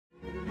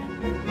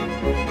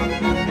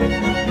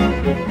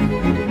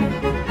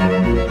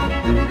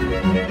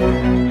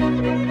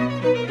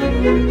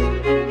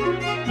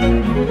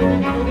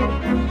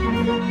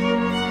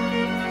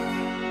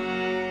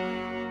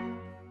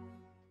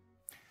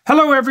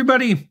Hello,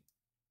 everybody.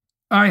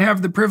 I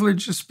have the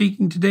privilege of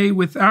speaking today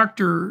with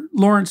actor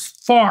Lawrence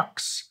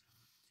Fox.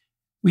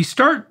 We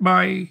start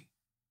by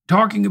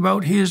talking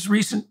about his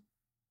recent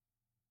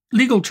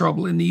legal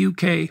trouble in the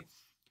UK.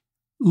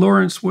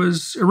 Lawrence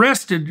was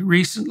arrested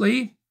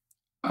recently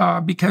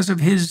because of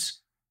his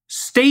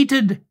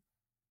stated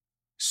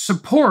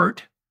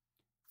support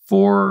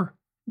for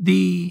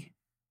the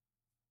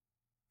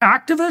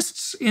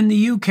activists in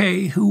the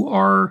UK who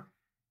are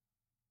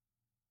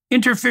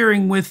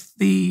interfering with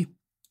the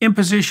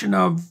imposition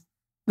of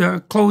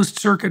the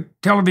closed-circuit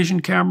television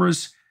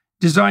cameras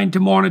designed to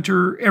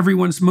monitor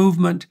everyone's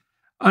movement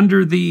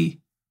under the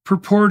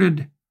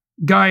purported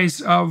guise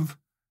of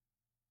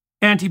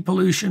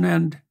anti-pollution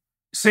and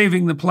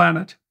saving the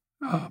planet.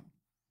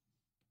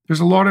 There's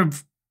a lot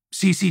of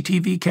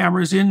CCTV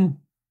cameras in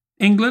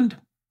England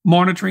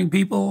monitoring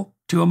people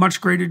to a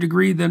much greater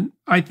degree than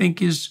I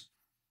think is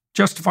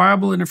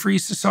justifiable in a free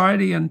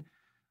society, and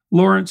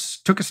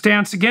Lawrence took a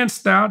stance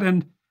against that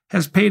and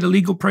has paid a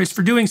legal price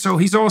for doing so.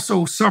 He's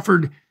also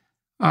suffered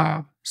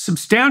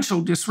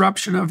substantial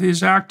disruption of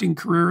his acting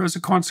career as a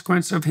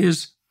consequence of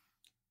his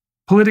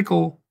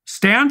political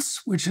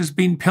stance, which has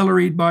been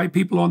pilloried by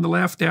people on the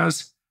left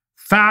as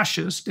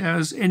fascist,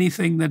 as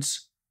anything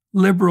that's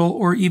liberal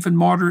or even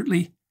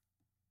moderately,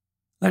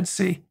 let's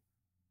say,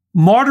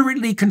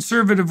 moderately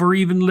conservative or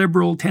even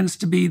liberal tends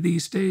to be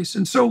these days.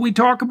 And so we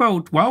talk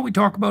about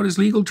his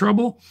legal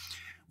trouble.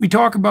 We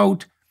talk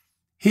about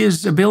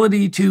his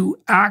ability to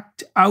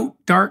act out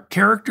dark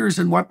characters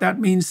and what that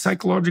means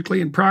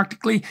psychologically and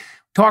practically.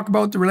 Talk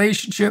about the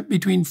relationship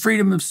between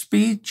freedom of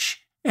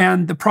speech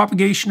and the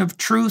propagation of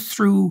truth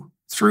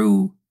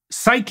through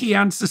psyche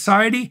and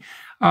society,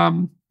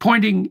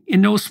 pointing in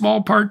no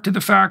small part to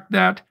the fact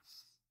that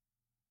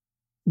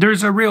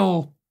there's a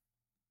real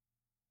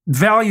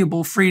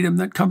valuable freedom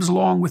that comes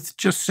along with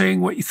just saying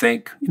what you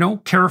think,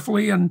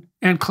 carefully and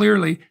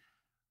clearly.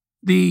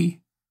 The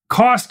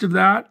cost of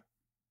that,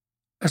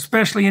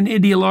 especially in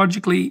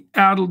ideologically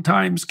addled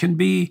times, can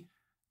be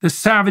the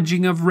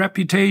savaging of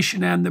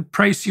reputation and the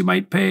price you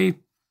might pay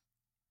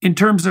in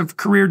terms of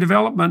career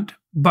development.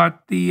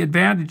 But the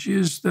advantage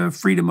is the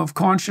freedom of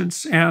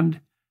conscience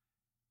and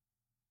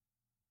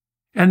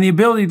the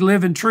ability to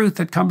live in truth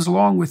that comes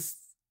along with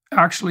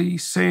actually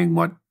saying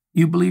what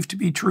you believe to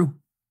be true.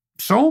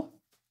 So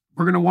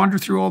we're going to wander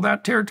through all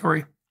that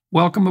territory.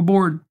 Welcome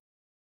aboard.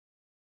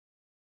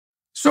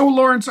 So,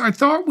 Lawrence, I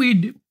thought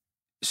we'd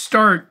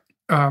start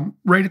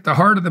right at the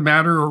heart of the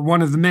matter, or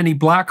one of the many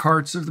black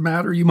hearts of the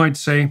matter, you might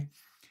say.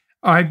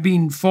 I've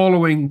been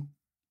following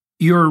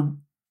your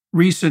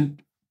recent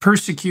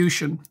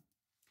persecution,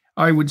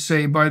 I would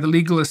say, by the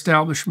legal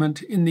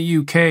establishment in the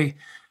UK.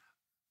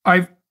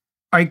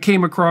 I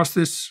came across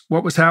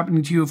what was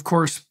happening to you, of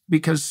course,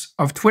 because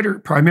of Twitter.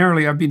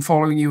 Primarily, I've been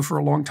following you for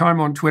a long time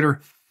on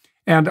Twitter.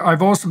 And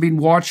I've also been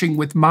watching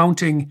with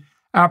mounting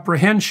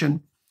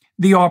apprehension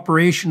the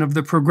operation of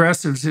the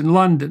progressives in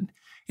London.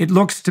 It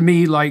looks to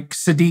me like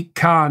Sadiq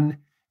Khan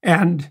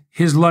and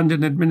his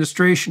London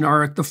administration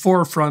are at the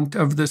forefront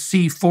of the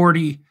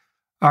C40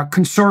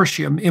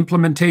 consortium,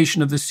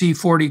 implementation of the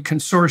C40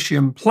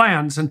 consortium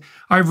plans. And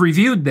I've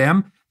reviewed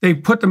them.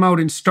 They've put them out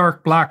in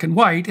stark black and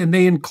white, and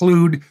they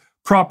include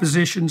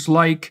propositions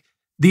like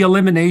the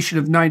elimination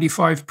of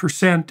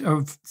 95%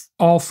 of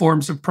all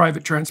forms of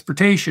private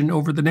transportation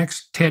over the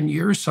next 10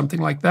 years,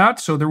 something like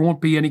that. So there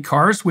won't be any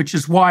cars, which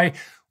is why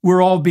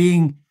we're all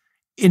being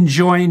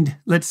enjoined,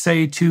 let's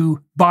say,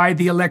 to buy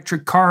the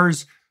electric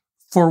cars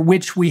for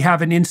which we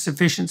have an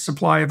insufficient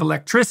supply of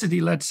electricity.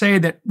 Let's say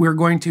that we're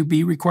going to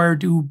be required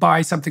to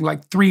buy something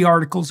like 3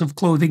 articles of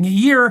clothing a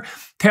year,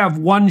 to have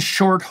 1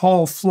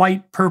 short-haul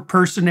flight per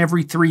person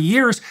every 3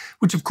 years,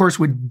 which of course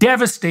would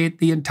devastate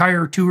the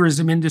entire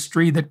tourism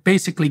industry that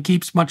basically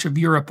keeps much of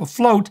Europe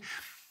afloat,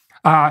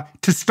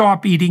 to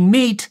stop eating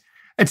meat,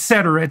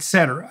 etc.,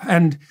 etc.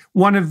 And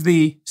one of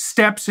the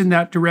steps in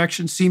that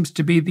direction seems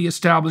to be the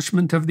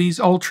establishment of these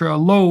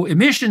ultra-low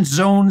emission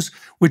zones,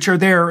 which are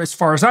there, as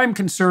far as I'm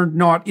concerned,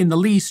 not in the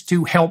least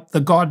to help the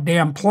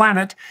goddamn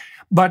planet,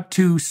 but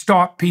to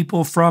stop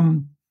people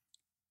from,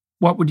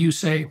 what would you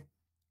say?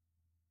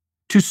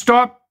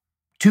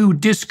 To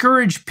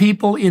discourage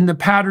people in the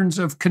patterns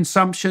of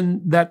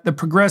consumption that the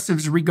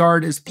progressives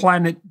regard as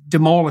planet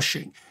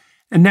demolishing.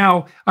 And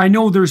now, I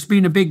know there's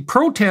been a big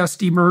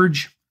protest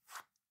emerge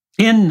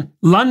in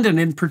London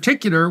in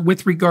particular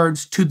with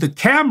regards to the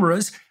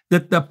cameras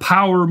that the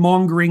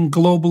power-mongering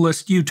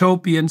globalist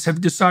utopians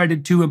have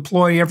decided to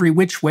employ every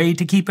which way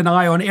to keep an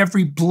eye on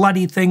every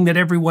bloody thing that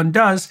everyone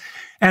does,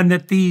 and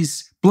that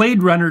these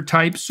Blade Runner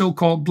types,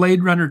 so-called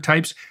Blade Runner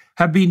types,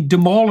 have been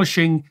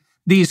demolishing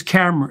these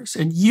cameras.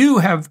 And you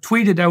have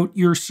tweeted out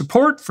your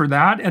support for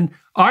that, and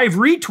I've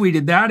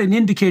retweeted that and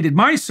indicated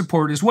my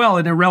support as well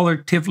in a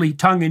relatively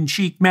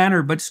tongue-in-cheek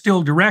manner, but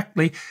still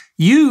directly.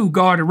 You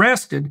got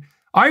arrested.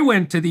 I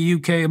went to the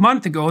UK a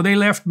month ago. They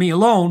left me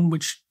alone,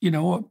 which,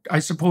 I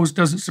suppose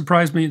doesn't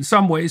surprise me in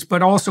some ways,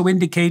 but also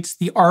indicates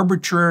the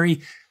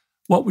arbitrary,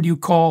 what would you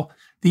call,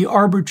 the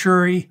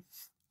arbitrary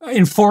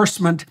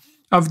enforcement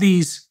of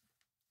these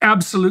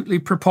absolutely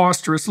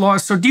preposterous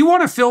laws. So do you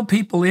want to fill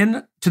people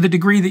in to the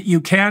degree that you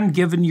can,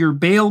 given your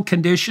bail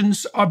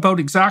conditions, about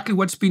exactly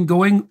what's been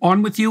going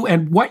on with you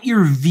and what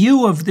your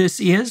view of this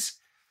is?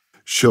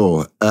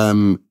 Sure.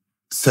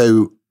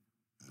 So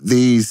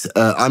these,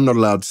 I'm not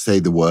allowed to say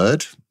the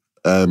word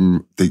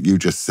that you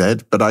just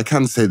said, but I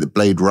can say that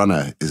Blade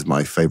Runner is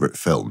my favorite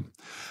film.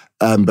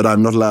 But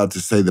I'm not allowed to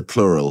say the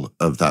plural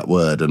of that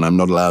word, and I'm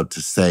not allowed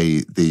to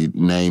say the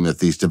name of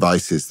these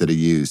devices that are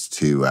used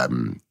to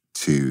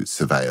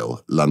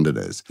surveil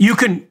Londoners. You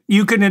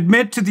can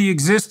admit to the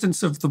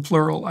existence of the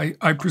plural,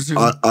 I presume.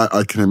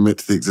 I can admit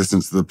to the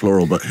existence of the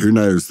plural, but who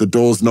knows? The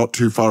door's not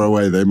too far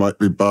away. They might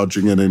be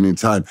barging in any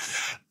time.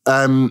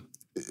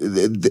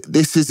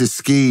 This is a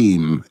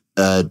scheme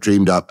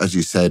dreamed up, as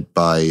you said,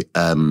 by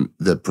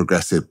the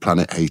progressive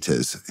planet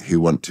haters who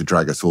want to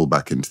drag us all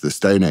back into the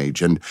Stone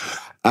Age.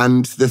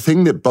 And the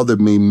thing that bothered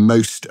me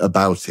most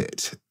about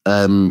it,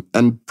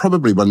 and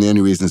probably one of the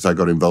only reasons I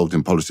got involved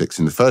in politics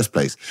in the first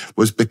place,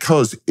 was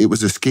because it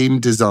was a scheme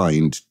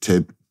designed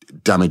to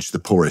damage the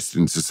poorest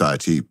in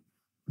society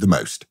the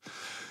most.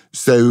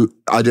 So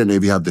I don't know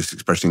if you have this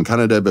expression in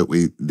Canada, but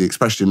the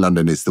expression in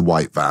London is the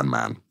white van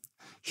man.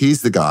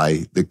 He's the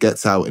guy that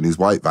gets out in his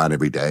white van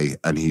every day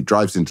and he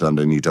drives into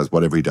London and he does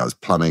whatever he does,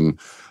 plumbing,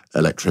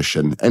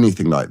 electrician,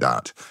 anything like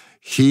that.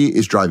 He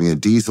is driving a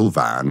diesel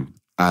van,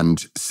 and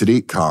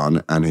Sadiq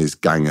Khan and his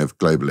gang of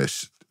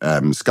globalist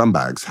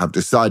scumbags have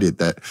decided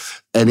that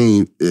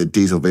any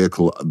diesel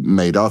vehicle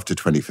made after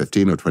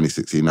 2015 or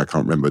 2016, I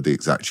can't remember the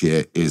exact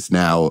year, is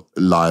now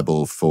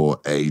liable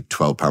for a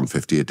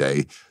 £12.50 a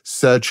day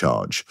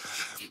surcharge.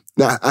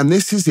 Now, and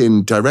this is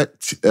in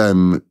direct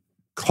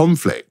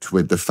conflict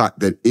with the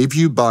fact that if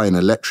you buy an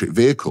electric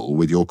vehicle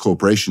with your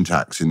corporation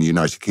tax in the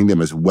United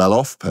Kingdom as a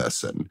well-off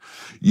person,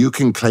 you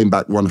can claim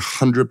back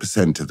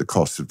 100% of the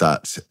cost of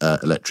that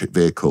electric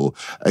vehicle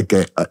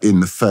again in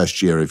the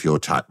first year of your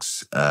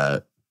tax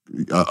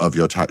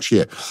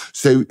year.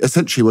 So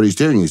essentially, what he's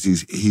doing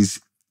is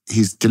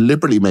he's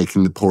deliberately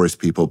making the poorest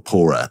people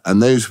poorer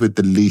and those with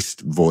the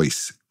least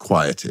voice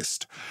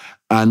quietest.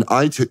 And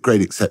I took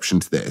great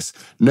exception to this.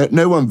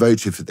 No one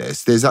voted for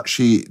this.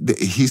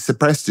 He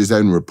suppressed his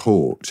own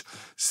report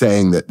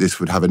saying that this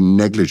would have a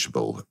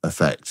negligible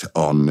effect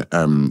on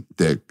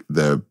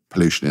the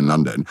pollution in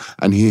London.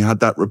 And he had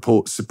that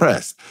report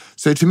suppressed.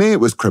 So to me, it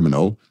was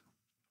criminal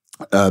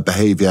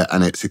behavior,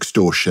 and it's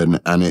extortion,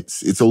 and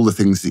it's all the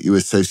things that you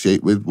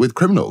associate with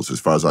criminals, as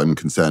far as I'm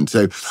concerned.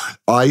 So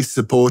I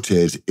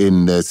supported,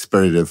 in the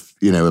spirit of,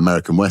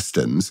 American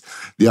Westerns,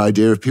 the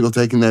idea of people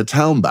taking their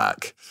town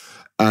back.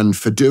 And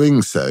for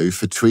doing so,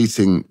 for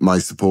tweeting my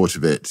support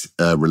of it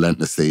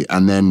relentlessly,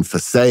 and then for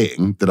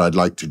saying that I'd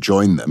like to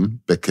join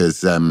them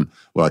because, I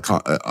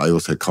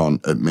also can't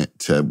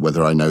admit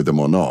whether I know them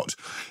or not.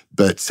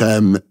 But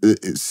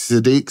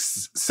Sadiq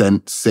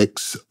sent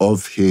 6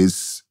 of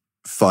his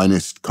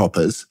finest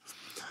coppers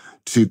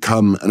to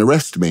come and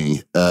arrest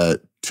me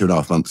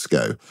 2.5 months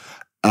ago.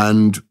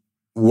 And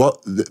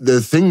what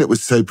the thing that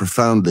was so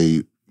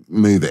profoundly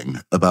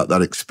moving about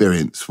that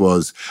experience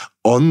was,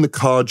 on the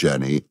car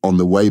journey on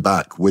the way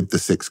back with the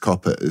 6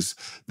 coppers,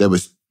 there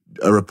was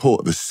a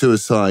report of a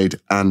suicide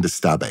and a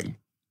stabbing.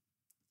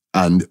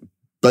 And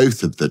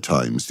both of the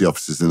times, the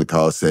officers in the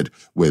car said,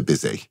 "We're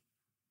busy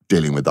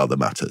dealing with other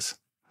matters."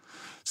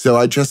 So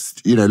I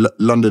just,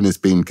 London has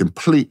been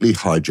completely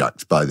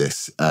hijacked by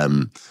this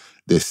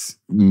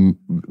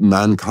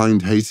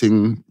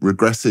mankind-hating,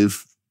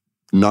 regressive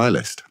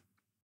nihilist.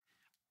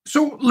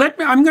 So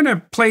I'm going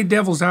to play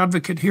devil's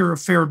advocate here a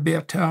fair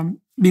bit.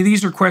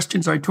 These are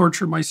questions I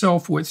torture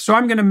myself with. So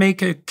I'm going to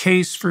make a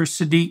case for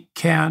Sadiq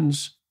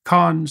Khan's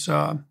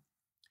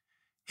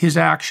his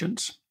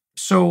actions.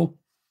 So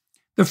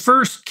the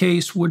first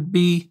case would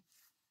be,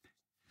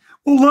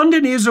 well,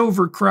 London is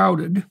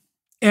overcrowded,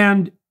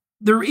 and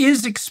there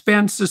is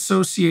expense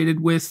associated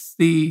with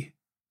the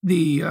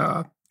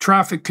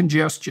traffic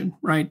congestion,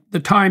 right? The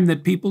time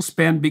that people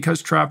spend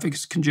because traffic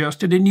is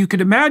congested. And you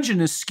could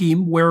imagine a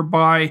scheme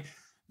whereby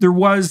there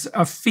was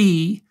a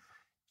fee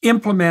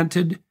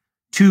implemented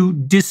to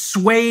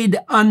dissuade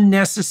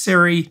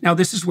unnecessary, now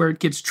this is where it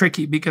gets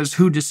tricky because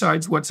who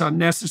decides what's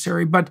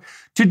unnecessary, but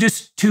to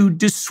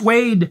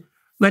dissuade,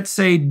 let's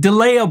say,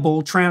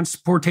 delayable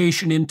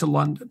transportation into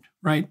London,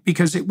 right?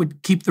 Because it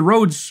would keep the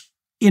roads,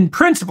 in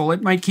principle,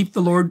 it might keep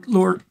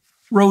the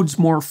roads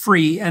more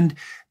free, and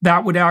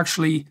that would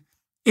actually,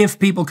 if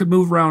people could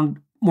move around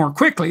more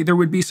quickly, there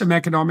would be some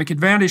economic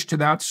advantage to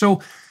that.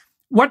 So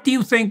what do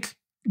you think?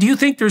 Do you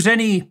think there's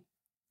any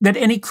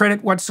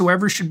credit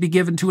whatsoever should be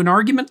given to an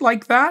argument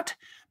like that?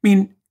 I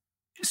mean,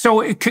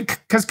 so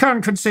because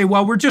Khan could say,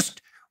 well, we're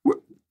just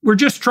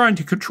trying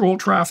to control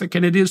traffic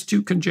and it is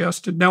too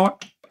congested. Now,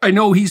 I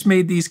know he's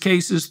made these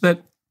cases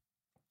that,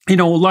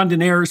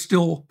 London air is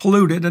still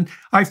polluted, and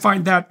I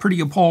find that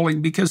pretty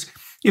appalling because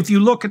if you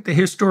look at the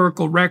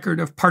historical record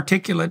of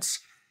particulates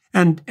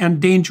and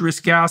dangerous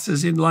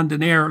gases in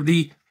London air,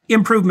 the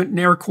improvement in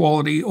air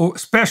quality,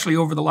 especially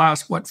over the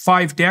last,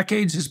 5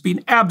 decades, has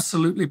been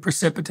absolutely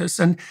precipitous.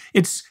 And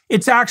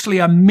it's actually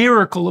a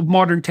miracle of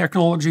modern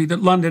technology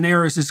that London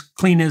air is as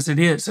clean as it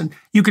is. And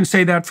you can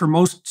say that for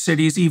most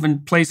cities, even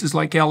places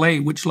like LA,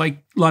 which,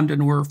 like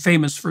London, were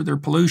famous for their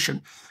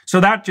pollution. So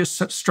that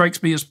just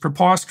strikes me as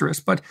preposterous.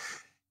 But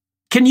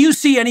can you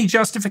see any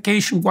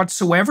justification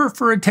whatsoever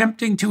for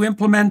attempting to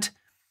implement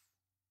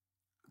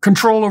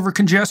control over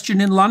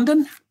congestion in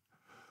London?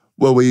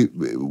 Well,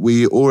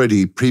 we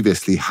already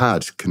previously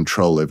had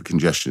control over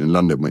congestion in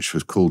London, which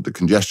was called the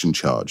congestion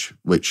charge,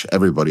 which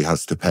everybody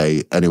has to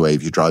pay anyway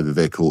if you drive a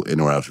vehicle in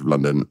or out of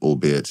London,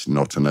 albeit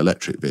not an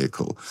electric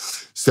vehicle.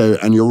 So,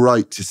 and you're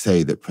right to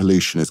say that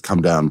pollution has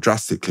come down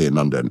drastically in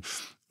London.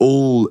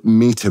 All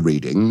meter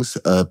readings,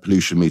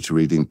 pollution meter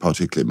reading,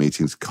 particulate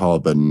meters,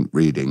 carbon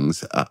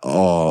readings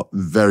are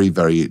very,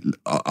 very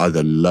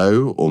either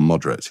low or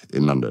moderate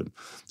in London.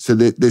 So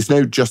there's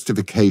no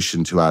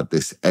justification to add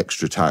this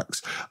extra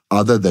tax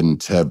other than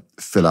to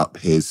fill up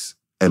his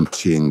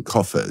emptying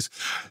coffers.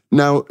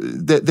 Now,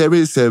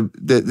 there's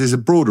a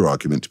broader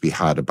argument to be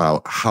had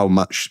about how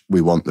much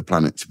we want the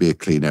planet to be a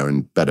cleaner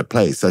and better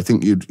place. I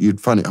think you'd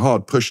find it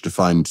hard pushed to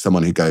find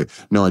someone who go,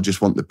 no, I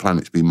just want the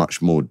planet to be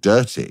much more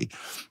dirty.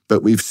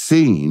 But we've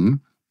seen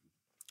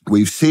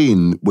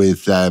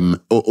with,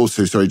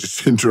 also, sorry, just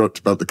to interrupt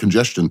about the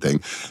congestion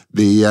thing,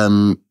 the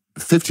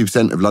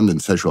 50% of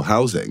London's social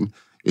housing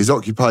is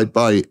occupied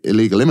by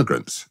illegal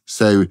immigrants.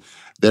 So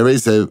there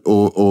is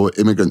or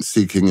immigrants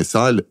seeking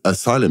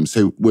asylum.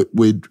 So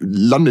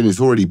London is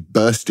already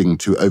bursting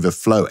to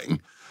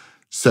overflowing.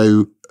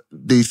 So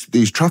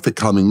these traffic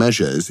calming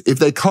measures, if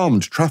they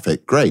calmed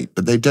traffic, great,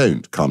 but they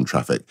don't calm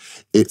traffic.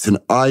 It's an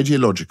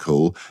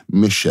ideological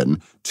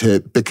mission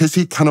because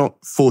he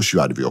cannot force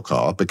you out of your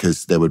car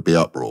because there would be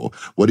uproar.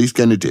 What he's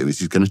going to do is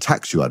he's going to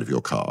tax you out of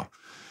your car.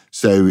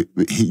 So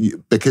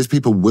because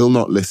people will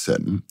not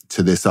listen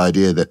to this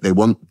idea that they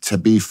want to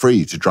be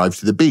free to drive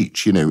to the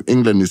beach. You know,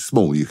 England is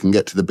small. You can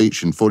get to the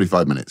beach in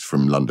 45 minutes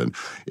from London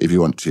if you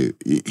want to.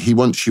 He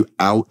wants you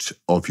out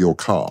of your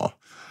car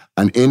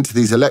and into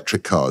these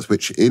electric cars,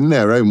 which in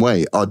their own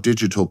way are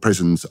digital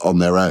prisons on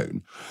their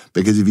own.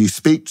 Because if you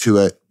speak to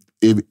a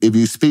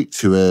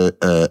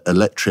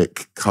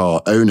electric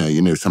car owner,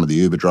 you know, some of the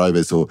Uber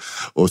drivers or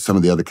some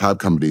of the other cab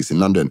companies in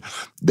London,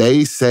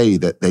 they say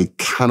that they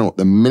cannot,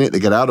 the minute they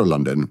get out of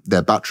London,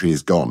 their battery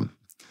is gone.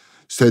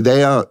 So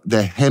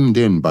they're hemmed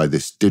in by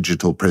this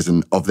digital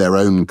prison of their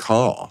own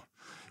car.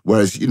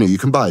 Whereas, you know, you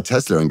can buy a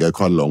Tesla and go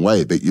quite a long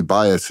way, but you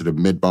buy a sort of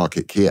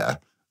mid-market Kia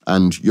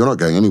and you're not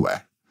going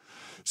anywhere.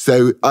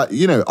 So,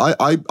 you know,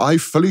 I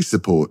fully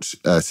support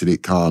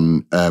Sadiq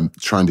Khan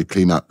trying to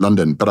clean up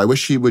London, but I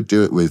wish he would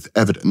do it with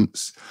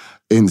evidence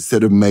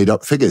instead of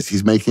made-up figures.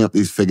 He's making up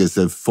these figures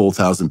of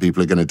 4,000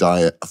 people are going to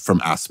die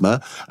from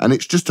asthma, and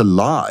it's just a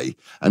lie.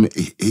 And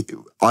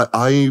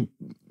I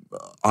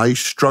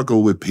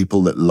struggle with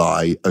people that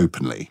lie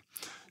openly.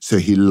 So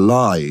he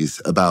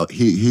lies about,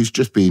 he's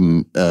just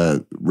been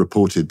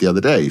reported the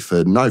other day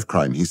for knife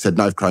crime. He said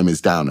knife crime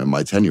is down in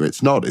my tenure.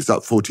 It's not, it's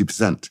up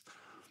 40%.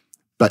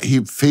 But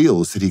he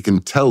feels that he can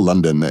tell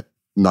London that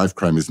knife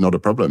crime is not a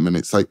problem. And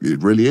it's like,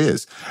 it really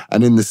is.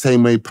 And in the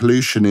same way,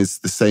 pollution is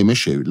the same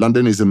issue.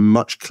 London is a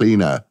much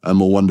cleaner and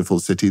more wonderful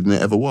city than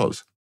it ever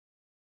was.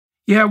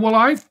 Yeah, well,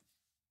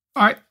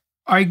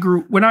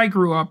 when I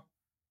grew up,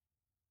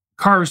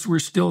 cars were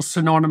still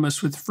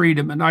synonymous with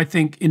freedom. And I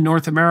think in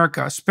North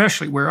America,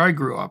 especially where I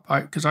grew up,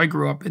 because I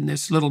grew up in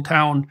this little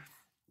town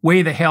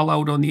way the hell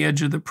out on the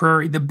edge of the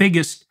prairie,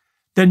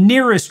 the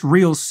nearest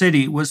real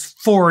city was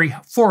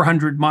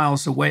 400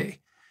 miles away.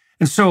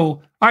 And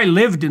so I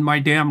lived in my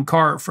damn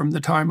car from the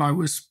time I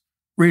was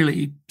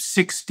really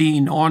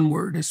 16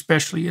 onward,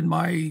 especially in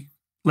my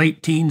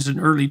late teens and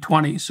early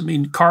 20s. I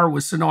mean, car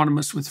was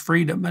synonymous with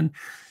freedom. And,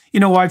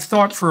 you know, I've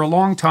thought for a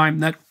long time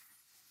that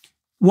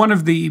one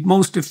of the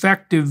most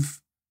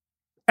effective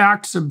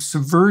acts of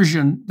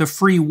subversion the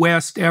Free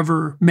West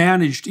ever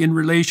managed in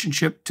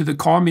relationship to the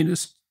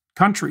communist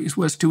countries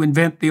was to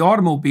invent the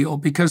automobile,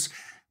 because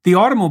the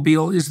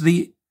automobile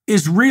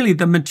is really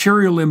the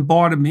material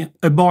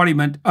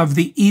embodiment of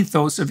the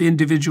ethos of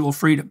individual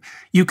freedom.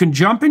 You can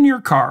jump in your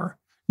car.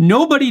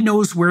 Nobody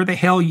knows where the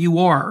hell you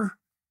are.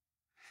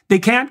 They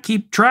can't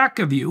keep track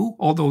of you,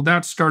 although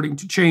that's starting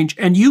to change.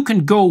 And you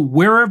can go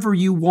wherever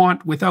you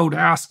want without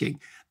asking.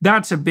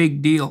 That's a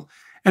big deal.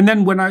 And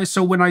then when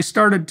I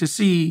started to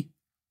see,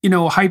 you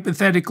know,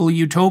 hypothetical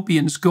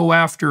utopians go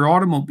after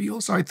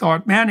automobiles, I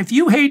thought, man, if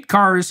you hate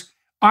cars,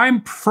 I'm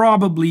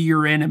probably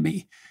your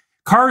enemy.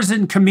 Cars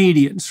and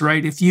comedians,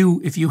 right? If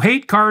you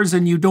hate cars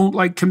and you don't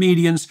like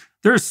comedians,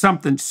 there's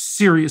something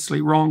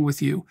seriously wrong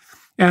with you.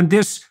 And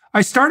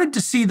I started to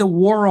see the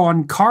war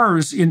on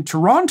cars in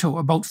Toronto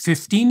about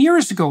 15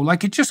 years ago.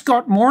 Like, it just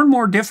got more and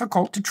more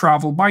difficult to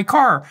travel by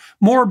car.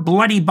 More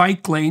bloody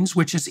bike lanes,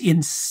 which is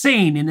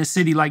insane in a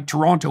city like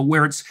Toronto,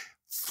 where it's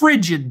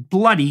frigid,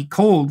 bloody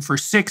cold for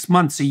 6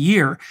 months a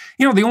year.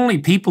 You know, the only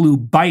people who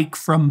bike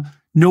from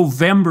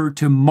November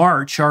to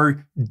March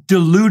are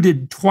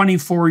deluded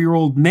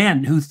 24-year-old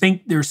men who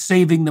think they're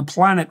saving the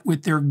planet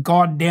with their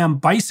goddamn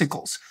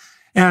bicycles.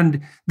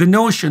 And the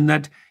notion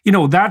that,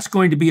 that's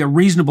going to be a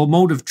reasonable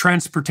mode of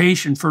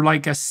transportation for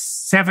like a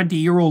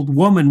 70-year-old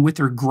woman with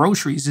her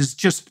groceries is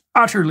just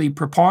utterly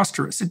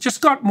preposterous. It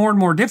just got more and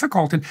more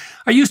difficult. And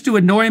I used to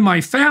annoy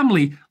my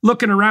family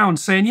looking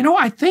around saying,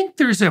 I think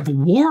there's a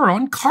war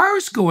on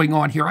cars going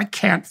on here. I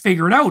can't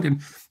figure it out.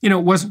 And, it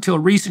wasn't until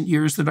recent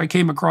years that I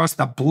came across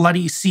the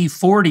bloody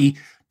C-40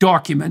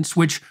 documents,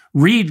 which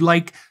read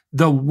like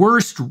the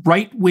worst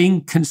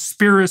right-wing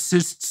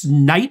conspiracist's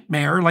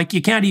nightmare. Like,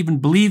 you can't even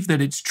believe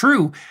that it's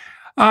true.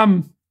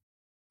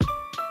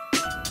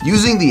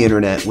 Using the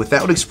internet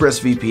without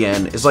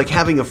ExpressVPN is like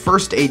having a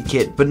first aid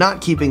kit but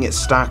not keeping it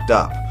stocked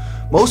up.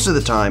 Most of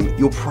the time,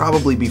 you'll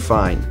probably be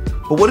fine.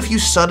 But what if you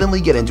suddenly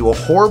get into a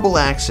horrible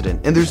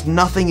accident and there's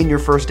nothing in your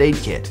first aid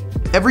kit?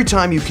 Every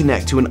time you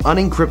connect to an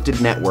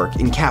unencrypted network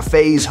in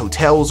cafes,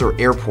 hotels, or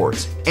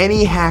airports,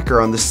 any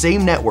hacker on the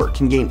same network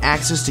can gain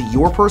access to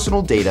your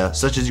personal data,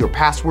 such as your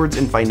passwords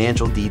and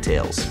financial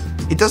details.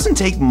 It doesn't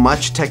take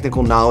much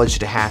technical knowledge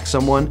to hack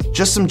someone,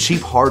 just some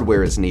cheap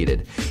hardware is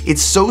needed.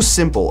 It's so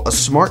simple, a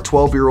smart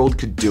 12-year-old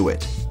could do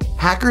it.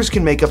 Hackers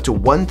can make up to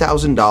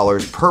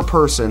 $1,000 per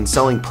person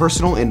selling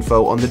personal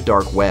info on the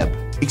dark web.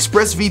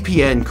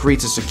 ExpressVPN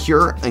creates a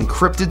secure,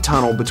 encrypted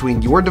tunnel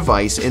between your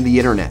device and the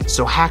internet,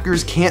 so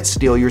hackers can't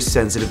steal your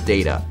sensitive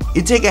data.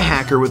 It'd take a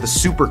hacker with a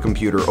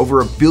supercomputer over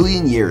 1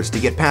 billion years to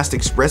get past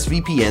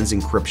ExpressVPN's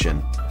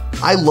encryption.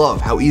 I love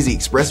how easy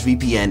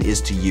ExpressVPN is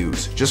to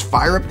use. Just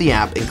fire up the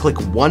app and click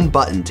one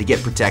button to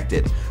get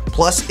protected.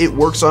 Plus, it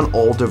works on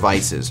all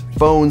devices,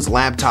 phones,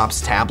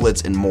 laptops,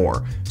 tablets, and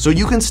more, so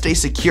you can stay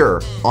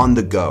secure on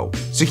the go.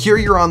 Secure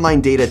your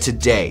online data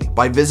today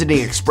by visiting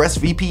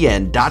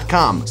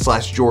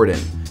expressvpn.com/Jordan.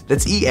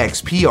 That's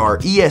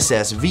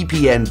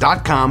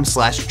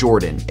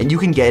expressvpn.com/Jordan, and you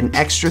can get an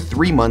extra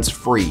 3 months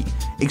free.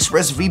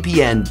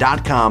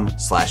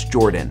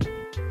 expressvpn.com/Jordan.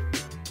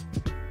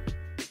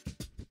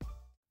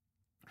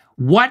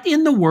 What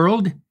in the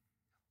world?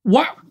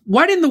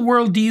 What in the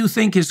world do you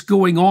think is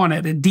going on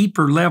at a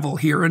deeper level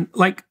here? And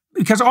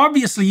because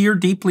obviously you're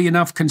deeply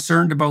enough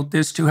concerned about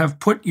this to have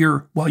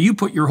you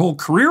put your whole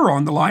career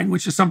on the line,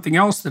 which is something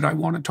else that I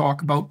want to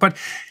talk about. But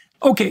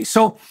okay,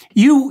 so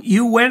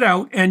you went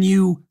out and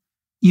you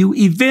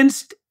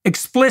evinced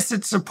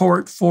explicit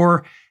support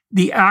for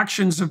the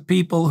actions of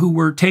people who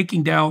were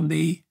taking down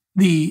the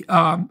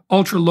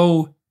ultra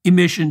low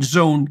emission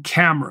zone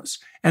cameras,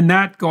 and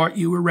that got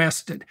you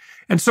arrested.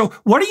 And so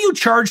what are you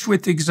charged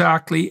with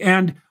exactly?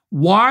 And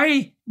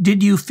why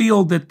did you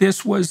feel that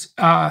this was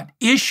an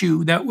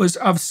issue that was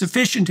of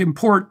sufficient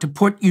import to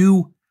put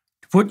you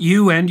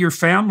and your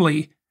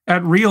family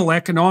at real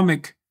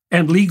economic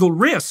and legal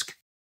risk?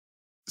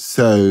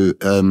 So,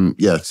 to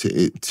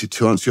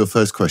answer your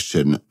first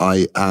question,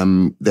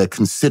 they're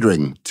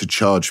considering to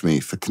charge me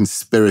for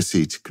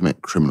conspiracy to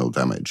commit criminal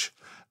damage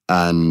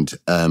and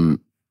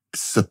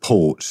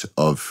support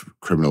of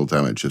criminal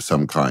damage of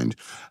some kind.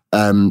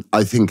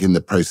 I think in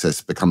the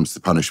process becomes the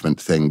punishment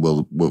thing.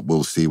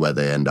 We'll see where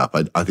they end up.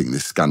 I think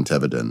there's scant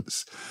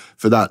evidence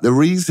for that. The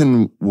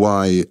reason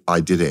why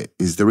I did it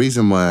is the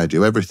reason why I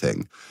do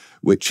everything,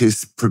 which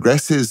is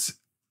progressives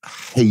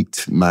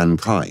hate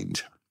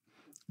mankind.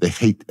 They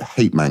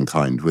hate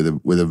mankind with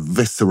a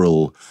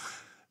visceral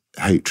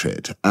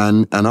hatred,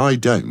 and I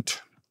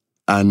don't.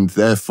 And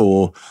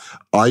therefore,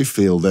 I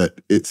feel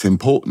that it's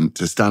important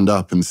to stand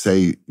up and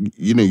say,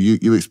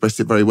 you expressed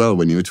it very well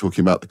when you were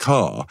talking about the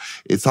car.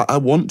 It's like, I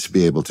want to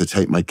be able to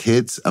take my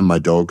kids and my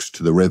dogs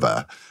to the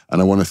river,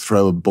 and I want to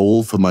throw a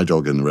ball for my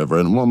dog in the river,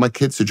 and I want my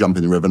kids to jump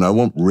in the river, and I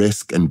want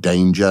risk and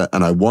danger,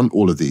 and I want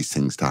all of these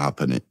things to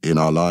happen in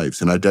our lives.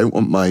 And I don't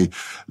want my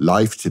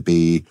life to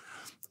be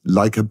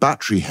like a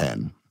battery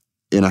hen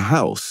in a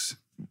house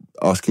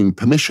asking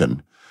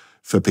permission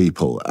for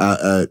people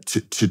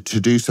to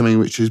do something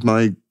which is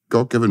my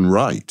God-given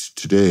right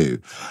to do.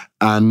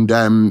 And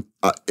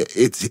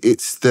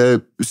it's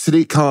the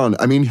Sadiq Khan.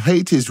 I mean,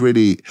 hate is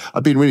really,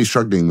 I've been really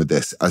struggling with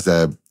this as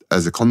a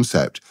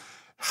concept.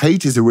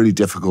 Hate is a really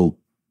difficult,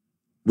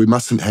 we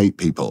mustn't hate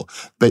people.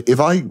 But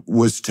if I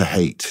was to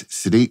hate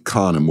Sadiq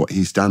Khan and what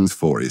he stands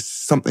for is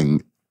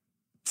something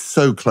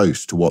so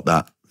close to what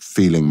that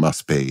feeling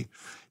must be.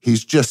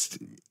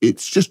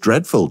 It's just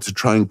dreadful to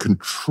try and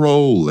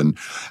control and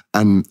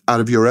out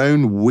of your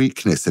own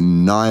weakness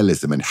and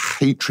nihilism and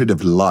hatred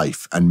of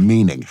life and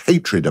meaning,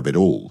 hatred of it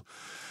all,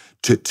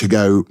 to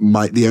go,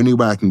 the only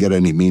way I can get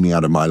any meaning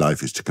out of my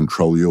life is to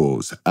control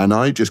yours. And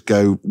I just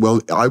go,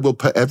 well, I will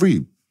put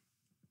every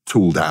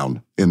tool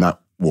down in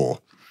that war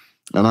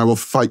and I will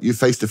fight you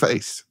face to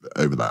face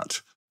over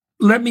that.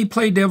 Let me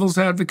play devil's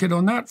advocate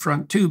on that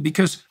front too,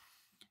 because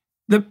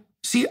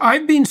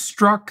I've been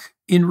struck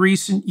in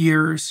recent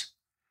years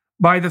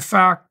by the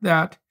fact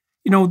that,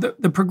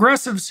 the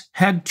progressives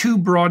had two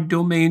broad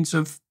domains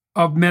of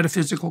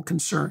metaphysical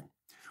concern.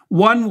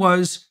 One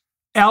was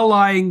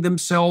allying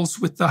themselves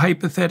with the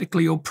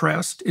hypothetically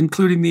oppressed,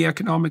 including the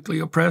economically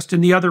oppressed,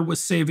 and the other was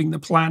saving the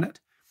planet.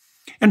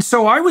 And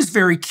so I was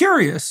very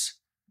curious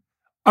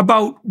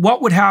about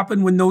what would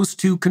happen when those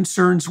two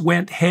concerns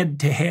went head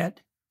to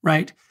head,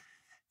 right?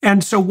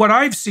 And so what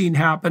I've seen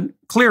happen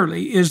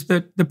clearly is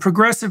that the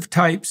progressive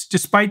types,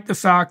 despite the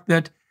fact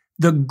that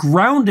the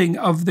grounding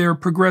of their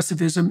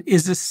progressivism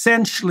is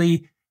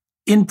essentially,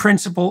 in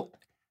principle,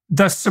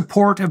 the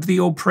support of the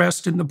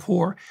oppressed and the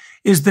poor,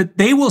 is that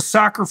they will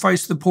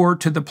sacrifice the poor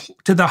to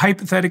the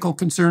hypothetical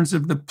concerns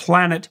of the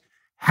planet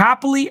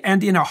happily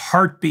and in a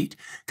heartbeat.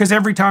 Because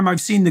every time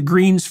I've seen the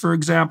Greens, for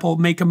example,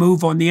 make a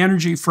move on the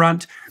energy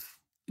front,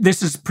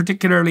 this is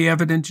particularly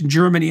evident in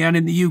Germany and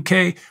in the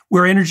UK,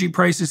 where energy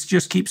prices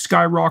just keep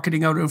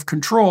skyrocketing out of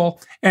control,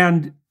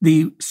 and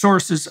the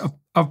sources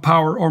of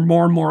power are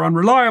more and more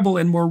unreliable,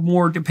 and we're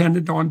more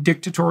dependent on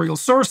dictatorial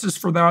sources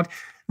for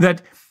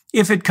that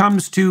if it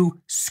comes to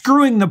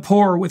screwing the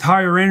poor with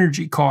higher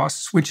energy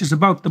costs, which is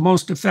about the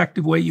most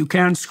effective way you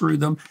can screw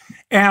them,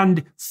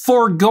 and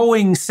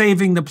foregoing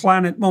saving the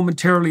planet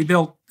momentarily,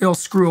 they'll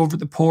screw over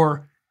the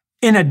poor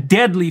in a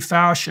deadly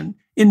fashion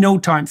in no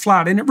time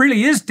flat. And it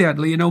really is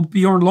deadly. You know,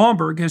 Bjorn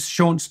Lomborg has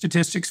shown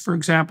statistics, for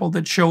example,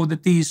 that show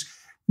that these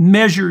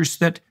measures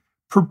that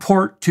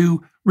purport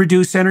to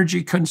reduce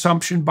energy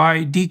consumption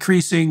by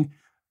decreasing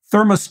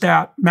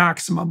thermostat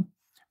maximum,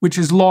 which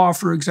is law,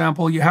 for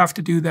example. You have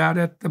to do that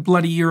at the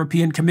bloody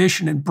European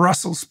Commission in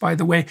Brussels, by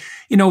the way.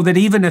 You know, that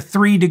even a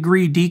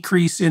 3-degree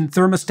decrease in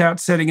thermostat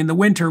setting in the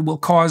winter will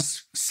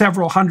cause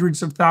several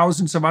hundreds of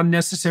thousands of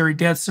unnecessary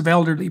deaths of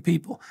elderly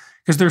people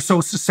because they're so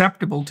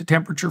susceptible to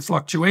temperature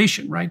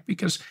fluctuation, right?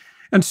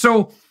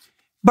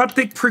 But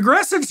the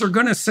progressives are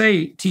going to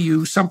say to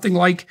you something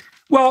like,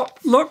 well,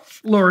 look,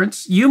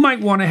 Lawrence, you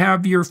might want to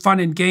have your fun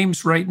and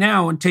games right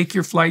now and take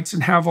your flights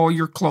and have all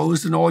your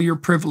clothes and all your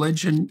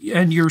privilege and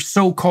your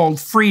so-called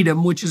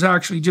freedom, which is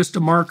actually just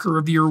a marker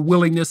of your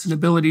willingness and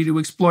ability to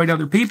exploit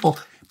other people.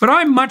 But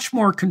I'm much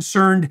more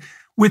concerned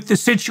with the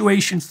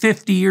situation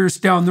 50 years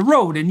down the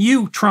road. And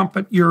you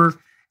trumpet your,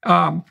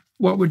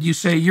 what would you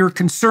say, your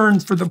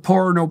concern for the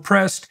poor and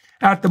oppressed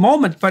at the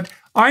moment. But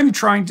I'm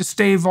trying to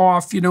stave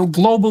off,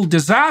 global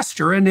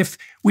disaster. And if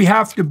we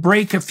have to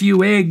break a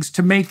few eggs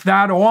to make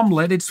that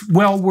omelet, it's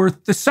well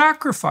worth the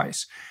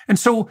sacrifice. And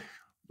so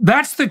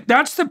that's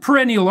the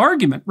perennial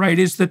argument, right?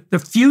 Is that the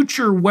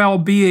future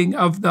well-being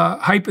of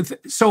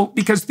the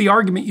because the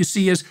argument you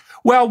see is,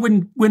 well,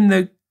 when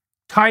the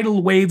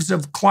tidal waves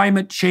of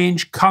climate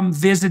change come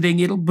visiting,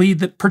 it'll be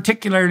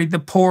particularly the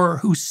poor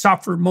who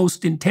suffer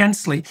most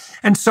intensely.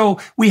 And so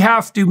we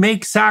have to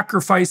make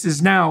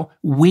sacrifices now.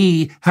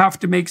 We have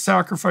to make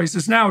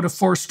sacrifices now to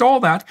forestall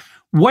that.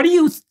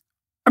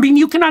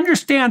 You can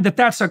understand that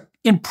that's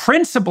in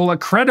principle, a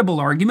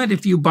credible argument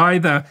if you buy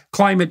the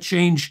climate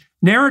change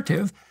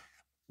narrative.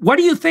 What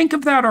do you think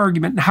of that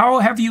argument, and how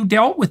have you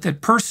dealt with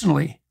it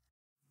personally?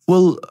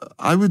 Well,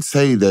 I would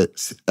say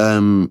that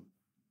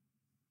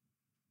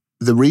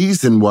the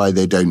reason why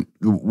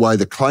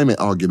the climate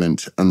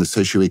argument and the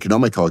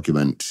socioeconomic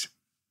argument,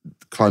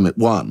 climate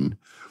won,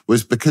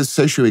 was because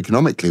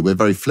socioeconomically we're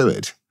very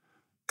fluid.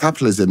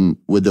 Capitalism,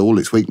 with all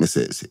its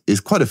weaknesses, is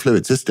quite a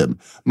fluid system.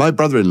 My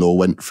brother-in-law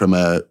went from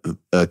a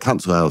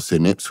council house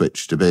in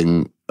Ipswich to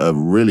being a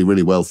really,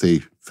 really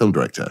wealthy film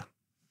director.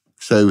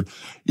 So,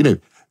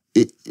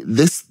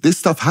 this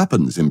stuff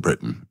happens in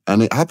Britain,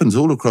 and it happens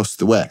all across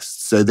the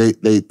West. So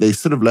they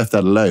sort of left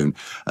that alone.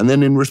 And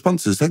then in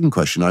response to the second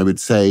question, I would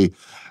say,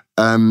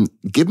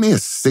 give me a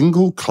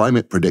single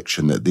climate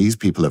prediction that these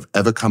people have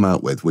ever come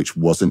out with which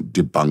wasn't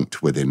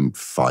debunked within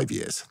 5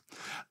 years.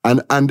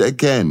 And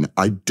again,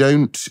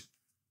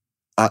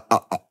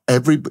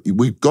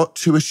 we've got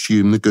to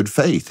assume the good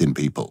faith in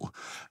people.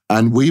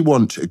 And we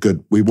want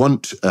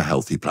a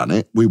healthy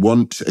planet. We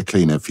want a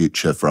cleaner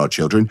future for our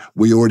children.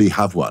 We already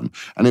have one.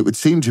 And it would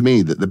seem to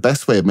me that the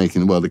best way of making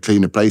the world a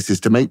cleaner place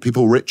is to make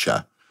people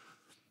richer.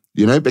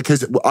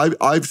 Because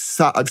I've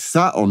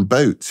sat on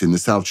boats in the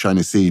South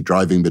China Sea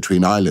driving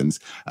between islands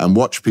and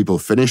watched people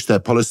finish their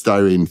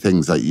polystyrene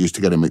things like you used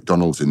to get at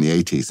McDonald's in the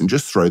 80s and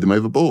just throw them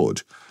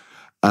overboard.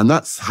 And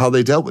that's how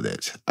they dealt with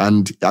it.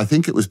 And I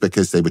think it was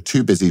because they were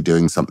too busy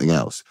doing something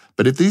else.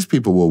 But if these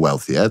people were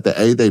wealthier,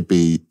 they'd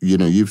be,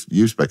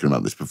 you've spoken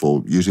about this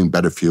before, using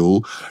better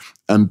fuel.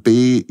 And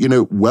B,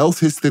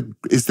 wealth is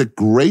the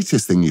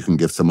greatest thing you can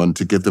give someone,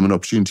 to give them an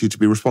opportunity to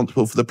be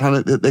responsible for the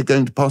planet that they're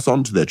going to pass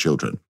on to their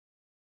children.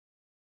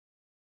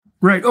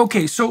 Right.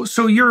 Okay.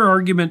 So your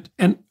argument,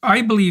 and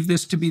I believe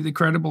this to be the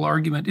credible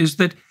argument, is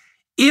that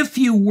if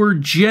you were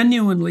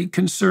genuinely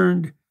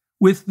concerned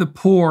with the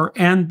poor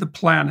and the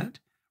planet,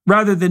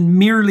 rather than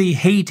merely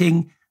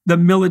hating the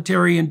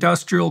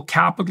military-industrial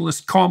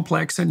capitalist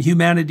complex and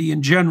humanity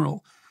in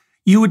general,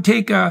 you would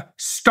take a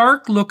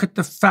stark look at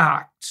the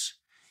facts.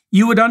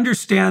 You would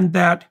understand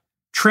that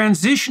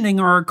transitioning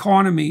our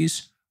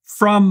economies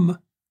from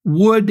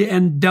wood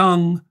and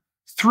dung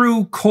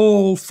through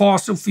coal,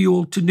 fossil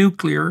fuel to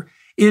nuclear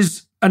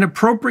is an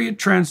appropriate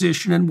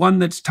transition and one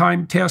that's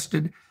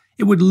time-tested.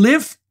 It would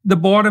lift the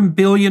bottom 1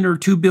 billion or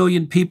 2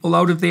 billion people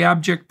out of the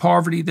abject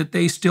poverty that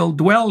they still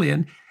dwell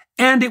in,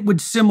 and it would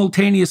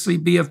simultaneously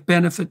be of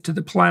benefit to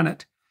the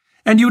planet.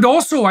 And you'd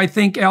also, I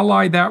think,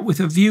 ally that with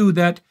a view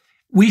that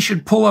we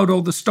should pull out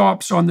all the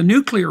stops on the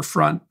nuclear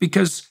front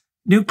because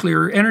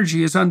nuclear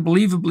energy is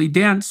unbelievably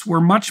dense.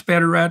 We're much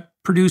better at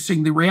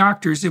producing the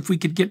reactors if we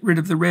could get rid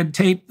of the red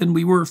tape than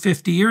we were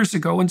 50 years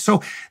ago. And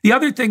so the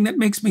other thing that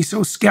makes me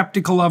so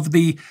skeptical of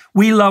the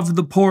we love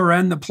the poor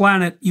and the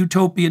planet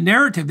utopian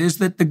narrative is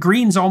that the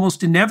Greens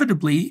almost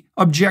inevitably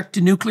object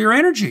to nuclear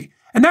energy.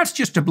 And that's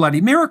just a bloody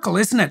miracle,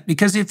 isn't it?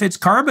 Because if it's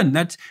carbon,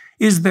 that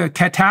is the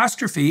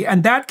catastrophe.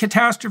 And that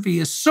catastrophe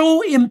is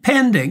so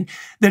impending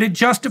that it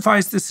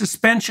justifies the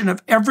suspension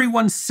of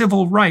everyone's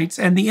civil rights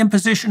and the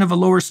imposition of a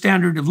lower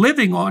standard of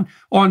living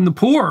on the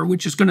poor,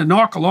 which is going to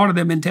knock a lot of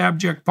them into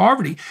abject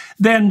poverty.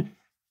 Then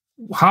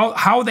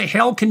how the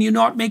hell can you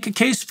not make a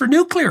case for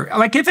nuclear?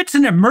 Like, if it's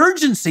an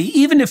emergency,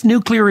 even if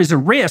nuclear is a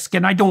risk,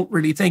 and I don't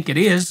really think it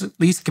is, at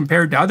least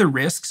compared to other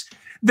risks,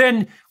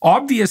 then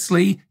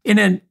obviously in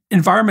an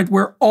environment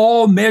where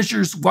all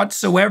measures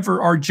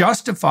whatsoever are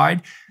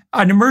justified,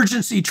 an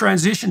emergency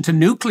transition to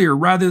nuclear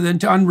rather than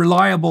to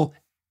unreliable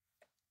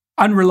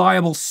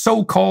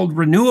so-called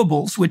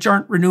renewables, which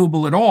aren't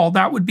renewable at all,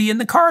 that would be in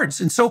the cards.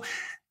 And so,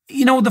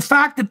 the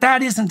fact that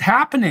that isn't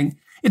happening,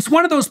 it's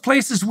one of those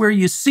places where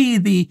you see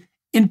the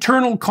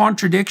internal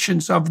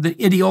contradictions of the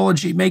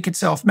ideology make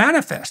itself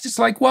manifest. It's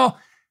like, well,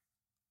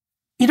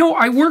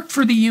 I worked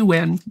for the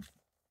UN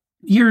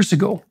years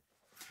ago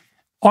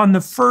on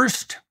the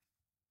first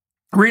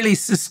really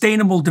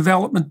sustainable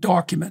development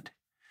document.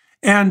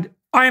 And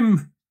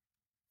I'm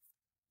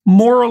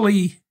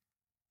morally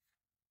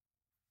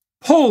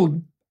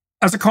pulled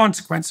as a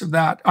consequence of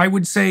that. I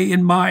would say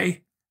in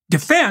my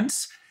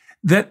defense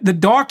that the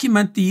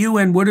document the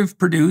UN would have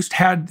produced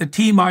had the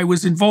team I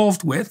was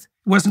involved with,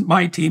 it wasn't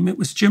my team, it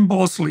was Jim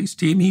Balsley's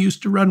team, he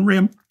used to run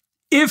RIM.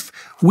 If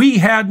we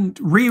hadn't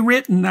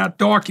rewritten that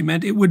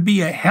document, it would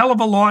be a hell of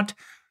a lot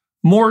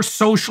more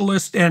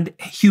socialist and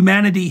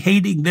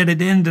humanity-hating than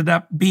it ended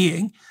up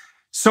being.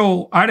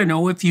 So, I don't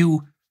know, if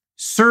you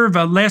serve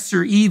a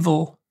lesser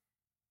evil,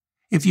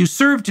 if you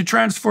serve to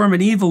transform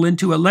an evil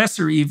into a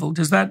lesser evil,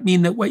 does that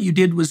mean that what you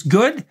did was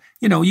good?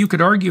 You could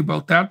argue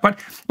about that.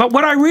 But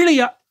what I really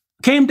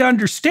came to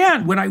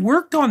understand when I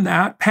worked on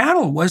that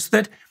panel was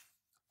that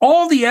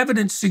all the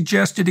evidence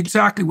suggested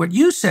exactly what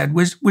you said,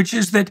 which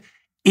is that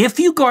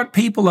if you got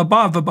people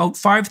above about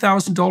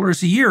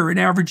 $5,000 a year in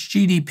average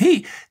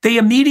GDP, they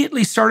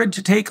immediately started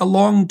to take a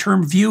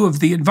long-term view of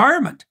the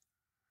environment.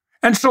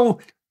 And so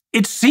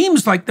it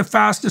seems like the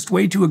fastest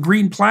way to a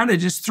green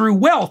planet is through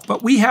wealth,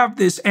 but we have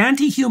this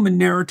anti-human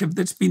narrative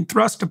that's been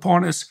thrust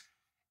upon us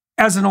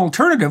as an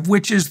alternative,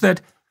 which is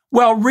that,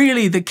 well,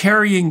 really the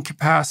carrying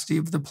capacity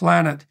of the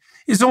planet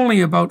is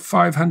only about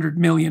 500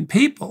 million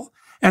people.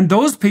 And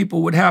those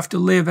people would have to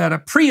live at a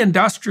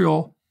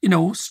pre-industrial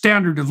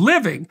standard of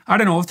living. I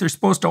don't know if they're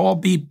supposed to all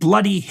be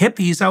bloody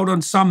hippies out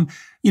on some,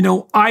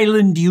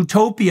 island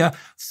utopia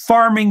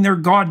farming their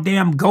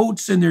goddamn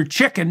goats and their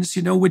chickens,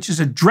 which is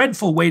a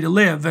dreadful way to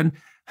live. And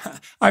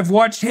I've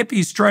watched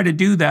hippies try to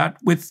do that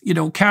with,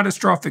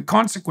 catastrophic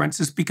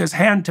consequences because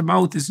hand to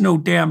mouth is no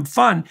damn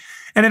fun.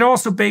 And it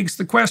also begs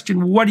the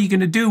question, what are you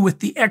going to do with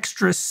the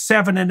extra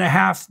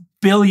 7.5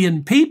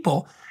 billion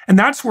people? And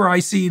that's where I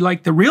see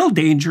like the real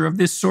danger of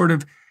this sort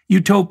of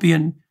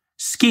utopian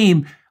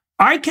scheme.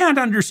 I can't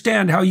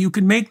understand how you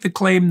can make the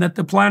claim that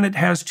the planet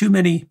has too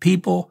many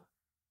people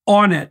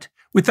on it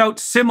without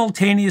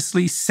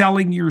simultaneously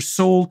selling your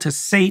soul to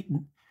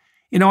Satan.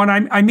 And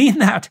I mean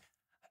that,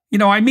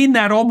 I mean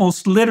that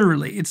almost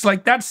literally. It's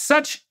like, that's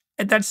such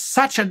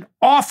an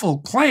awful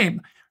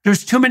claim.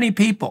 There's too many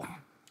people.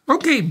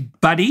 Okay,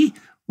 buddy,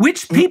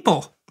 which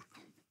people?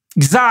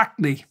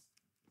 Exactly.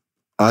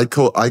 I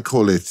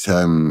call it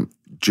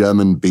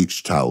German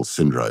beach towel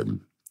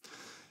syndrome.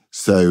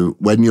 So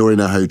when you're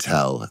in a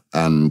hotel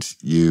and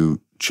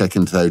you check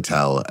into the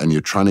hotel and you're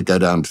trying to go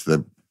down to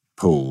the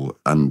pool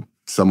and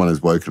someone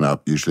has woken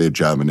up, usually a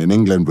German. In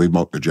England, we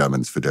mock the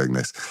Germans for doing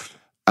this.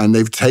 And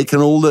they've taken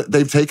all of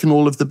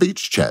the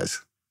beach chairs.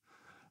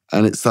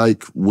 And it's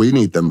like, we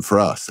need them for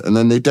us. And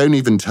then they don't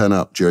even turn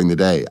up during the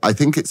day. I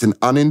think it's an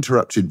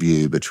uninterrupted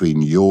view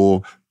between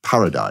your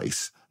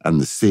paradise and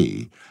the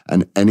sea,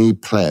 and any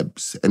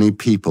plebs, any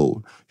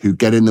people who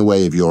get in the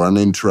way of your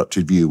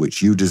uninterrupted view,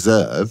 which you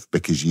deserve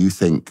because you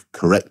think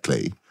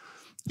correctly,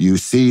 you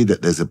see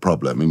that there's a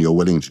problem and you're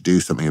willing to do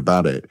something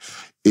about it,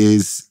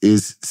 is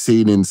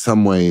seen in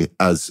some way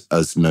as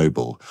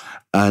noble.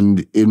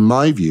 And in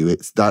my view,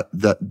 it's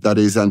that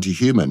is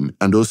anti-human.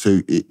 And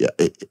also,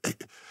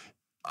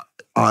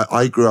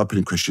 I grew up in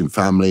a Christian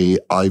family.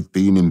 I've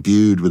been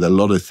imbued with a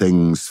lot of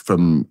things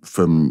from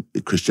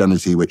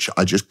Christianity, which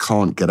I just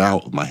can't get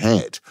out of my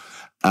head.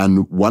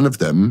 And one of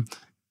them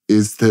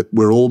is that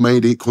we're all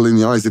made equal in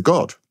the eyes of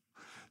God.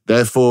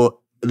 Therefore,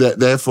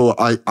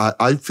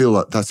 I feel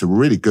like that's a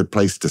really good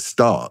place to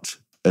start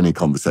any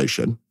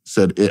conversation.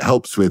 So it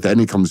helps with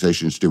any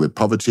conversation to do with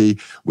poverty,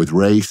 with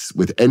race,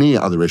 with any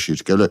other issue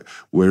to go, look,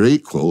 we're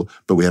equal,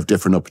 but we have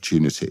different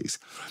opportunities.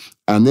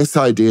 And this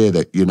idea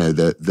that, you know,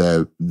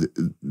 the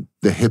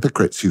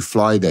hypocrites who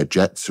fly their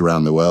jets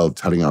around the world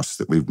telling us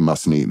that we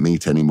mustn't eat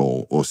meat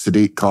anymore, or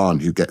Sadiq Khan,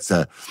 who gets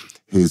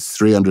his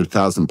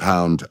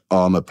 £300,000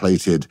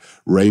 armor-plated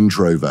Range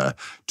Rover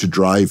to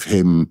drive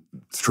him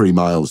 3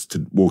 miles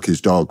to walk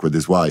his dog with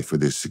his wife,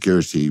 with his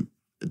security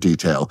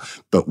detail,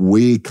 but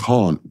we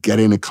can't get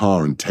in a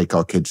car and take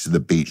our kids to the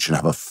beach and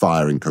have a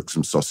fire and cook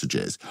some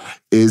sausages,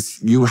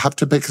 is you have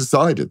to pick a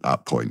side at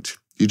that point.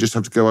 You just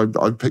have to go,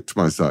 I picked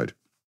my side.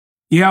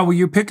 Yeah, well,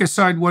 you pick a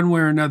side one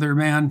way or another,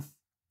 man.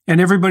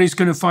 And everybody's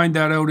going to find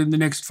that out in the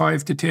next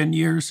 5 to 10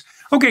 years.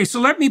 Okay, so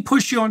let me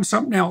push you on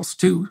something else,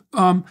 too.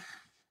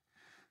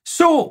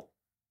 So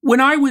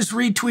when I was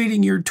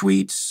retweeting your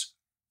tweets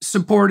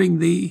supporting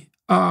the,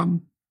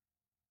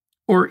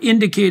 or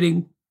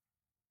indicating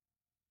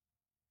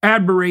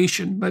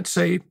admiration, let's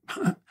say,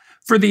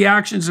 for the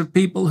actions of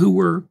people who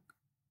were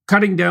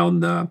cutting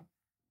down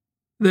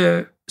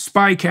the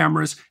spy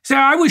cameras. See,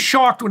 I was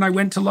shocked when I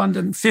went to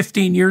London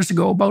 15 years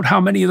ago about how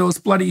many of those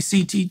bloody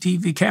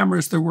CCTV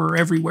cameras there were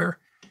everywhere.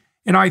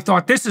 And I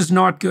thought, this is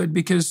not good,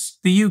 because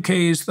the UK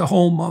is the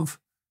home of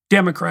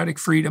democratic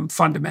freedom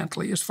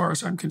fundamentally, as far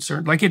as I'm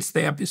concerned. Like, it's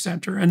the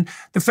epicenter. And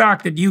the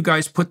fact that you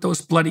guys put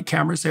those bloody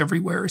cameras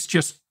everywhere is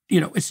just,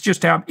 you know, it's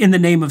just in the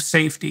name of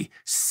safety,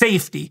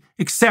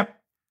 except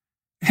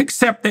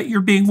that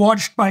you're being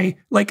watched by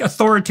like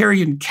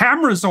authoritarian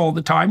cameras all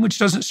the time, which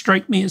doesn't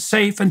strike me as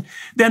safe. And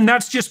then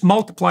that's just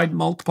multiplied and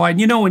multiplied.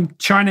 You know, in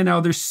China now,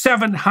 there's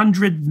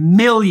 700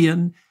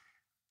 million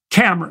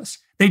cameras.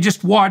 They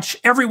just watch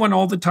everyone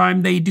all the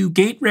time. They do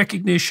gait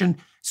recognition.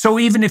 So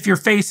even if your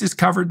face is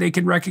covered, they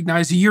can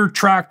recognize you. You're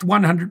tracked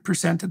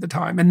 100% of the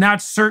time. And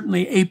that's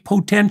certainly a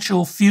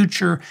potential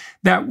future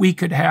that we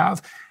could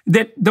have.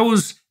 That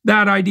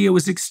idea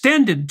was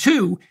extended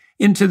too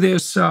into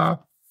this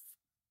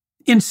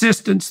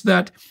insistence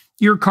that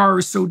your car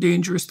is so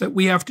dangerous that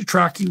we have to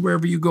track you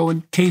wherever you go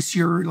in case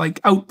you're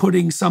like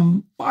outputting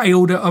some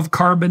iota of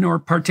carbon or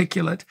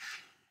particulate.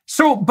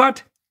 So,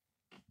 but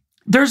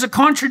there's a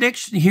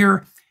contradiction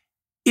here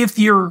if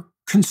you're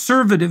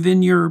conservative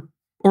in your,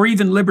 or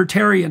even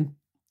libertarian,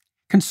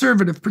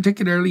 conservative,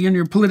 particularly in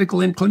your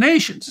political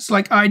inclinations. It's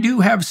like, I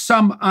do have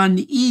some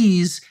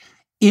unease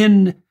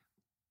in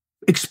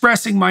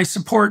expressing my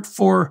support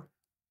for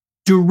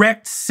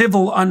direct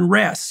civil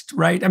unrest,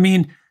 right? I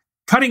mean,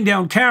 cutting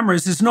down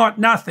cameras is not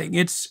nothing.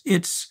 It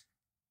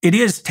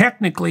is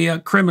technically a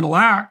criminal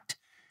act.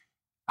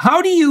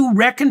 How do you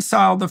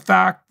reconcile the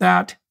fact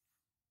that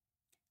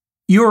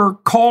you're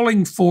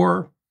calling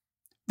for,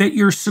 that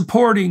you're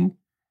supporting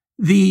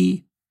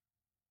the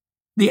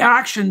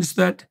actions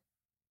that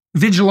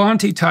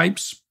vigilante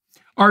types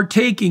are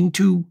taking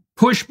to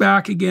push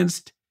back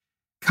against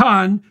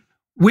Khan,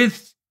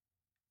 with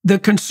the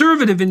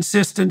conservative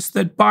insistence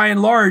that by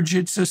and large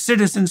it's a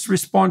citizen's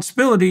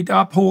responsibility to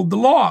uphold the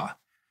law?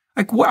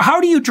 Like, how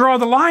do you draw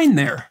the line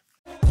there?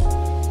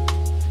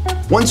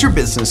 Once your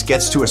business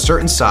gets to a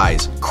certain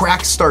size,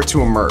 cracks start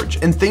to emerge,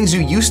 and things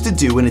you used to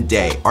do in a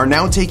day are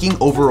now taking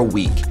over a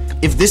week.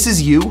 If this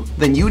is you,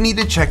 then you need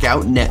to check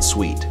out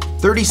NetSuite.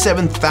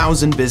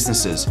 37,000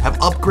 businesses have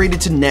upgraded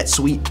to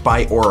NetSuite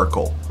by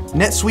Oracle.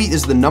 NetSuite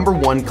is the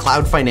 #1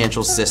 cloud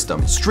financial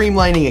system,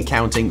 streamlining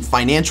accounting,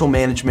 financial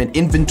management,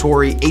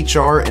 inventory,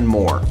 HR, and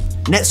more.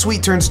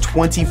 NetSuite turns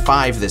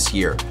 25 this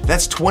year.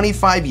 That's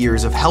 25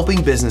 years of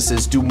helping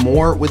businesses do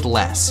more with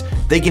less.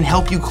 They can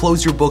help you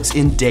close your books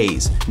in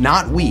days,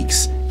 not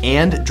weeks,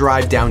 and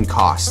drive down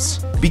costs.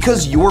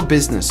 Because your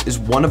business is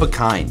one of a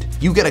kind,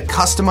 you get a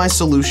customized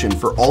solution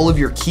for all of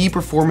your key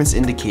performance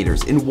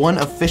indicators in one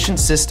efficient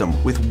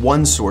system with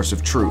one source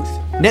of truth.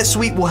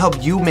 NetSuite will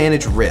help you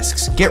manage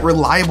risks, get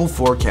reliable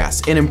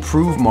forecasts, and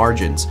improve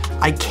margins.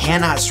 I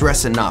cannot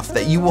stress enough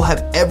that you will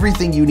have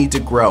everything you need to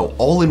grow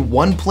all in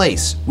one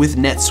place with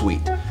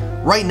NetSuite.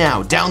 Right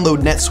now,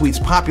 download NetSuite's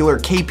popular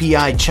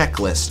KPI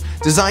checklist,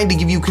 designed to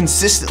give you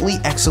consistently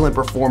excellent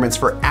performance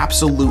for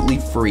absolutely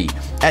free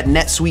at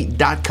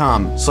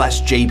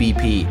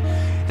netsuite.com/JBP.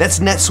 That's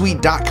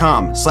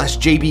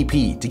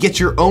netsuite.com/JBP to get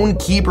your own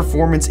key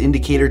performance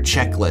indicator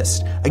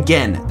checklist.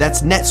 Again,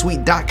 that's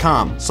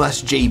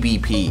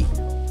netsuite.com/JBP.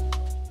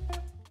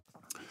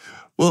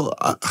 Well,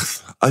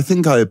 I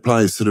think I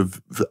apply sort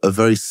of a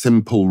very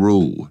simple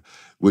rule,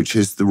 which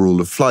is the rule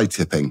of fly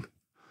tipping,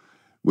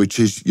 which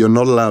is you're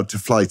not allowed to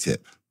fly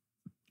tip.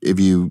 If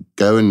you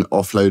go and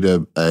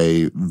offload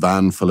a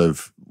van full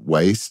of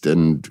waste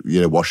and,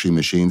 you know, washing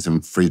machines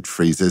and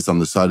freezers on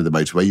the side of the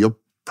motorway, you're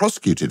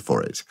prosecuted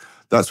for it.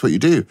 That's what you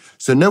do.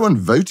 So no one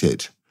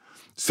voted.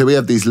 So we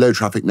have these low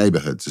traffic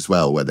neighborhoods as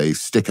well, where they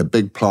stick a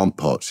big plant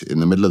pot in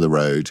the middle of the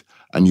road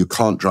and you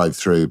can't drive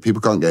through.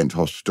 People can't get into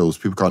hospitals.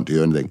 People can't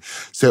do anything.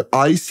 So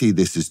I see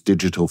this as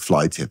digital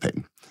fly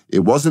tipping.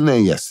 It wasn't there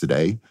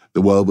yesterday.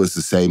 The world was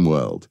the same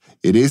world.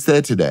 It is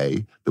there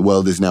today. The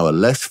world is now a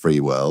less free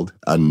world,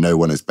 and no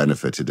one has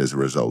benefited as a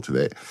result of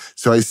it.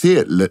 So I see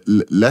it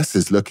less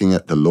as looking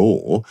at the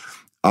law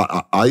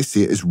I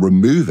see it as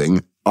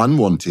removing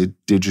unwanted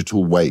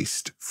digital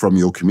waste from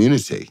your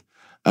community.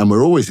 And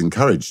we're always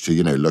encouraged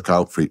to, look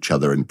out for each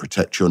other and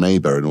protect your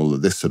neighbour and all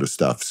of this sort of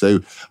stuff. So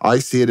I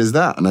see it as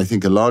that. And I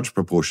think a large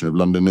proportion of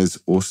Londoners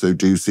also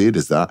do see it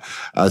as that,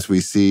 as we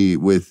see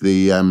with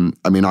the,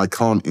 I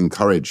can't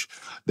encourage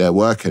their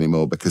work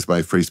anymore because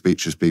my free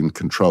speech has been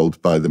controlled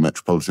by the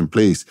Metropolitan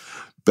Police.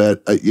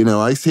 But,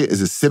 I see it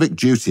as a civic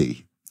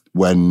duty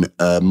when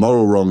a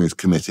moral wrong is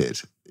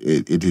committed.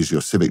 It is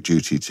your civic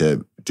duty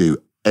to do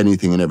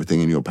anything and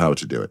everything in your power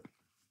to do it,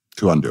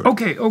 to undo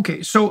it.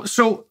 Okay.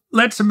 So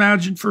let's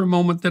imagine for a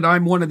moment that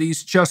I'm one of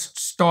these Just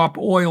Stop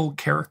Oil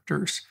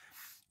characters,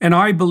 and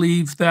I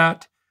believe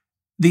that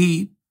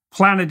the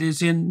planet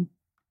is in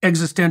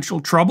existential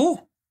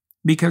trouble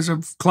because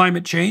of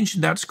climate change.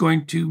 That's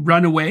going to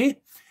run away.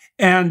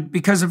 And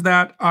because of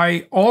that,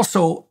 I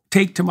also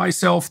take to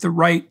myself the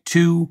right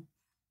to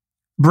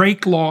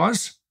break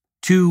laws,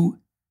 to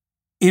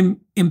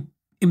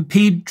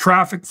impede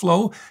traffic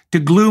flow, to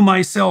glue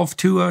myself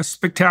to a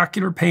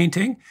spectacular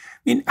painting.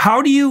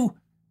 How do you,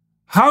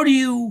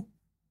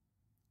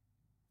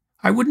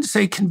 I wouldn't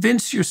say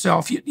convince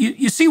yourself.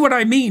 You see what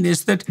I mean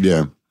is that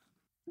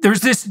there's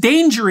this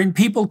danger in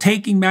people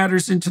taking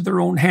matters into their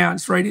own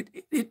hands, right?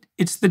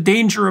 It's the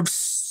danger of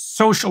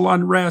social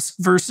unrest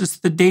versus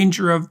the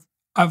danger of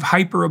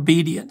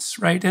hyper-obedience,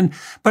 right?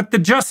 But the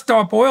Just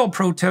Stop Oil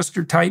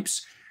protester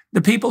types,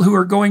 the people who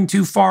are going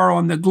too far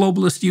on the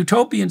globalist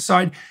utopian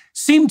side,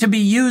 seem to be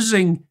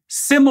using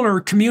similar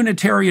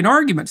communitarian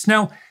arguments.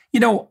 Now,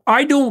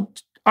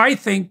 I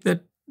think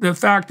that the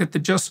fact that the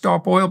Just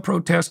Stop Oil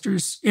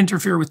protesters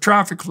interfere with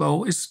traffic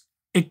flow is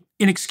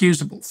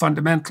inexcusable,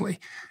 fundamentally.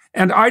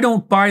 And I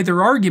don't buy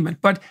their argument,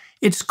 but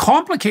it's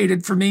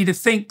complicated for me to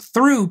think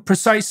through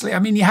precisely.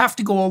 You have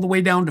to go all the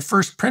way down to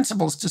first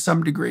principles to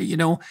some degree.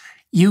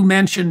 You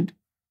mentioned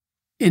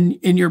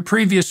in your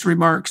previous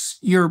remarks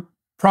your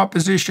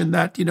proposition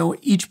that,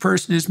 each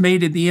person is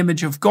made in the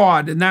image of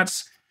God, and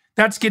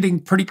that's getting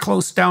pretty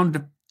close down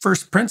to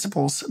first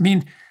principles.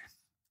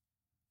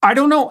 I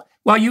don't know.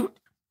 Well,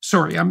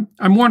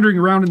 I'm wandering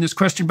around in this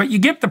question, but you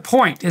get the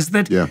point, is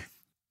that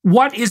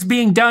what is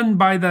being done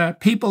by the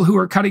people who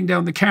are cutting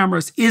down the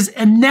cameras is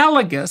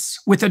analogous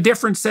with a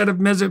different set of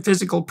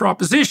metaphysical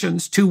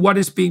propositions to what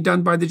is being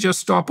done by the Just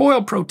Stop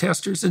Oil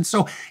protesters. And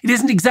so it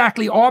isn't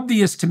exactly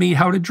obvious to me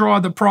how to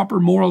draw the proper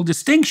moral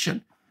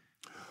distinction.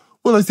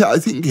 Well, I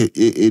think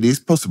it is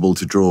possible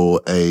to draw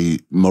a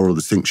moral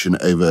distinction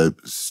over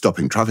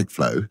stopping traffic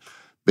flow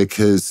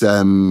because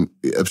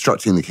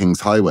obstructing the King's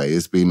Highway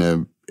has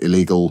been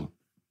illegal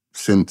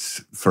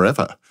since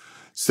forever.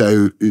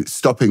 So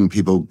stopping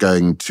people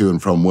going to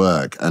and from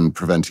work and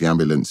preventing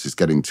ambulances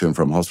getting to and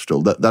from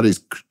hospital, that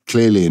is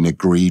clearly an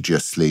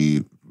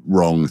egregiously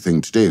wrong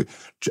thing to do.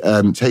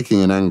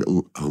 Taking an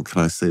angle,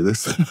 can I say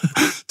this?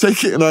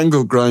 Taking an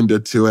angle grinder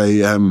to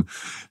a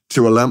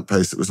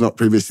lamppost that was not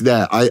previously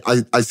there.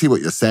 I see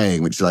what you're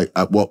saying, which is like,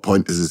 at what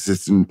point does a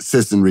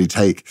citizenry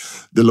take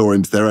the law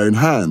into their own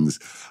hands?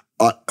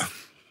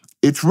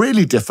 It's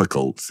really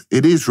difficult.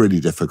 It is really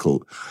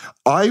difficult.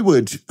 I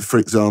would, for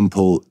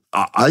example,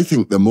 I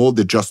think the more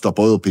the Just Stop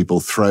Oil people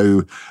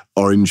throw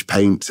orange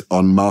paint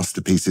on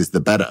masterpieces, the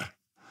better.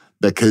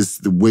 Because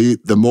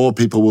the more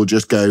people will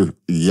just go,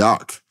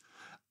 yuck.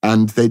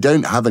 And they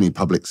don't have any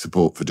public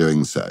support for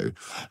doing so.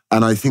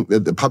 And I think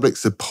that the public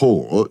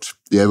support,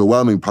 the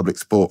overwhelming public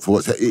support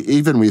for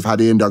even we've had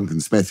Ian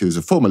Duncan Smith, who is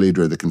a former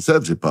leader of the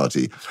Conservative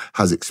Party,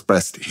 has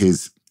expressed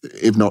his,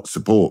 if not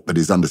support, but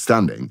his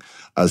understanding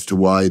as to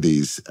why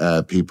these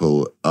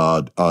people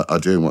are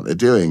doing what they're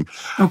doing.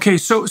 Okay,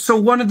 so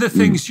one of the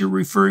things you're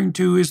referring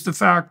to is the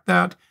fact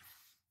that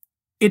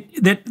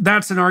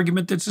that's an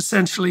argument that's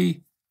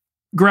essentially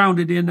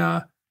grounded in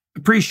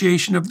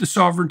appreciation of the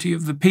sovereignty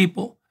of the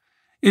people.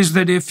 Is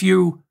that if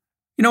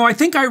I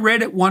think I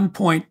read at one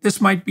point, this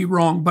might be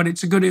wrong, but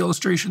it's a good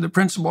illustration of the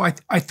principle.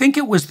 I think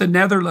it was the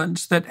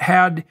Netherlands that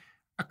had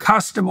a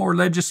custom or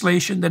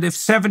legislation that if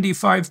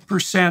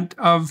 75%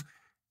 of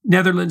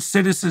Netherlands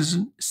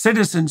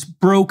citizens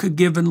broke a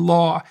given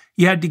law,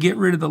 you had to get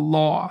rid of the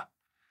law,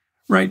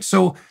 right?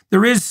 So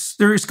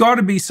there's got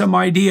to be some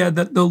idea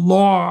that the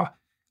law,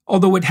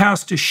 although it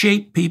has to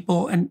shape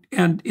people and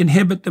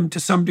inhibit them to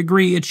some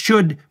degree, it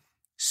should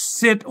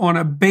sit on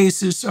a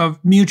basis of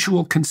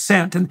mutual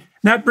consent. And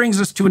that brings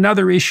us to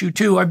another issue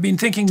too. I've been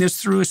thinking this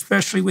through,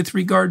 especially with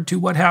regard to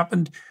what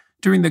happened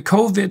during the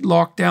COVID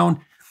lockdown.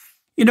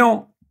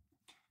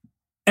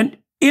 And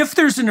if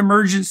there's an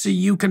emergency,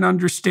 you can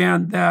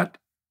understand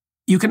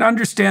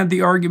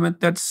the argument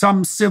that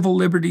some civil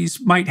liberties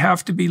might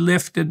have to be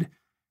lifted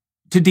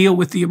to deal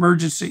with the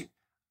emergency.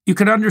 You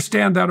can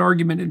understand that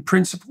argument in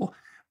principle.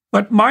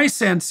 But my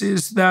sense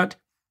is that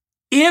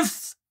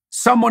if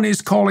someone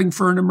is calling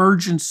for an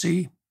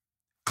emergency,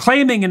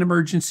 claiming an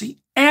emergency,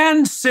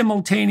 and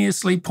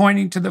simultaneously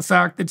pointing to the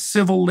fact that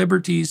civil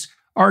liberties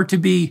are to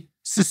be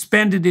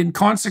suspended in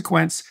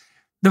consequence,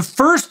 the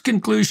first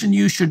conclusion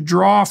you should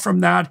draw from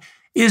that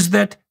is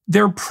that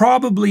there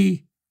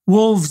probably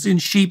wolves in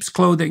sheep's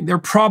clothing. They're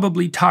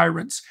probably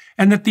tyrants.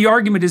 And that the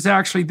argument is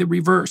actually the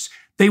reverse.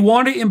 They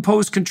want to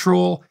impose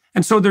control,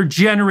 and so they're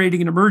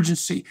generating an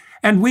emergency.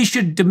 And we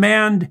should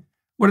demand,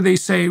 what do they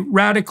say,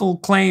 radical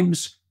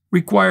claims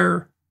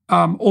require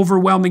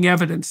overwhelming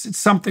evidence. It's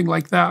something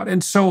like that.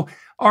 And so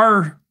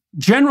our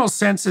general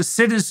sense as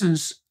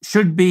citizens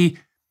should be,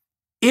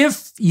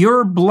 if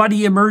your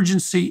bloody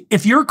emergency,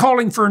 if you're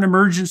calling for an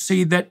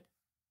emergency that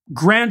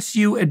grants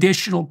you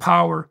additional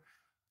power,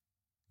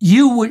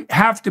 you would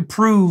have to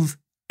prove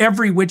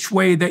every which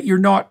way that you're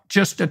not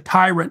just a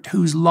tyrant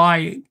who's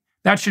lying.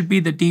 That should be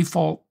the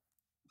default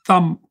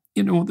thumb,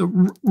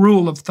 the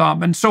rule of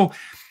thumb. And so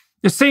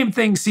the same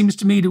thing seems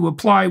to me to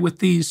apply with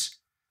these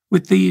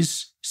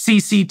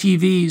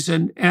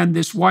CCTVs and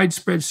this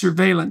widespread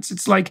surveillance.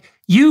 It's like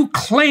you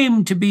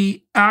claim to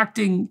be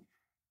acting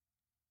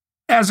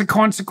as a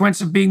consequence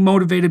of being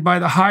motivated by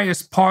the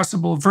highest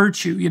possible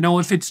virtue.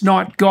 If it's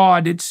not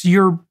God, it's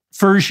your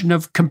version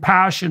of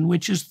compassion,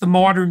 which is the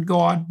modern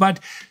God. But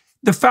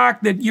the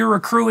fact that you're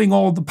accruing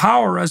all the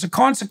power as a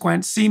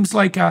consequence seems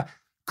like a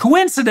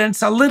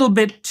coincidence, a little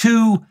bit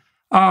too,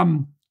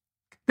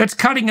 that's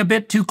cutting a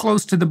bit too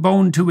close to the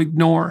bone to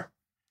ignore.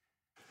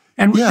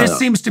 And this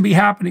seems to be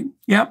happening.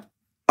 Yep.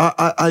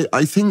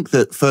 I think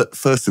that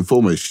first and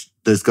foremost,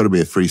 there's got to be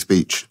a free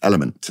speech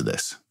element to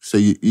this. So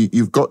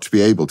you've got to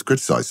be able to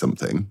criticize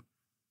something,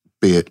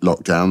 be it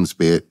lockdowns,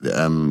 be it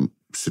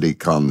Sadiq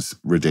Khan's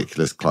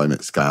ridiculous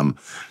climate scam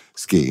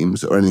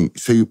schemes or anything.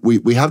 So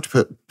we have to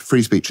put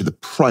free speech at the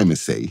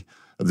primacy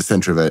of the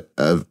center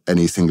of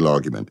any single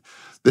argument.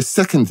 The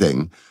second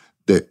thing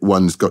that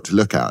one's got to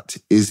look at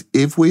is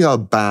if we are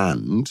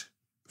banned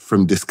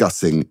from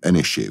discussing an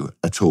issue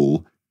at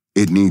all,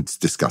 it needs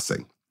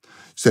discussing.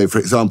 So, for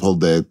example,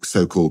 the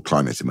so-called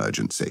climate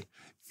emergency.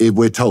 If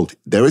we're told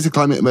there is a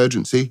climate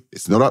emergency,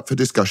 it's not up for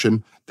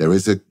discussion, there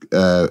is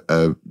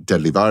a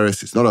deadly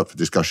virus, it's not up for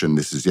discussion,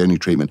 this is the only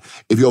treatment.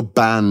 If you're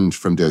banned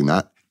from doing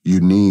that, you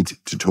need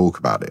to talk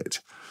about it.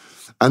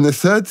 And the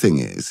third thing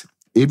is,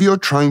 if you're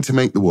trying to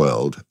make the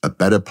world a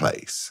better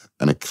place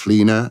and a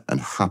cleaner and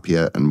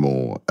happier and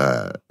more,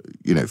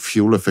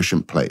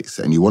 fuel-efficient place,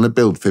 and you want to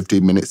build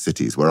 15-minute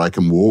cities where I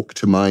can walk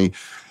to my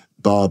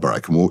barber, I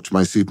can walk to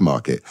my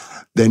supermarket,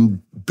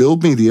 then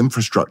build me the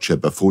infrastructure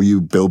before you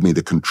build me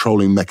the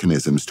controlling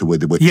mechanisms to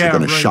which you're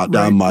going to shut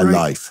down my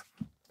life.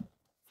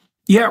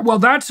 Yeah, well,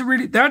 that's a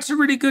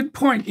really good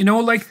point.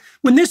 Like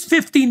when this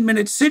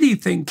 15-minute city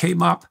thing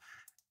came up,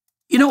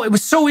 it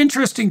was so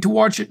interesting to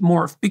watch it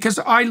morph, because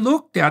I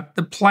looked at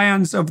the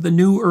plans of the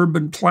new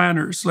urban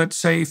planners, let's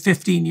say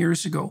 15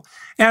 years ago.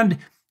 And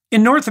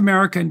in North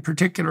America in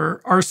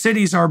particular, our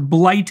cities are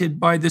blighted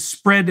by the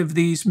spread of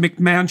these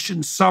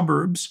McMansion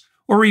suburbs,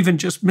 or even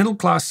just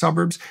middle-class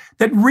suburbs,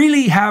 that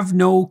really have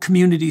no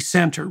community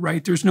center,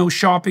 right? There's no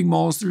shopping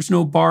malls, there's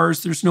no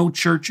bars, there's no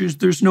churches,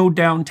 there's no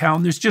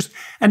downtown. There's just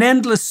an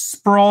endless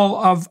sprawl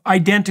of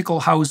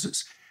identical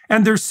houses.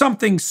 And there's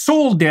something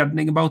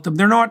soul-deadening about them.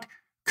 They're not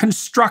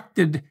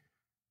constructed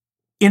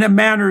in a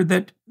manner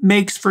that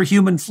makes for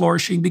human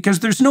flourishing, because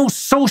there's no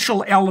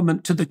social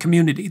element to the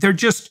community. They're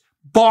just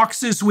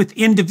boxes with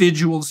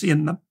individuals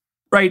in them,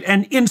 right?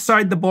 And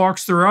inside the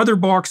box, there are other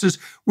boxes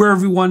where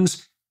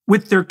everyone's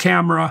with their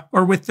camera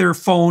or with their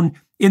phone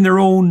in their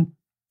own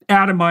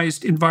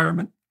atomized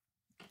environment.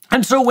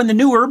 And so when the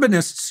new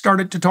urbanists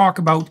started to talk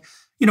about,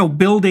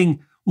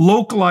 building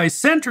localized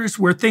centers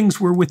where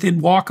things were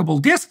within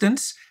walkable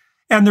distance,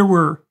 and there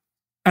were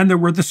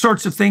the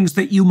sorts of things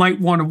that you might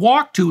want to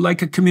walk to,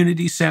 like a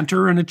community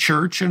center and a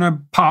church and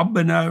a pub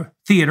and a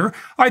theater,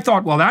 I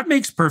thought, well, that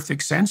makes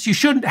perfect sense. You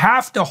shouldn't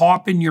have to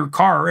hop in your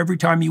car every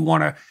time you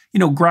want to,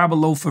 grab a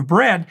loaf of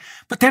bread.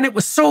 But then it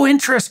was so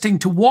interesting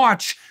to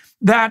watch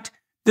that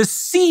the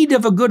seed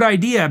of a good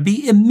idea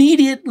be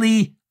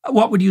immediately,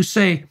 what would you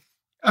say,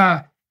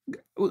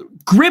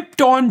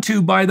 gripped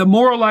onto by the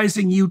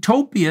moralizing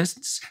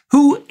utopists,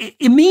 who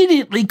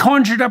immediately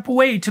conjured up a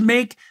way to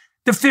make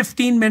the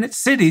 15-minute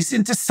cities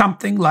into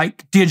something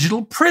like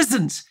digital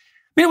prisons.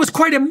 I mean, it was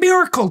quite a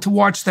miracle to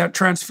watch that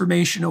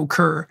transformation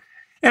occur.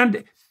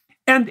 And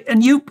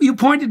you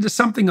pointed to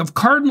something of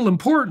cardinal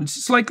importance.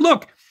 It's like,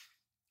 look,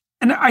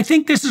 and I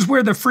think this is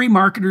where the free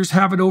marketers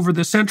have it over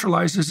the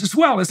centralizers as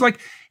well. It's like,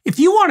 if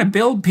you want to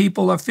build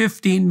people a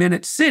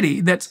 15-minute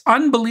city that's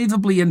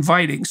unbelievably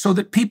inviting so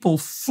that people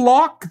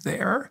flock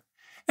there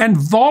and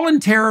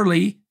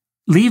voluntarily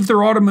leave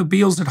their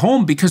automobiles at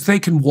home because they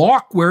can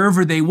walk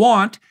wherever they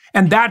want,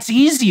 and that's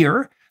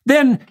easier,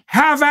 then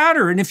have at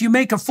her. And if you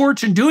make a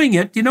fortune doing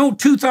it,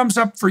 2 thumbs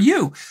up for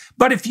you.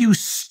 But if you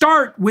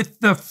start with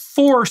the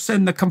force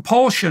and the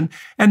compulsion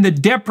and the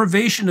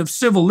deprivation of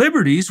civil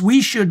liberties,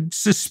 we should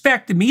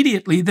suspect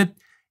immediately that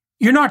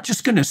you're not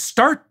just going to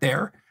start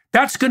there.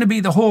 That's going to be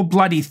the whole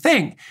bloody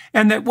thing.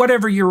 And that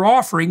whatever you're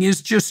offering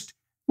is just,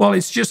 well,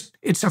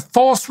 it's a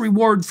false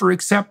reward for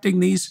accepting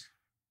this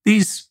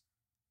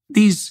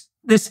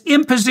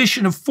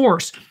imposition of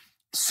force.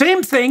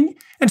 Same thing.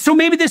 And so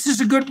maybe this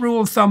is a good rule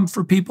of thumb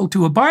for people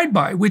to abide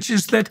by, which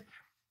is that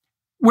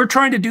we're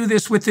trying to do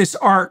this with this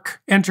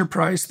ARC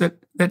enterprise that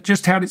that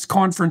just had its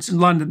conference in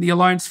London, the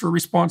Alliance for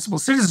Responsible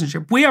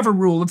Citizenship, we have a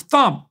rule of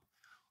thumb.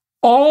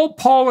 All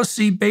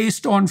policy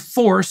based on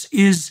force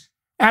is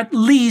at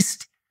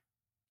least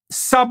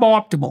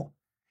suboptimal,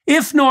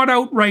 if not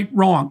outright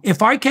wrong.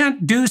 If I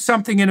can't do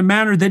something in a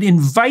manner that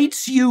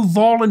invites you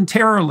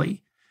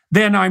voluntarily,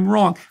 then I'm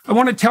wrong. I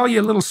want to tell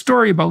you a little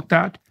story about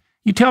that.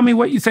 You tell me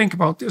what you think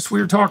about this. We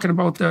were talking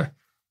about the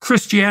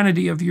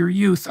Christianity of your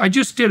youth. I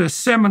just did a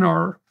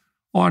seminar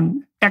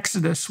on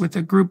Exodus with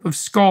a group of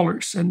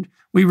scholars, and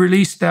we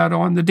released that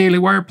on the Daily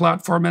Wire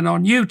platform and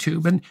on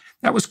YouTube, and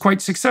that was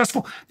quite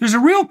successful. There's a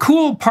real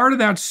cool part of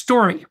that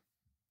story.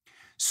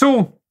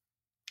 So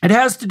it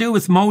has to do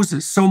with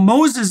Moses. So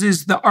Moses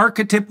is the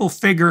archetypal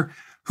figure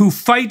who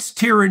fights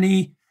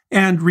tyranny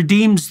and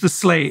redeems the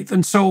slave.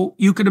 And so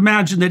you could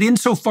imagine that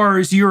insofar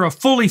as you're a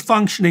fully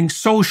functioning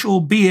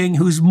social being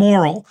who's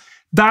moral,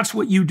 that's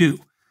what you do.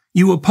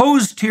 You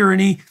oppose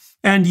tyranny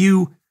and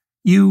you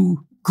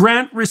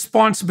grant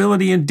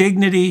responsibility and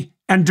dignity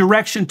and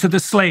direction to the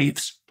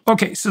slaves.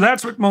 Okay, so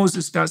that's what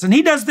Moses does. And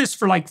he does this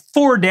for like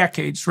 4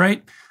 decades,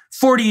 right?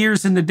 40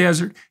 years in the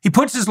desert. He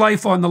puts his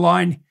life on the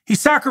line. He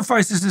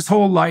sacrifices his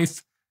whole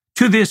life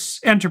to this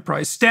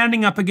enterprise,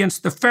 standing up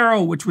against the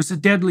Pharaoh, which was a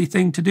deadly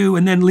thing to do,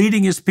 and then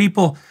leading his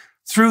people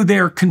through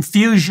their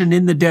confusion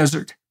in the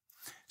desert.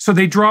 So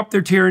they drop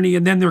their tyranny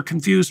and then they're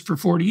confused for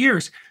 40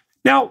 years.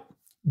 Now,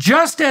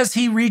 just as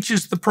he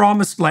reaches the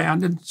promised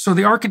land, and so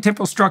the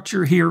archetypal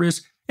structure here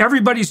is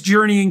everybody's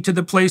journeying to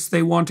the place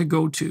they want to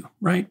go to,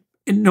 right?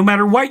 And no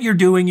matter what you're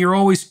doing, you're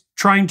always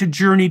trying to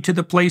journey to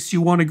the place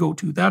you want to go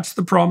to. That's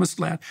the promised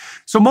land.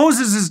 So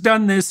Moses has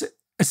done this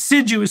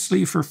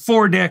assiduously for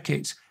 4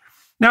 decades.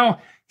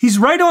 Now, he's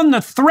right on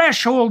the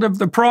threshold of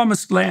the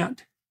promised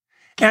land.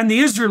 And the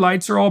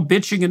Israelites are all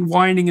bitching and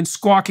whining and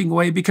squawking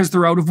away because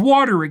they're out of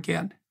water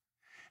again.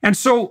 And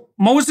so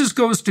Moses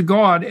goes to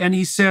God and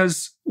he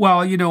says, well,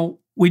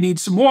 we need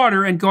some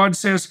water. And God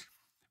says,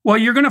 well,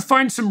 you're going to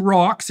find some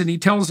rocks. And he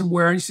tells him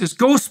where. And he says,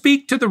 go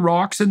speak to the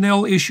rocks and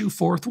they'll issue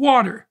forth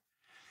water.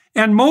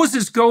 And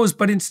Moses goes,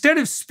 but instead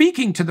of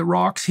speaking to the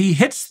rocks, he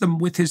hits them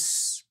with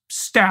his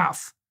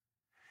staff.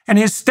 And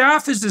his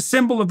staff is a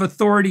symbol of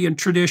authority and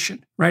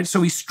tradition, right?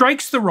 So he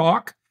strikes the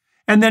rock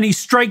and then he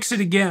strikes it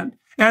again.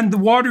 And the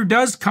water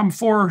does come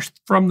forth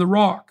from the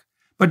rock.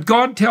 But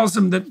God tells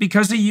him that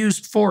because he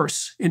used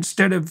force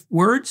instead of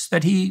words,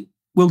 that he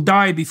will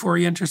die before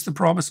he enters the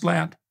promised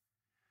land.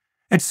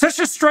 It's such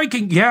a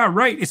striking,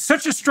 it's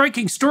such a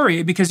striking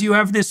story because you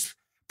have this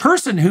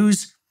person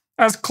who's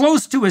as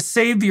close to a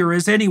savior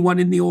as anyone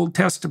in the Old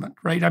Testament,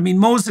 right? I mean,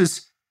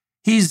 Moses,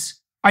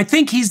 I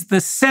think he's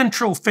the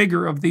central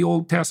figure of the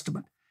Old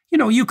Testament.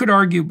 You could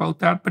argue about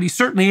that, but he's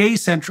certainly a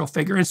central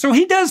figure. And so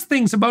he does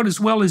things about as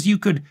well as you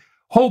could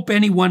hope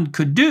anyone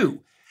could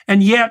do.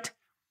 And yet,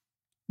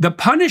 the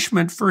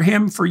punishment for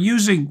him for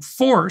using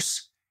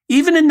force,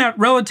 even in that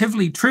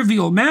relatively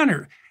trivial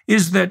manner,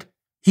 is that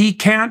he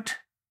can't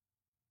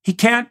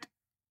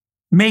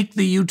make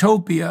the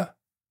utopia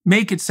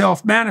make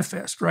itself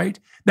manifest, right?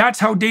 That's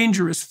how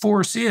dangerous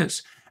force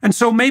is. And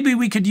so maybe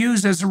we could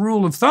use as a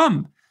rule of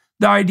thumb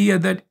the idea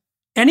that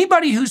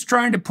anybody who's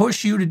trying to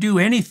push you to do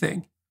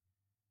anything,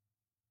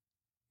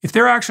 if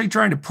they're actually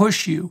trying to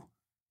push you,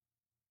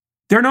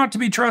 they're not to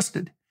be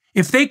trusted.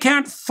 If they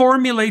can't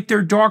formulate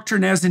their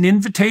doctrine as an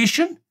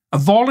invitation, a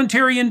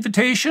voluntary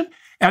invitation,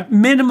 at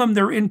minimum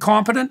they're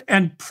incompetent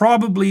and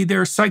probably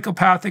they're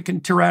psychopathic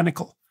and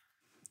tyrannical.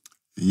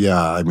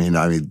 Yeah,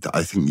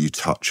 I think you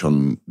touch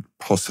on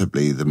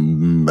possibly the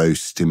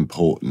most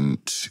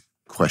important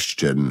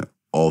question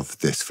of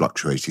this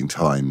fluctuating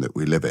time that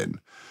we live in,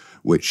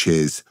 which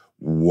is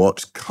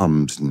what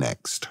comes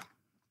next?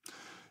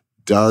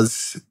 Do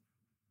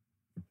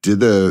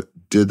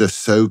the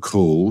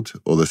so-called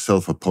or the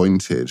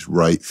self-appointed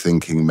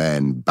right-thinking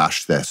men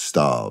bash their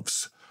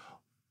staves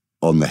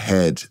on the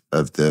head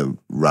of the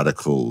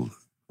radical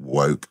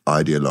woke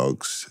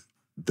ideologues,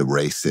 the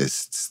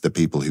racists, the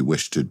people who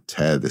wish to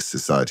tear this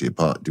society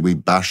apart? Do we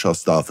bash our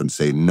staff and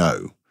say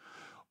no?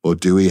 Or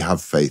do we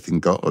have faith in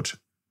God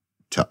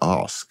to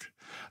ask?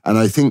 And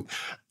I think,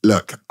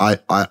 look,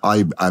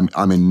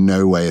 I'm in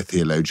no way a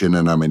theologian,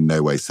 and I'm in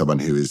no way someone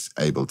who is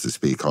able to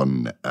speak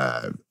on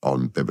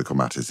biblical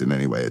matters in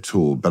any way at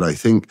all. But I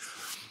think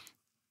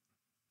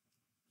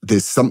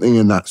there's something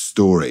in that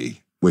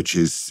story which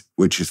is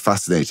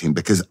fascinating,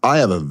 because I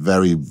have a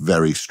very,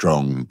 very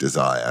strong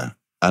desire,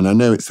 and I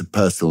know it's a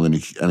personal and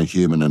a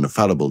human and a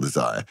fallible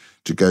desire,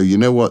 to go, you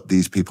know what,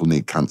 these people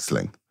need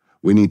cancelling.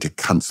 We need to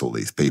cancel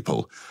these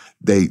people.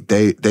 They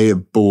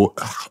have brought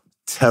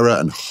terror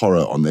and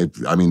horror on.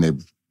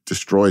 They've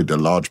destroyed a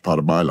large part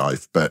of my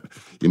life, but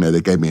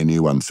they gave me a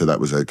new one, so that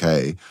was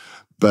okay.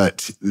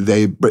 But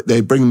they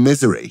bring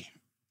misery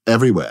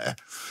everywhere,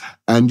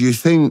 and you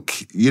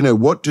think,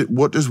 what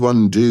does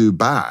one do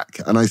back?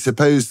 And I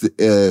suppose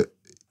the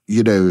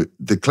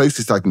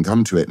closest I can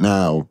come to it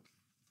now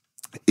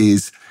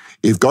is,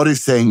 if God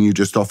is saying you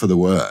just offer the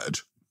word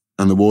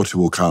and the water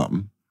will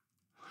come,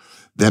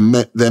 then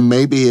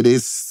maybe it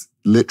is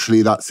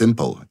literally that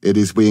simple. It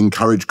is, we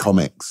encourage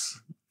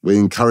comics We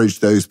encourage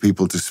those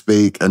people to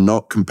speak and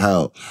not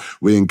compel.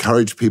 We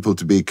encourage people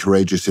to be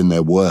courageous in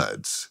their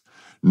words,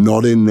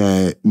 not in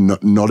their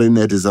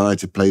desire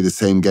to play the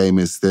same game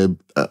as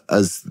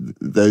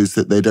those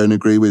that they don't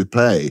agree with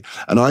play.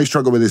 And I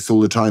struggle with this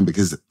all the time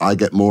because I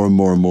get more and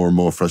more and more and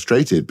more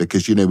frustrated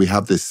because, we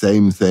have this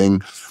same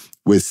thing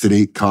with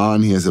Sadiq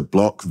Khan. He has a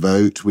block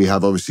vote. We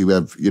have,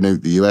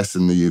 the US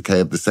and the UK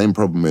have the same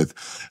problem with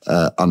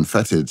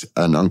unfettered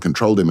and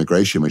uncontrolled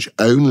immigration, which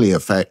only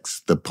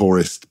affects the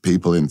poorest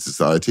people in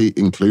society,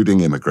 including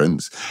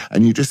immigrants.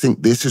 And you just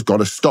think this has got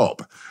to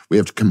stop. We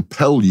have to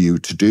compel you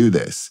to do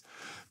this.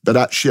 But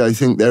actually, I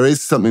think there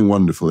is something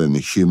wonderful in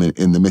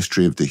the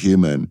mystery of the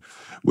human,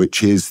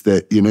 which is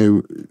that,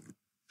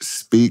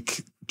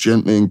 speak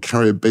gently and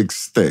carry a big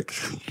stick.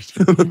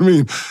 You know what I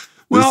mean?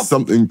 There's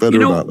something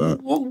better about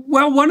that.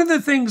 Well, one of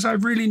the things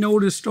I've really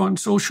noticed on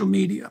social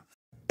media.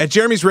 At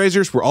Jeremy's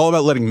Razors, we're all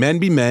about letting men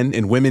be men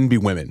and women be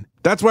women.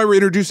 That's why we're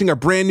introducing our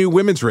brand new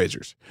women's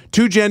razors.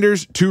 2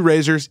 genders, 2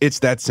 razors. It's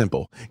that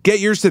simple. Get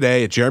yours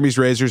today at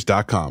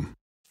jeremy'srazors.com.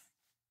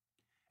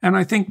 And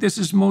I think this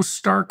is most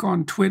stark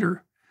on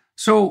Twitter.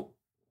 So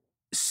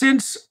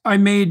since I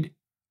made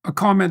a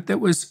comment that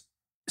was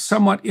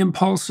somewhat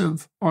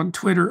impulsive on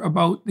Twitter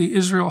about the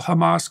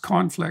Israel-Hamas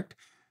conflict,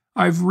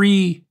 I've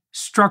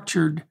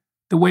restructured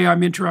the way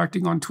I'm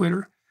interacting on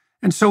Twitter.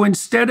 And so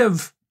instead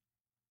of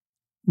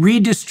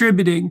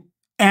redistributing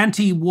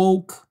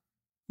anti-woke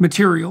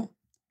material,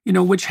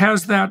 which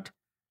has that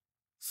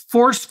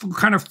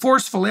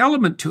forceful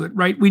element to it,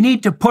 right? We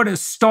need to put a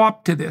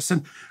stop to this.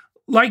 And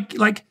like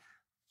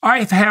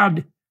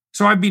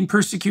I've been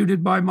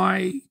persecuted by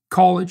my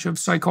College of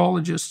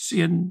Psychologists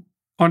in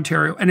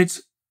Ontario, and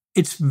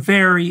it's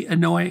very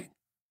annoying.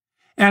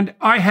 And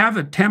I have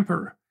a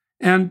temper,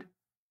 and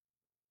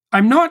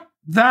I'm not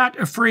that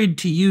afraid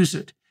to use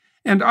it.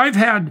 And I've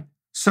had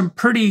some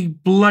pretty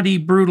bloody,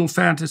 brutal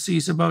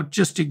fantasies about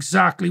just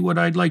exactly what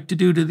I'd like to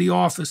do to the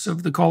office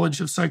of the College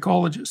of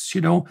Psychologists,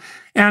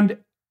 And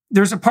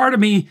there's a part of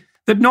me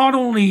that not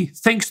only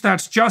thinks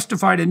that's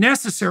justified and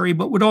necessary,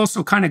 but would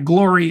also kind of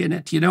glory in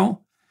it,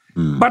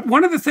 But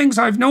one of the things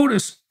I've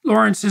noticed,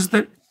 Lawrence, is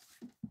that,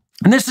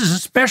 and this is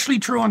especially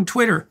true on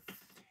Twitter,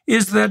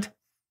 is that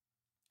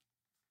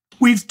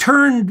we've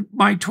turned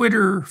my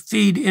Twitter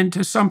feed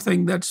into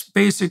something that's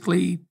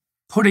basically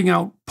putting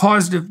out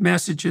positive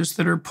messages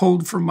that are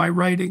pulled from my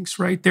writings,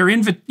 right?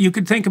 You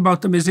could think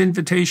about them as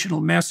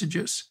invitational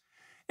messages.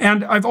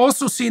 And I've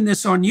also seen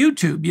this on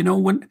YouTube,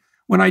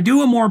 when I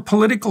do a more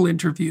political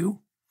interview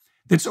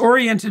that's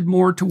oriented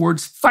more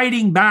towards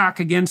fighting back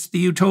against the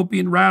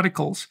utopian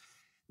radicals,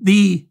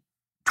 the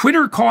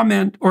Twitter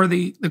comment or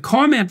the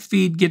comment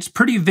feed gets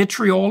pretty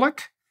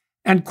vitriolic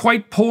and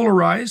quite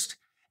polarized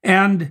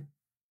and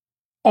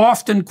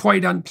often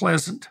quite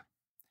unpleasant.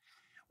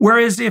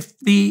 Whereas if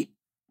the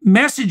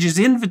message is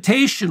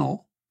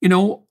invitational,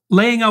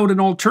 laying out an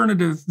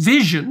alternative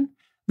vision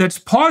that's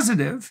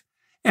positive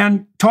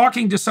and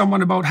talking to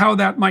someone about how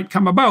that might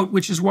come about,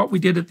 which is what we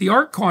did at the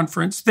art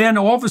conference, then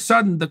all of a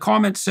sudden the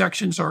comment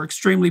sections are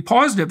extremely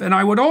positive. And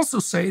I would also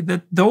say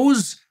that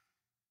those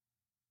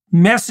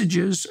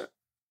messages,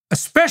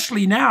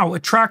 especially now,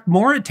 attract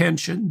more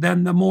attention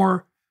than the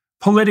more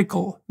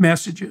political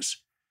messages.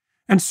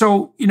 And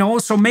so,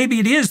 so maybe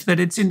it is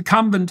that it's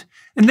incumbent,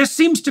 and this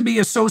seems to be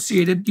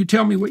associated, you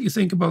tell me what you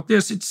think about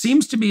this, it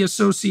seems to be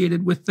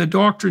associated with the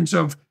doctrines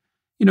of,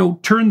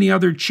 turn the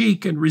other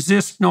cheek and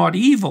resist not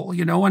evil,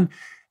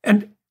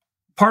 and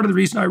part of the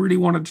reason I really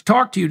wanted to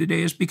talk to you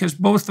today is because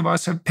both of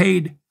us have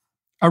paid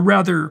a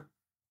rather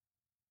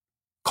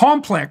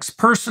complex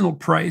personal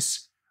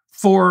price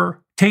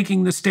for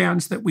taking the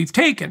stands that we've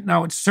taken.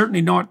 Now, it's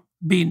certainly not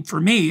been, for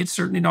me, it's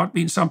certainly not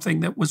been something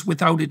that was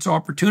without its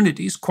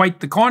opportunities. Quite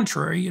the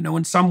contrary,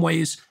 in some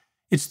ways,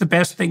 it's the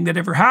best thing that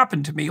ever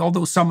happened to me,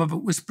 although some of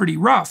it was pretty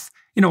rough.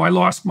 I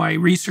lost my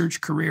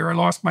research career, I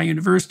lost my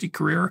university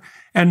career,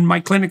 and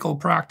my clinical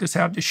practice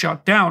had to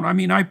shut down. I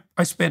mean, I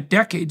spent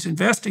decades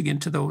investing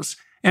into those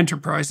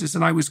enterprises,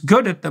 and I was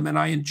good at them, and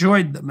I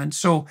enjoyed them. And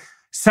so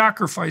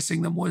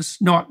sacrificing them was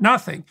not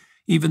nothing,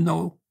 even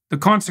though the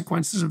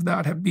consequences of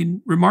that have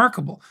been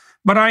remarkable.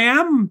 But I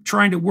am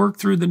trying to work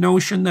through the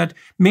notion that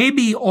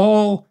maybe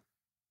those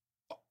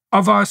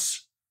of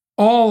us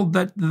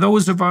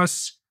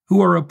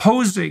who are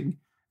opposing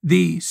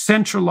the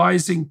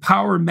centralizing,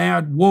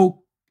 power-mad, woke,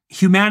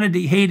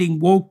 humanity-hating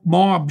woke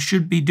mob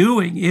should be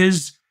doing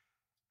is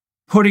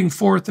putting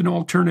forth an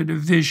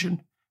alternative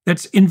vision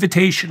that's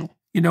invitational,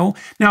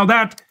 Now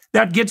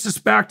that gets us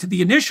back to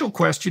the initial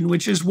question,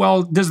 which is,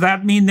 well, does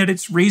that mean that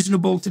it's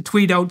reasonable to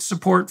tweet out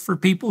support for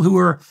people who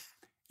are,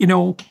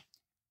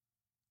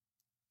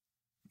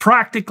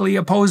 practically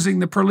opposing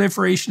the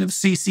proliferation of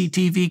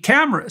CCTV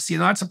cameras?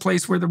 That's a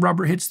place where the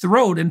rubber hits the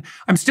road. And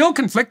I'm still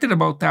conflicted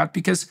about that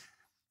because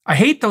I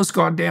hate those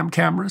goddamn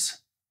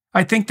cameras.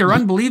 I think they're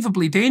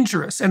unbelievably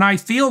dangerous. And I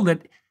feel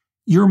that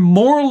you're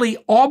morally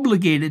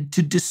obligated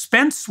to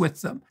dispense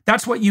with them.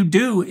 That's what you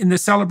do in the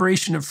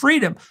celebration of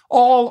freedom.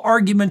 All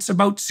arguments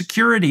about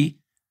security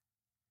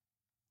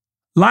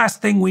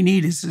last thing we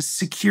need is a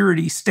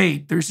security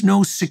state. There's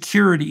no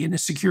security in a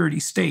security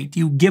state.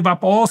 You give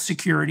up all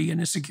security in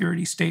a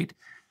security state.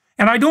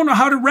 And I don't know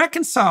how to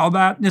reconcile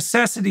that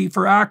necessity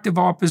for active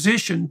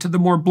opposition to the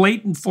more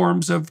blatant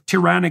forms of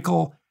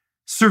tyrannical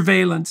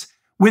surveillance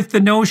with the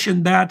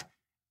notion that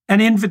an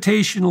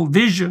invitational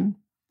vision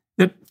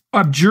that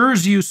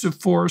abjures use of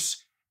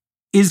force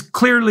is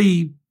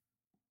clearly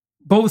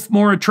both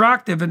more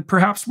attractive and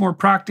perhaps more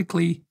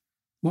practically,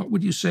 what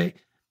would you say?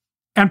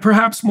 And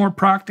perhaps more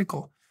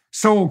practical.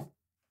 So,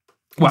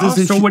 well,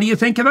 so what do you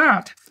think of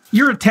that?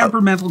 You're a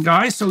temperamental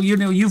guy, so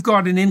you've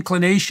got an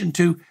inclination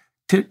to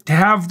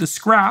have the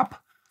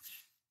scrap.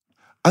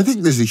 I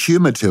think there's a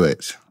humor to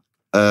it.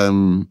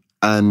 And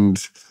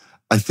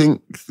I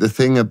think the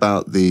thing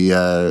about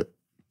the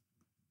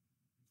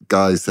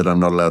guys that I'm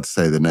not allowed to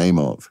say the name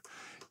of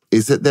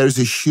is that there's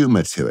a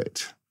humor to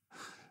it.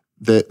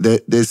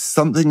 There's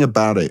something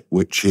about it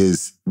which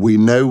is, we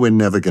know we're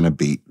never going to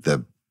beat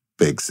the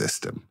big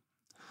system,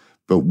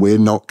 but we're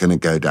not going to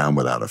go down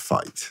without a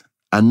fight.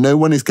 And no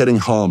one is getting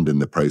harmed in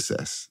the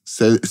process.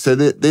 So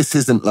this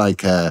isn't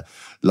like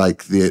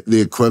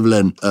the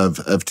equivalent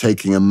of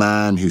taking a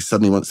man who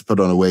suddenly wants to put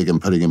on a wig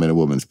and putting him in a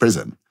woman's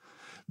prison.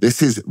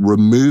 This is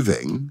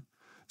removing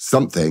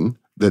something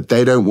that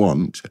they don't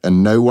want,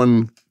 and no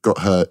one got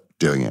hurt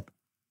doing it,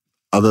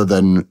 other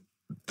than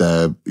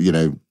the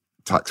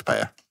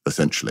taxpayer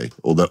essentially,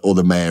 or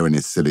the mayor in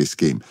his silly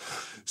scheme.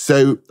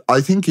 So I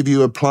think if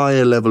you apply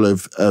a level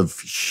of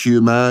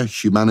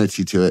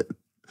humanity to it,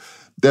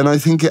 then I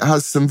think it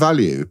has some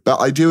value. But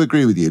I do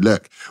agree with you.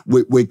 Look,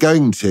 we're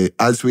going to,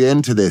 as we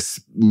enter this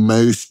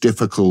most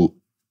difficult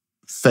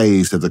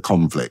phase of the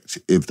conflict,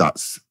 if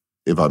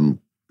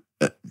I'm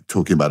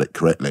talking about it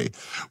correctly,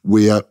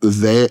 we are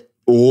there.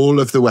 All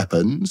of the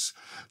weapons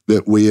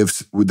that we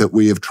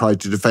have tried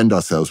to defend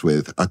ourselves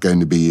with are going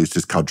to be used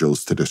as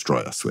cudgels to destroy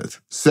us with.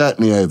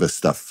 Certainly over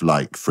stuff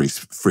like free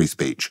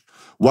speech.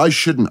 Why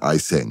shouldn't I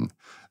sing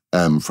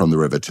From the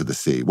River to the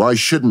Sea? Why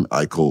shouldn't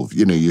I call,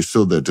 you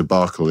saw the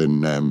debacle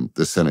in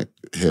the Senate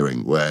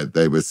hearing where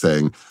they were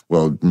saying,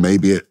 well,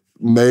 maybe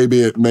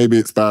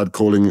it's bad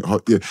calling it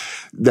hot.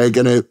 They're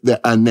going to,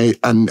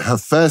 and her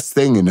first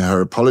thing in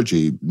her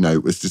apology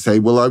note was to say,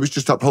 well, I was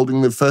just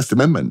upholding the First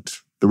Amendment,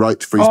 the right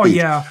to free speech. Oh,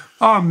 yeah.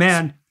 Oh,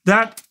 man.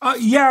 That,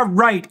 yeah,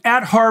 right.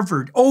 At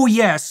Harvard. Oh,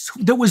 yes.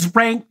 That was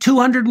ranked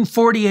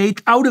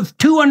 248 out of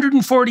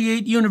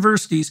 248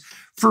 universities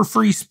for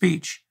free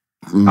speach.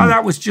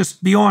 That was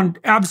just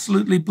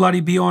absolutely bloody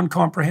beyond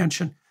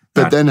comprehension.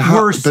 But then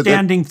we're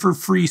standing for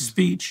free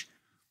speech.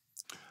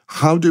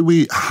 How do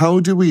we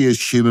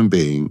as human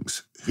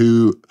beings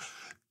who,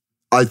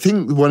 I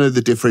think one of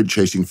the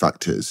differentiating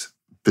factors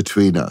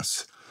between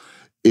us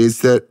is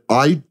that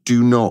I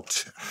do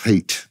not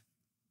hate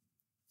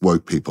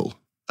woke people.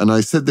 And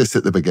I said this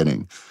at the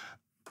beginning.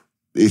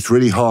 It's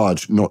really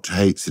hard not to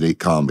hate Sadiq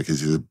Khan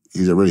because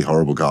he's a really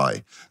horrible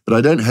guy. But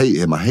I don't hate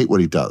him. I hate what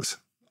he does.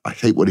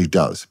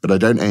 But I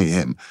don't hate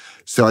him.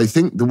 So I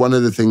think one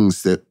of the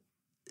things that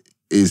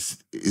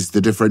is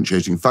the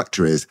differentiating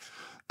factor is,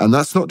 and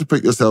that's not to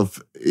put yourself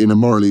in a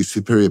morally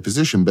superior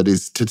position, but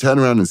is to turn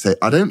around and say,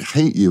 I don't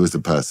hate you as a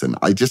person.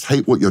 I just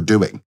hate what you're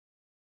doing.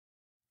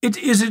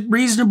 Is it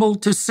reasonable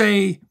to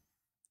say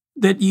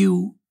that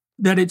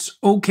it's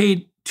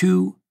okay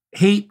to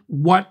hate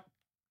what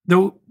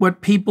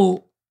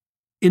people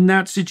in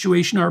that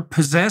situation are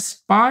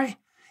possessed by?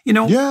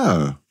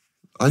 Yeah,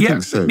 I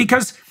think so.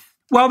 Because,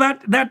 well,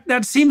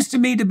 that seems to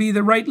me to be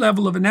the right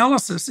level of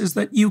analysis, is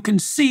that you can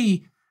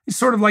see, it's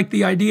sort of like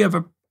the idea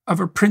of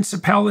a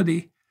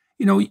principality.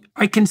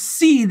 I can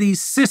see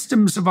these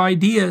systems of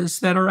ideas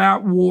that are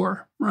at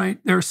war, right?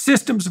 There are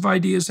systems of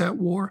ideas at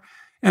war.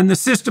 And the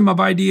system of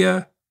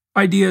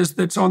ideas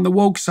that's on the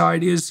woke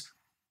side is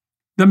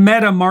the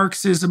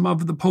meta-Marxism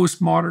of the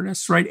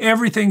postmodernists, right?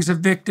 Everything's a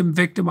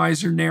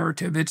victim-victimizer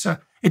narrative. It's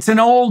an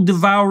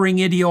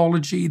all-devouring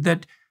ideology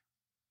that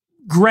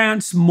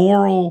grants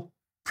moral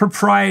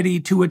propriety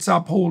to its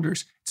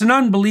upholders. It's an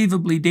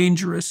unbelievably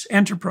dangerous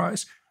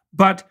enterprise.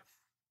 But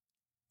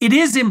it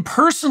is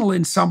impersonal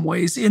in some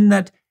ways, in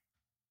that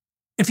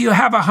if you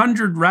have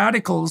 100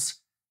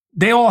 radicals,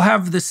 they all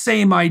have the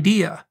same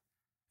idea.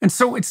 And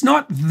so it's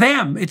not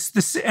them,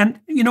 it's and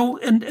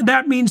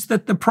that means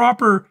that the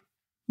proper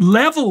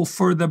level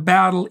for the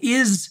battle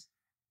is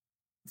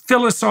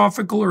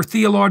philosophical or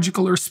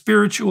theological or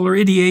spiritual or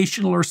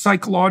ideational or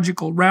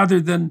psychological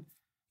rather than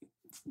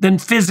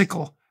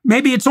physical.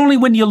 Maybe it's only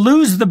when you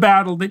lose the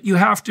battle that you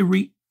have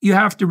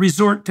to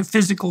resort to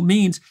physical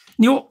means.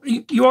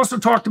 You also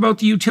talked about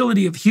the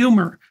utility of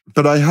humor.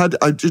 But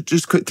I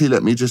just quickly,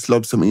 let me just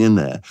lob something in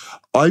there.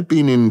 I've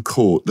been in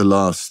court the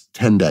last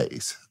 10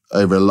 days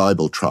over a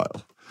libel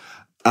trial,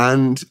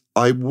 and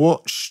I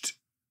watched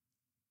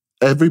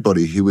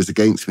everybody who was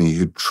against me,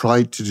 who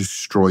tried to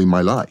destroy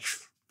my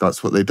life.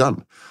 That's what they've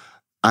done.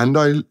 And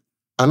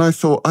I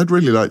thought, I'd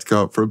really like to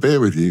go out for a beer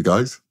with you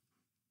guys.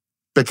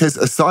 Because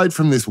aside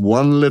from this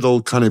one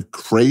little kind of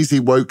crazy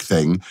woke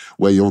thing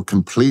where you're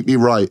completely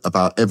right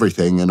about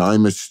everything and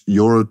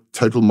you're a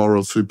total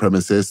moral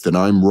supremacist and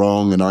I'm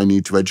wrong and I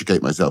need to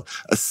educate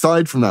myself,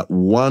 aside from that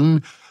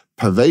one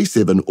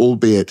pervasive and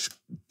albeit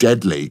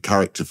deadly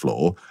character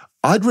flaw,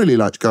 I'd really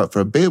like to go out for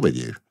a beer with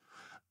you.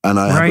 And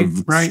I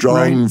have a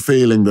strong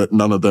feeling that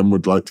none of them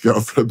would like to go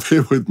out for a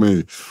beer with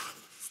me.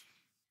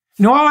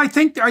 No, I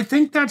think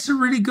that's a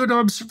really good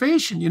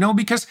observation,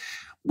 because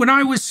when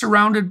I was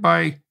surrounded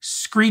by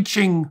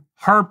screeching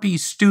harpy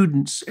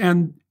students,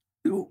 and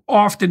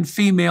often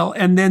female,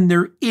 and then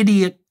their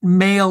idiot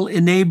male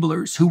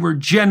enablers who were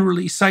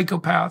generally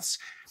psychopaths,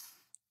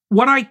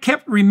 what I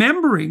kept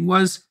remembering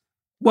was,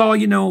 well,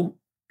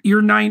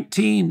 you're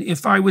 19.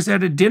 If I was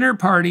at a dinner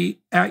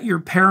party at your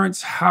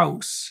parents'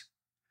 house,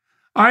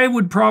 I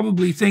would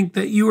probably think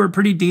that you were a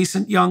pretty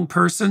decent young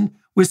person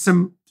with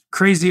some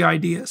crazy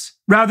ideas,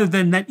 rather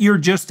than that you're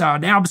just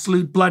an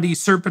absolute bloody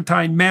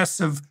serpentine mess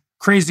of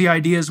crazy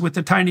ideas with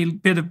a tiny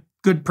bit of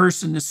good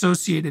person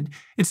associated.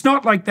 It's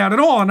not like that at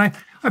all. And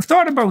I've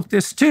thought about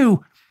this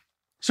too,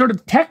 sort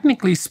of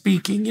technically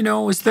speaking,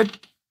 is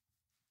that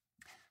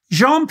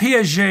Jean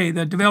Piaget,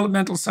 the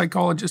developmental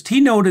psychologist,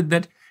 he noted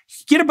that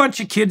you get a bunch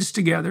of kids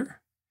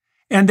together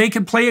and they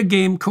could play a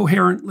game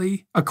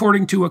coherently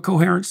according to a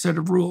coherent set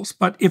of rules.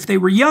 But if they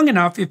were young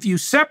enough, if you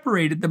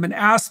separated them and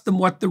asked them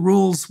what the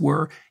rules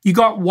were, you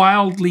got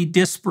wildly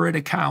disparate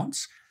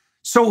accounts.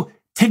 So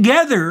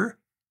together,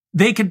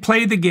 they could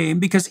play the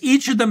game because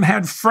each of them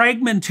had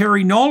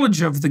fragmentary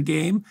knowledge of the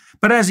game,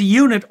 but as a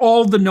unit,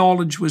 all the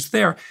knowledge was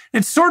there.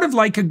 It's sort of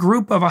like a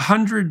group of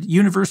 100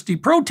 university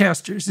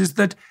protesters, is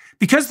that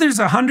because there's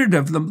 100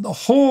 of them, the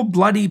whole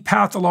bloody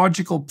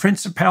pathological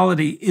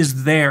principality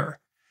is there.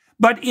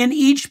 But in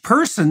each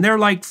person, they're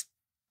like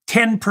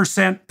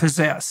 10%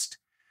 possessed,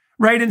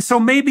 right? And so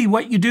maybe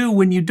what you do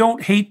when you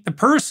don't hate the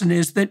person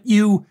is that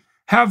you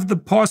have the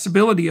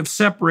possibility of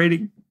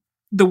separating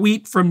the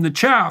wheat from the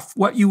chaff.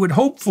 What you would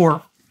hope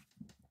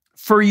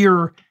for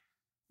your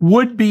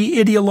would-be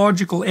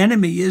ideological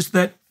enemy is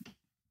that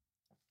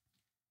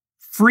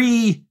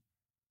free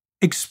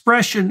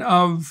expression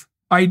of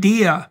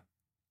idea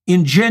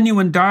in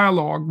genuine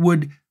dialogue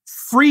would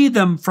free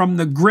them from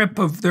the grip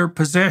of their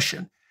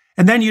possession.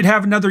 And then you'd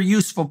have another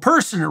useful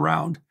person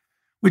around,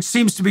 which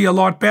seems to be a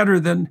lot better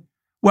than,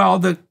 well,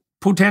 the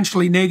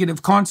potentially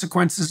negative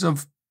consequences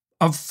of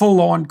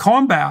full-on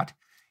combat.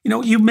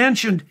 You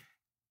mentioned,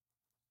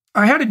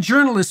 I had a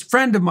journalist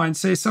friend of mine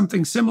say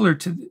something similar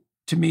to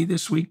me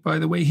this week, by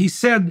the way. He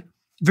said,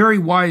 very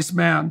wise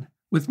man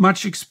with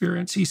much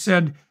experience, he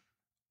said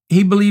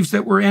he believes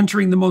that we're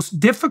entering the most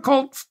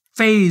difficult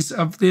phase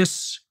of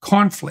this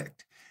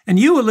conflict. And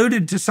you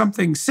alluded to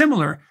something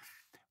similar.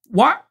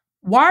 Why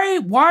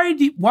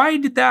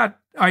did that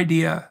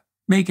idea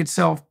make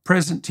itself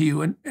present to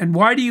you? And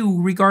why do you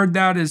regard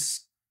that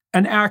as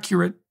an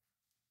accurate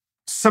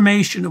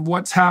summation of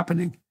what's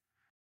happening?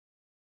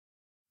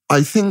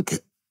 I think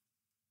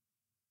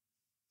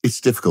it's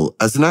difficult.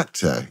 As an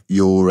actor,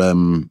 you're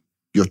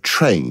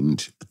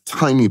trained, a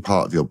tiny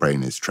part of your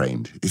brain is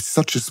trained. It's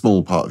such a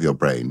small part of your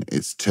brain.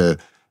 It's to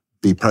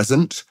be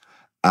present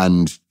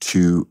and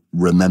to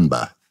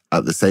remember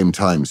at the same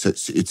time. So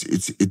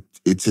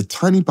it's a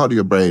tiny part of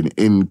your brain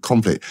in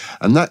conflict.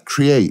 And that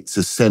creates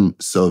a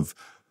sense of,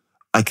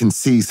 I can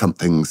see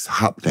something's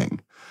happening.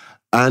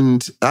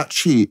 And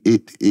actually,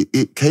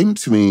 it came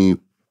to me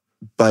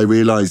by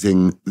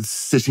realizing,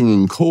 sitting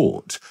in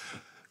court,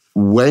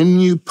 when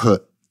you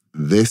put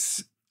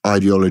this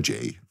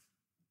ideology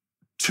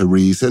to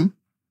reason,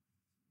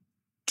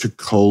 to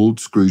cold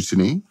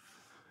scrutiny,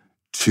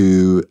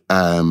 to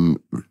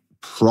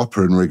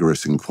proper and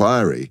rigorous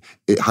inquiry,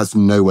 it has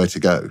nowhere to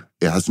go.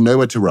 It has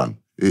nowhere to run.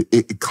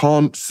 It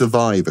can't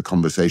survive a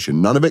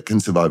conversation. None of it can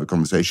survive a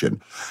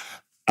conversation.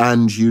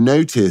 And you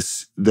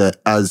notice that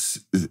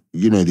as,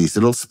 these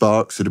little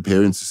sparks that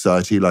appear in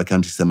society, like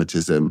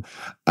anti-Semitism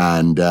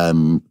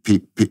and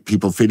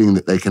people feeling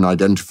that they can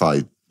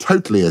identify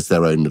totally as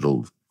their own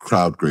little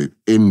crowd group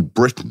in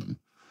Britain,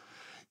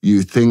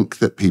 you think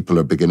that people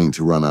are beginning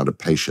to run out of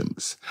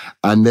patience.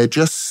 And they're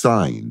just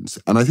signs.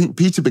 And I think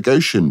Peter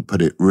Boghossian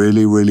put it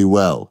really, really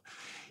well.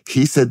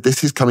 He said,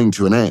 this is coming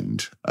to an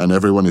end, and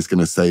everyone is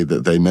going to say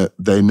that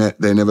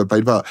they never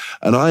played part.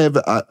 And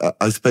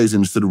I suppose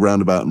in a sort of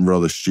roundabout and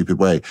rather stupid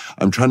way,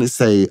 I'm trying to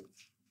say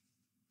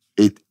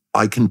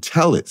I can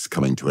tell it's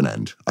coming to an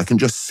end. I can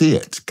just see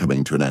it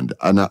coming to an end.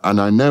 And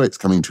I know it's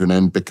coming to an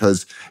end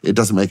because it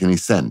doesn't make any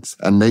sense.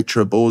 And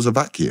nature abhors a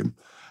vacuum.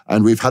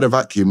 And we've had a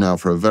vacuum now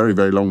for a very,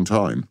 very long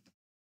time.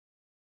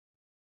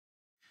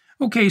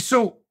 Okay,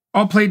 so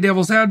I'll play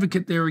devil's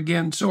advocate there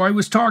again. So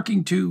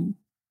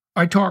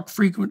I talk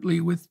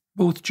frequently with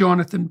both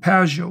Jonathan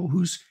Pajot,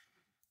 who's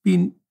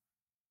been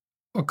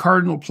a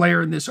cardinal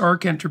player in this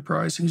ARC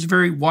enterprise, who's a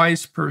very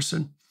wise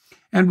person,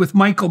 and with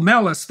Michael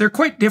Mellis. They're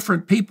quite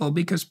different people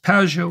because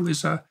Pajot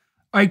is a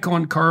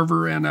icon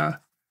carver and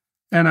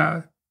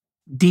a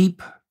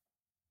deep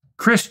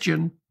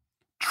Christian.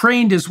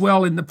 trained as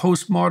well in the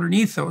postmodern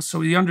ethos,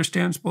 so he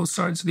understands both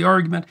sides of the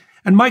argument.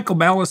 And Michael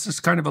Malice is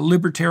kind of a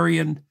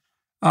libertarian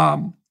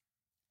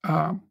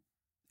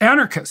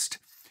anarchist.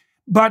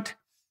 But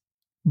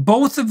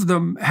both of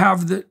them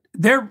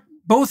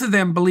both of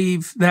them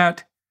believe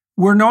that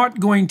we're not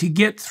going to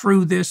get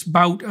through this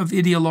bout of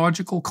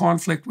ideological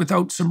conflict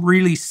without some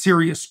really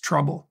serious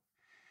trouble.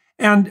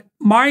 And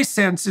my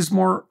sense is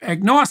more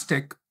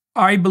agnostic.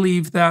 I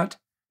believe that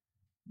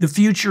the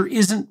future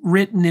isn't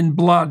written in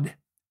blood,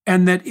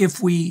 and that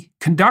if we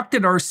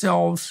conducted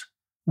ourselves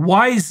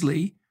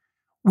wisely,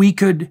 we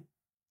could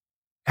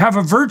have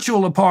a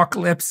virtual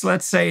apocalypse,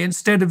 let's say,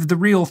 instead of the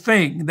real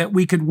thing, that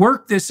we could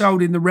work this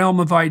out in the realm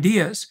of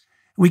ideas.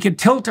 We could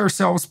tilt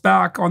ourselves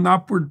back on the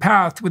upward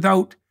path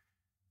without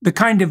the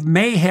kind of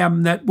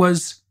mayhem that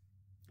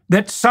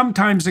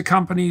sometimes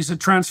accompanies a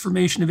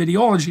transformation of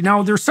ideology.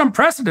 Now, there's some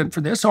precedent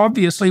for this.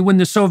 Obviously, when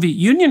the Soviet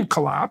Union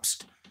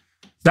collapsed,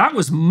 that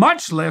was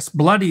much less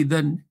bloody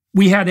than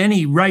we had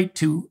any right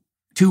to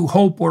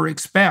hope or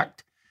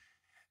expect.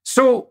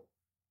 So,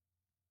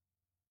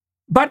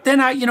 but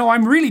then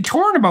I'm really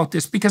torn about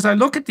this, because I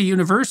look at the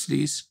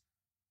universities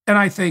and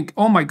I think,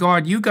 oh my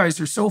God, you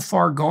guys are so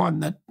far gone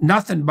that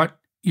nothing but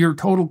your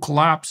total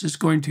collapse is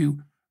going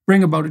to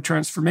bring about a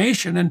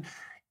transformation. And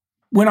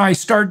when I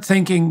start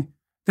thinking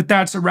that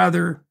that's a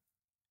rather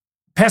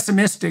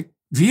pessimistic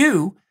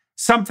view,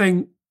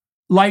 something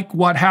like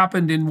what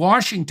happened in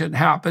Washington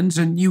happens,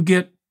 and you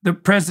get the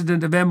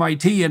president of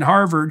MIT and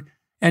Harvard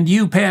and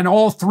UPenn,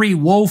 all three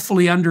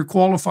woefully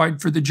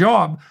underqualified for the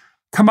job,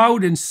 come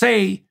out and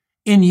say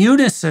in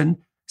unison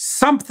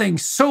something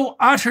so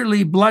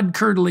utterly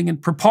blood-curdling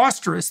and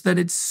preposterous that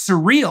it's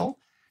surreal.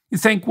 You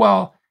think,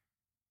 well,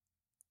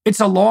 it's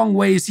a long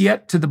ways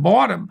yet to the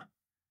bottom.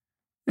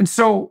 And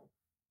so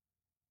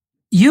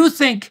you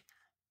think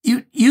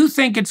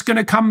it's going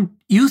to come,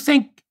 you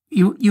think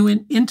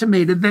you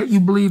intimated that you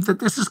believe that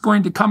this is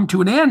going to come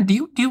to an end.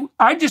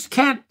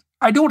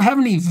 I don't have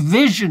any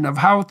vision of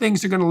how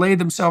things are going to lay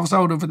themselves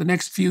out over the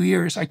next few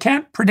years. I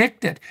can't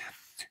predict it.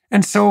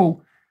 And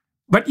so,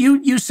 but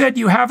you said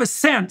you have a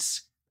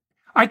sense.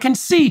 I can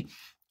see,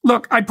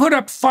 look, I put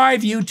up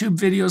 5 YouTube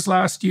videos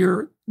last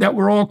year that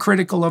were all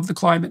critical of the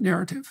climate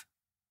narrative.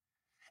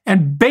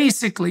 And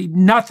basically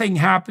nothing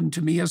happened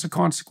to me as a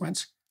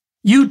consequence.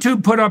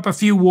 YouTube put up a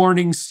few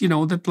warnings,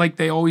 that like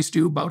they always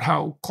do about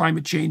how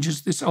climate change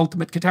is this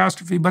ultimate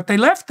catastrophe, but they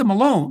left them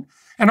alone.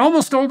 And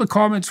almost all the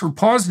comments were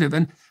positive.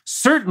 And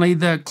certainly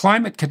the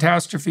climate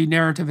catastrophe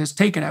narrative has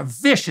taken a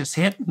vicious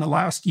hit in the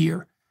last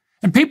year.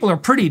 And people are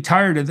pretty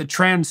tired of the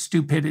trans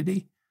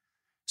stupidity.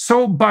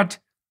 So, but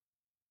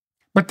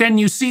then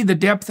you see the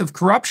depth of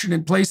corruption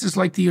in places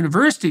like the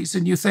universities,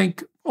 and you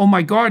think, oh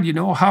my God,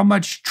 how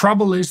much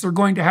trouble is there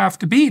going to have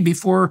to be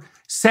before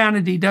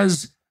sanity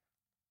does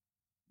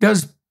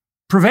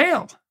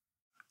prevail?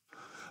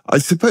 I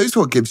suppose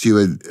what gives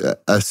you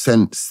a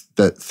sense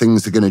that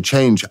things are going to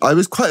change. I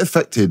was quite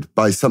affected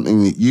by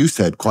something that you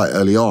said quite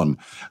early on.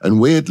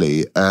 And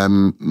weirdly,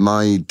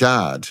 my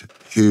dad,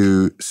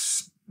 who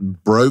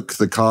broke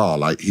the car,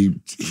 like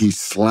he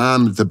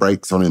slammed the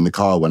brakes on in the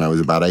car when I was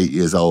about 8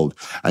 years old,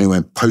 and he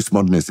went,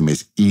 postmodernism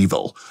is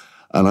evil.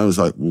 And I was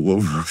like, well,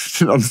 I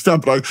didn't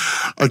understand, but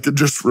I could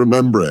just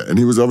remember it. And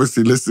he was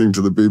obviously listening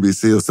to the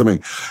BBC or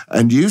something.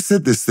 And you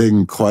said this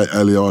thing quite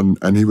early on,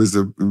 and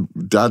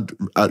Dad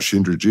actually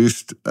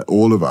introduced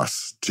all of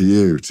us to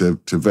you, to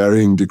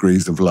varying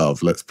degrees of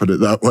love, let's put it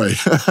that way.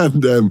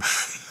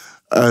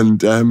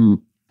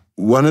 and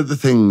one of the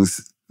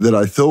things that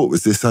I thought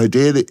was this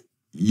idea that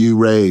you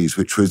raised,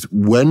 which was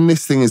when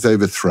this thing is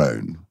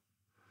overthrown,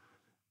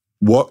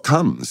 what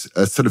comes?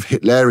 A sort of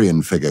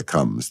Hitlerian figure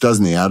comes,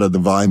 doesn't he, out of the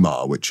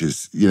Weimar, which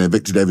is,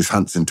 Victor Davis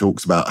Hanson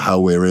talks about how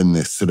we're in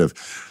this sort of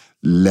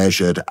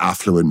leisured,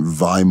 affluent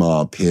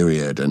Weimar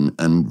period,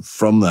 and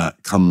from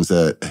that comes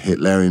a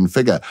Hitlerian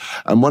figure.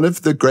 And one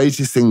of the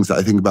greatest things that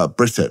I think about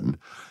Britain,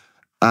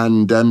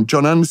 and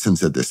John Anderson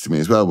said this to me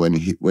as well when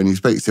he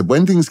spoke, he said,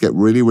 when things get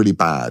really, really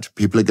bad,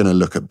 people are going to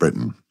look at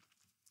Britain.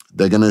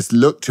 They're going to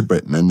look to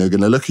Britain, and they're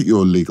going to look at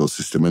your legal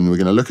system, and we're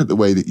going to look at the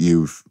way that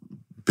you've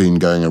been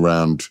going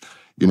around,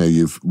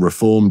 you've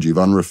reformed, you've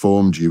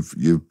unreformed,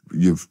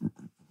 you've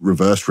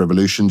reversed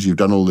revolutions, you've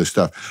done all this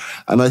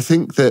stuff. And I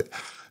think that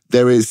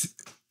there is,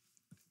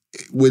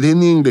 within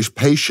the English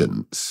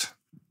patience,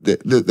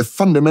 the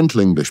fundamental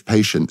English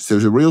patience,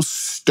 there's a real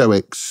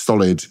stoic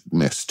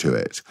solidness to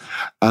it.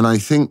 And I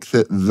think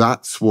that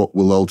that's what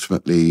will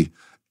ultimately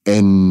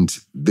end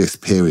this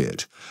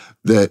period,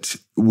 that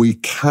we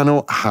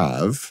cannot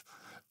have.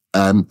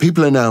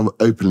 People are now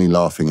openly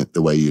laughing at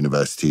the way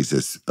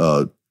universities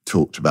are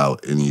talked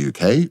about in the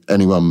UK.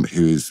 Anyone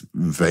who is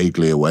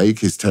vaguely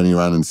awake is turning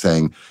around and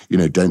saying,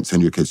 don't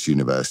send your kids to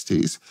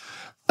universities.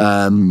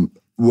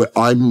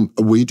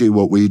 We do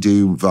what we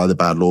do via the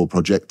Bad Law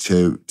Project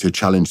to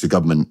challenge the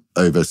government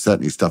over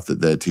certainly stuff that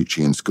they're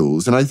teaching in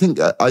schools. And I think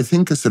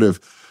a sort of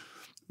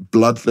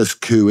bloodless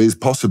coup is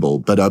possible,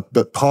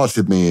 but part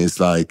of me is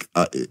like,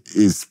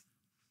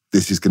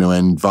 this is going to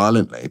end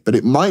violently? But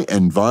it might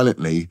end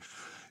violently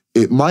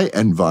it might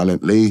end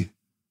violently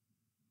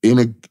in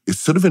a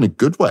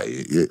good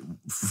way,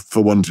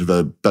 for want of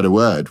a better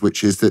word,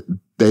 which is that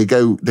they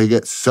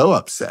get so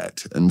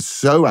upset and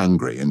so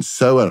angry and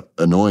so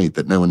annoyed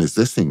that no one is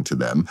listening to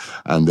them,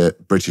 and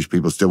that British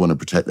people still want to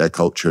protect their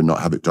culture and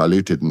not have it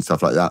diluted and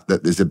stuff like that,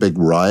 that there's a big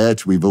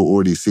riot. We've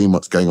already seen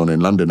what's going on in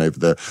London over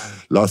the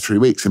last 3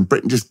 weeks, and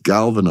Britain just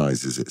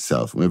galvanizes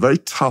itself. And we're very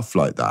tough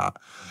like that.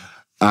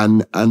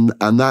 And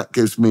that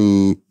gives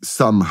me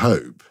some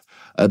hope.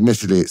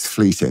 Admittedly, it's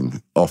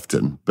fleeting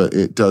often, but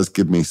it does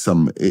give me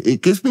some,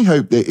 it gives me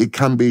hope that it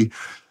can be.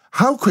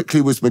 How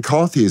quickly was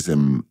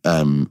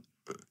McCarthyism,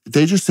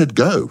 they just said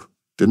go,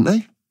 didn't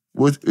they?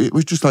 It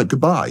was just like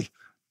goodbye,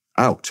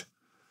 out,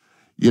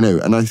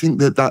 and I think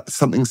that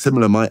something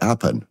similar might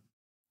happen.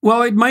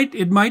 Well, it might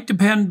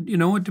depend,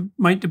 it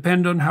might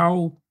depend on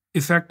how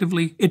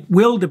effectively, it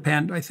will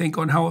depend, I think,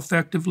 on how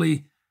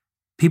effectively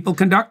people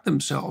conduct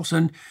themselves.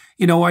 And,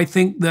 I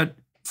think that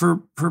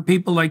for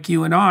people like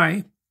you and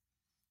I,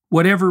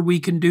 whatever we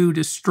can do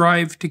to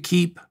strive to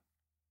keep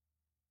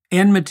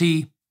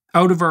enmity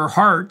out of our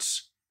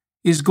hearts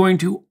is going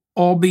to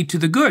all be to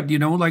the good.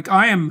 Like,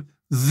 I am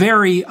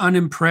very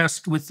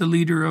unimpressed with the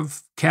leader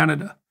of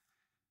Canada.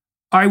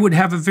 I would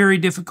have a very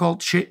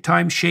difficult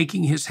time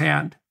shaking his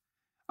hand.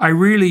 I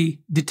really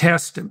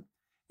detest him.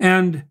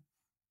 And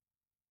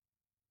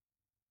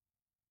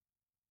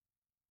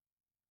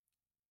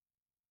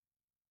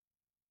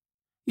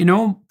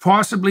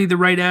possibly the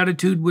right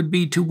attitude would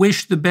be to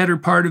wish the better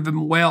part of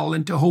him well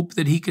and to hope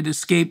that he could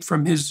escape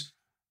from his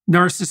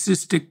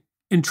narcissistic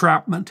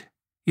entrapment,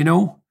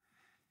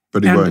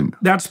 But he won't.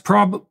 That's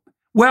probably,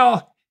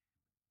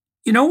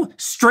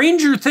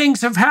 stranger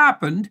things have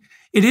happened.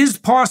 It is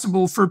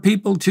possible for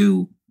people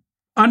to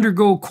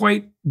undergo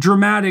quite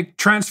dramatic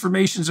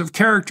transformations of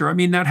character. I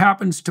mean, that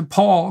happens to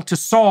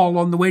Saul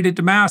on the way to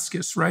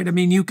Damascus, right? I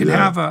mean, you can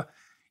have a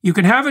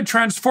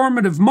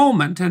transformative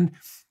moment, and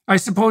I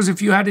suppose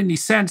if you had any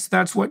sense,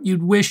 that's what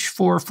you'd wish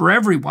for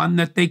everyone,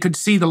 that they could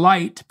see the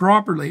light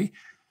properly.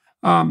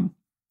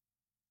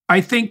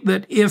 I think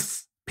that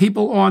if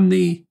people on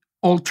the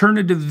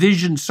alternative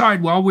vision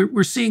side,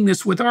 we're seeing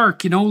this with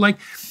ARC,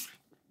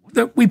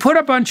 we put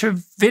a bunch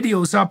of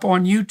videos up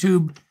on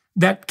YouTube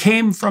that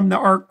came from the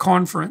ARC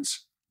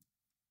conference.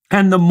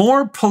 And the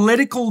more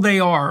political they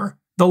are,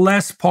 the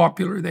less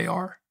popular they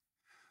are.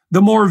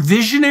 The more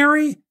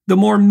visionary, the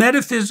more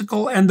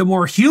metaphysical, and the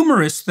more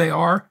humorous they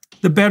are,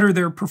 the better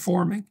they're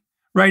performing,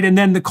 right? And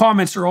then the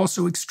comments are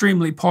also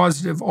extremely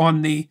positive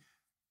on the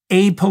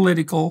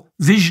apolitical,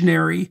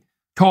 visionary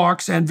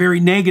talks and very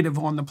negative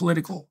on the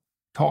political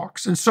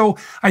talks. And so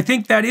I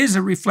think that is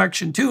a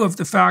reflection, too, of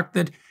the fact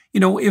that,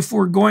 if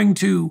we're going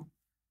to,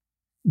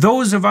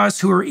 those of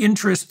us who are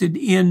interested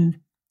in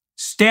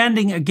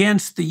standing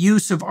against the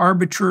use of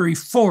arbitrary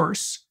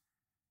force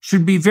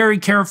should be very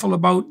careful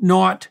about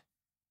not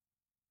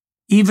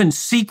even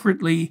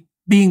secretly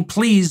being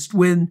pleased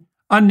when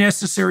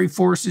unnecessary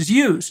force is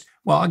used.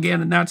 Well,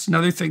 again, and that's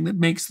another thing that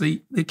makes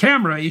the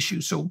camera issue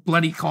so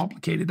bloody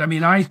complicated. I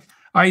mean,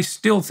 I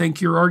still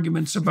think your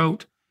arguments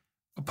about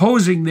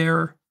opposing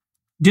their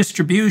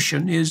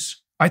distribution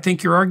I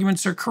think your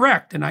arguments are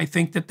correct. And I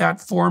think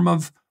that form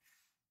of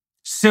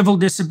civil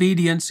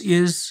disobedience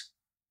is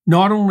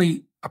not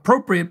only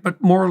appropriate,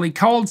 but morally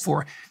called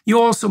for. You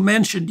also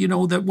mentioned,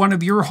 that one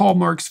of your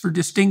hallmarks for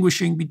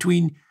distinguishing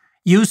between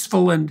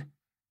useful and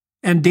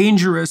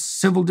dangerous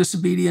civil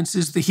disobedience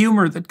is the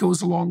humor that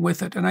goes along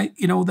with it. And I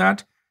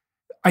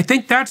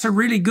think that's a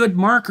really good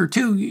marker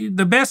too.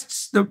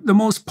 The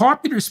most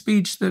popular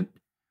speech that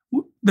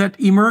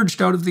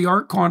emerged out of the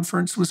ARC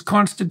conference was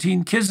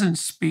Konstantin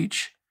Kisin's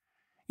speech.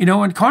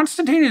 And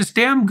Konstantin is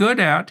damn good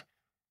at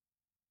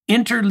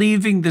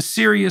interleaving the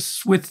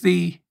serious with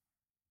the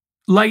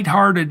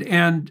lighthearted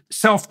and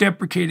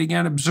self-deprecating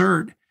and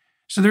absurd.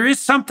 So there is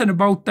something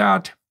about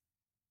that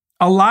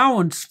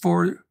allowance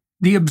for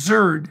the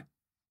absurd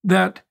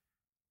that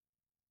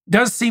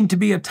does seem to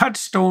be a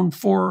touchstone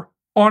for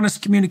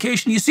honest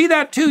communication. You see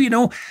that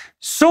too,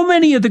 so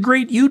many of the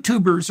great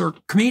YouTubers are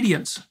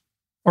comedians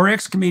or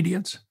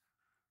ex-comedians,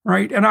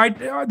 right? And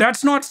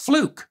that's not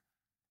fluke.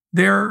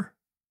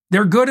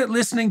 They're good at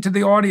listening to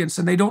the audience,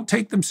 and they don't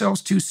take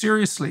themselves too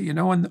seriously,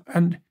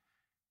 and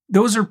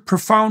those are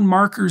profound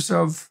markers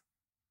of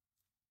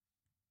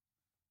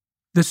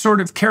the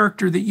sort of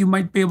character that you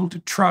might be able to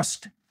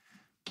trust.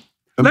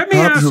 Let me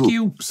ask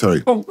you.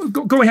 Sorry. Oh,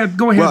 go ahead.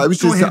 Go ahead. Well, I was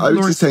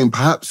just saying,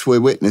 perhaps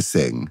we're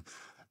witnessing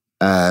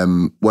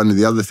one of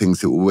the other things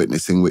that we're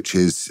witnessing, which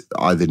is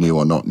either new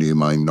or not new.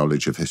 My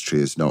knowledge of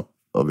history is not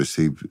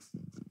obviously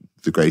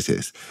the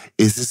greatest.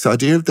 Is this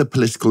idea of the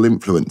political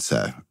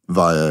influencer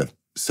via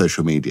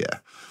social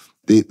media?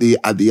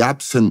 The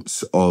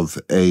absence of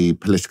a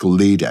political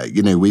leader.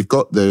 We've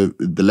got the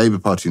Labour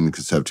Party and the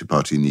Conservative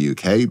Party in the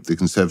UK. The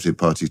Conservative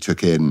Party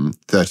took in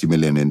 30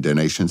 million in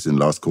donations in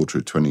last quarter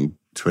of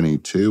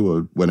 2022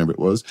 or whenever it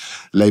was.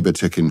 Labour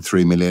took in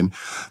 3 million.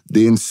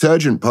 The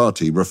insurgent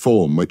party,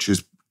 Reform, which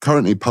is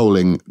currently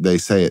polling, they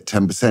say, at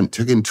 10%,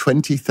 took in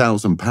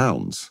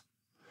 £20,000.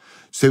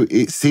 So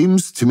it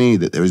seems to me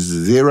that there is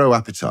zero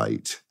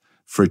appetite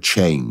for a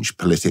change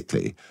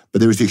politically, but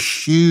there is a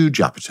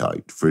huge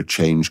appetite for a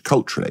change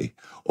culturally,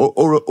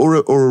 or a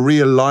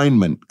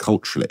realignment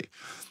culturally.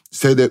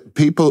 So that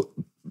people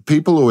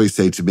always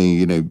say to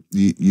me,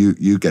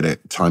 you get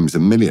it times a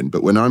million.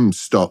 But when I'm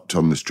stopped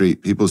on the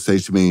street, people say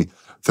to me,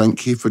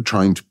 thank you for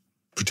trying to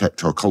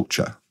protect our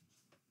culture.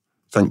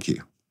 Thank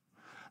you.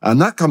 And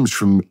that comes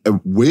from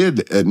not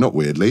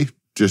weirdly,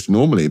 just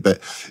normally, but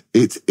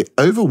it's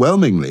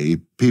overwhelmingly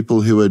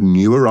people who are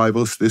new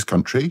arrivals to this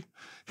country,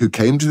 who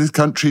came to this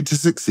country to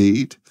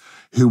succeed,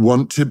 who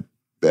want to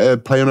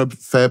play on a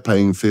fair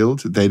playing field.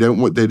 They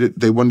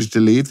wanted to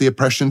leave the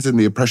oppressions and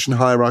the oppression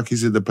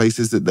hierarchies of the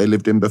places that they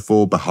lived in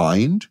before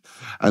behind,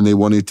 and they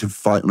wanted to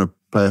fight on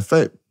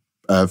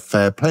a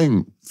fair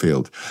playing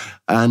field.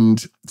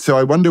 And so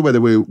I wonder whether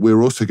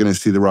we're also going to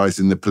see the rise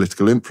in the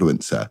political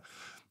influencer.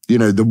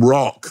 The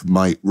Rock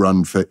might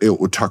run for it,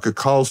 or Tucker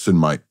Carlson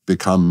might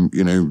become,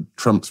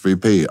 Trump's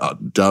VP.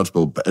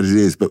 Doubtable, but it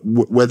is. But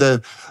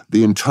whether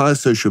the entire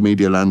social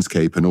media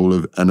landscape and all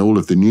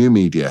of the new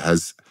media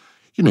has,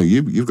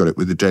 you've got it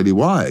with the Daily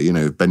Wire.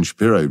 If Ben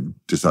Shapiro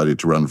decided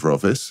to run for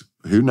office,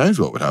 who knows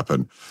what would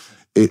happen?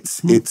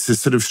 It's a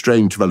sort of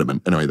strange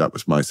development. Anyway, that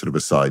was my sort of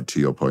aside to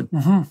your point.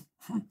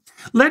 Mm-hmm.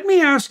 Let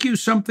me ask you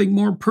something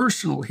more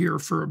personal here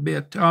for a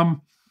bit.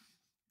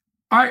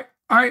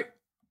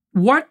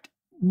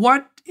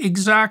 What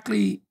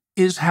exactly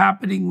is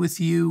happening with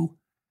you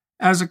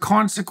as a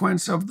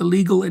consequence of the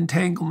legal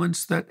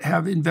entanglements that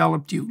have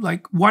enveloped you?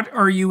 Like, what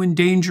are you in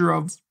danger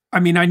of? I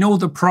mean, I know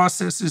the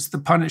process is the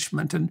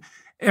punishment, and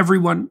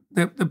everyone,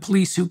 the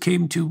police who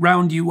came to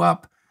round you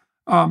up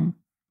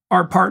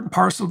are part and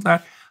parcel of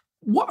that.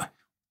 What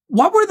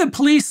were the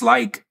police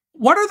like?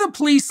 What are the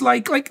police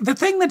like? Like, the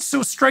thing that's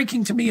so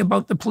striking to me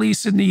about the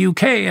police in the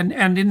UK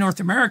and in North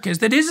America is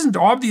that it isn't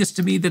obvious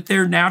to me that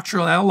their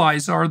natural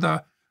allies are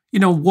the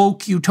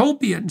woke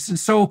utopians. And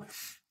so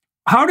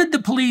how did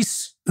the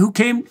police who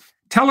came,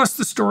 tell us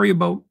the story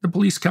about the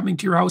police coming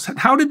to your house.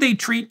 How did they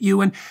treat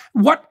you? And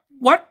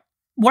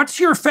what's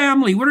your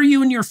family? What are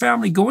you and your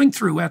family going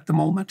through at the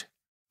moment?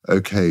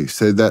 Okay,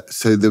 so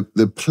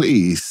the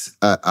police,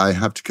 I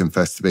have to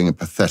confess to being a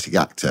pathetic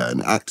actor,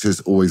 and actors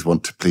always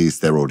want to please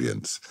their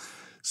audience.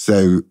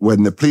 So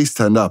when the police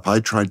turned up, I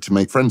tried to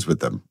make friends with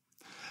them.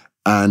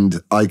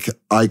 And I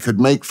could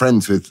make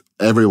friends with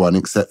everyone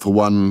except for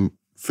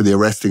the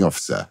arresting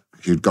officer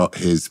who'd got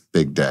his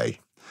big day.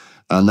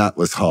 And that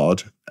was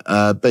hard.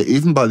 But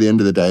even by the end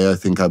of the day, I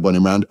think I won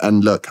him round.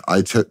 And look,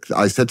 I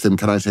said to them,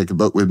 can I take a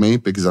book with me?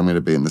 Because I'm going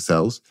to be in the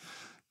cells.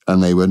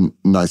 And they were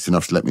nice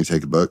enough to let me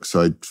take a book.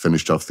 So I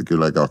finished off the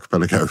Gulag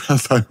Archipelago, which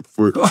was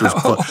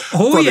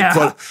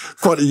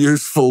quite a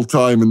useful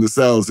time in the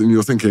cells. And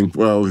you're thinking,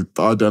 well,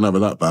 I don't have it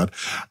that bad.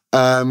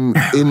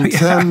 In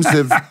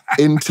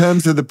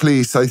terms of the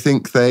police, I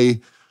think I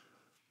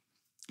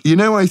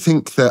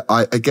think that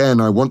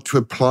I want to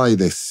apply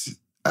this,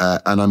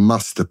 and I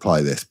must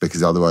apply this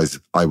because otherwise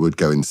I would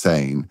go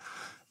insane,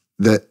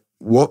 that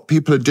what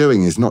people are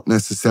doing is not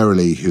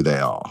necessarily who they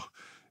are.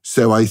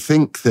 So I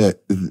think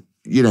that,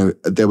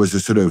 there was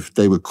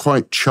they were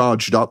quite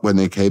charged up when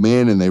they came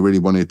in and they really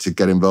wanted to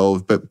get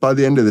involved. But by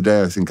the end of the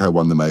day, I think I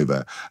won them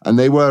over. And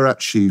they were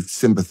actually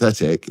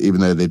sympathetic,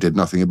 even though they did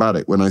nothing about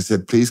it. When I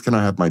said, please, can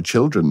I have my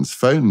children's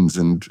phones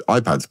and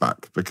iPads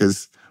back?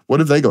 Because what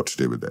have they got to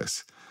do with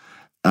this?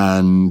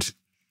 And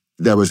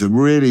there was a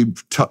really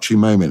touching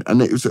moment.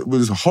 And it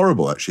was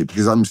horrible, actually,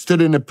 because I'm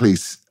stood in a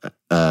police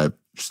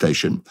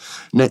station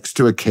next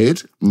to a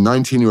kid,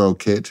 19-year-old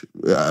kid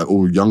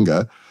or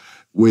younger,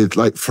 with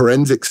like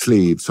forensic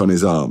sleeves on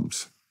his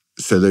arms.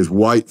 So those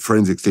white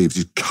forensic sleeves,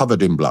 he's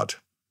covered in blood.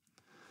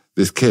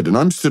 This kid, and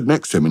I'm stood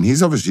next to him, and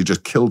he's obviously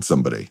just killed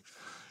somebody.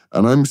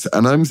 And I'm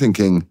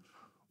thinking,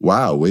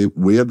 wow, we're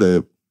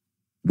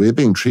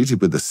being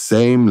treated with the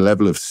same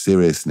level of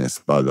seriousness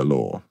by the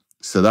law.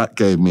 So that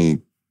gave me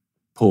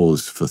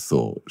pause for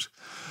thought.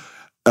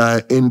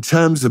 In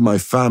terms of my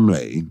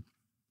family,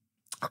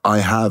 I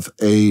have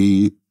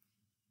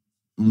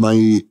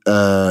my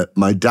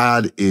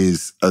dad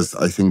is, as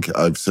I think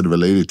I've sort of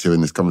alluded to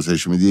in this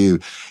conversation with you,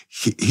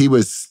 he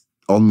was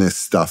on this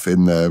stuff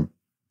in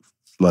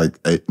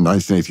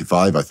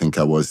 1985, I think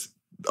I was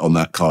on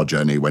that car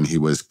journey when he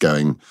was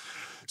going.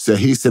 So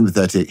he's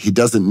sympathetic. He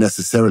doesn't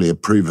necessarily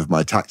approve of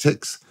my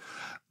tactics.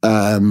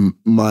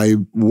 My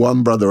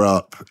one brother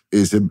up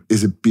is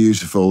a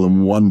beautiful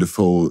and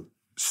wonderful,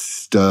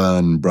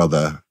 stern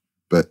brother,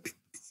 but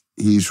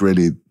he's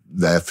really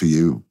there for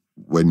you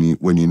when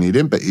you need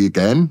him. But he,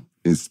 again,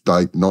 is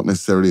not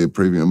necessarily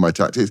approving of my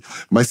tactics.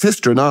 My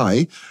sister and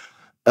I,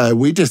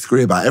 we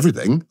disagree about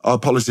everything. Our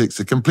politics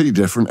are completely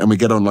different and we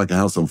get on like a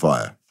house on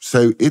fire.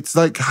 So it's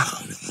like,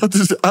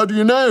 how do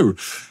you know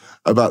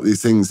about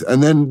these things?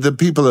 And then the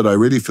people that I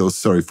really feel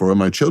sorry for are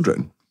my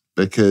children,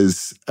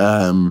 because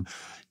a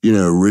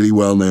really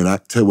well-known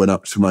actor went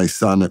up to my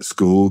son at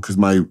school, because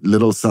my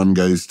little son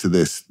goes to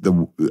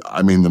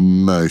the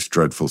most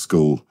dreadful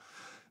school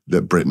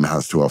that Britain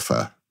has to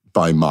offer.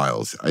 by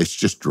miles. It's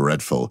just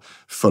dreadful,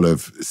 full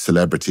of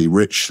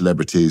rich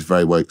celebrities,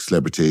 very woke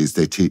celebrities.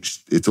 They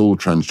teach, it's all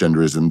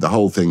transgenderism. The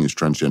whole thing is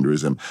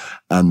transgenderism.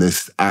 And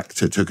this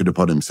actor took it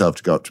upon himself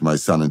to go up to my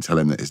son and tell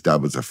him that his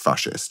dad was a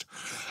fascist.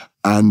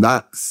 And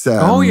that's...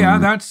 oh, yeah,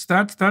 that's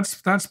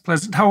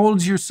pleasant. How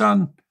old's your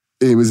son?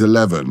 He was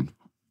 11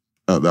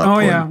 at that point. Oh,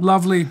 yeah,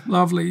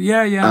 lovely.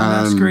 Yeah,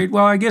 that's great.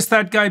 Well, I guess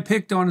that guy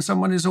picked on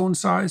someone his own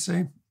size,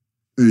 eh?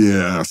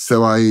 Yeah, so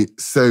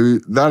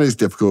that is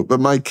difficult. But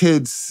my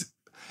kids,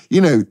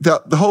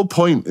 the whole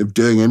point of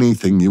doing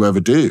anything you ever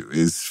do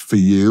is for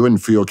you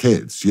and for your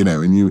kids,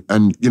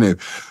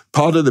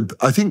 part of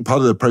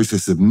the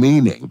process of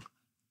meaning,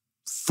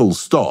 full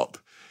stop,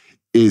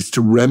 is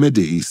to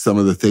remedy some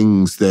of the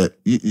things that,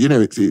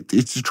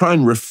 it's to try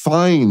and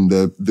refine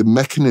the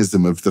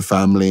mechanism of the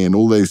family and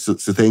all those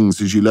sorts of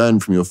things as you learn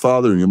from your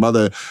father and your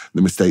mother,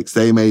 the mistakes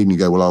they made, and you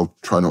go, well, I'll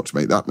try not to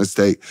make that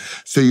mistake.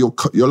 So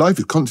your life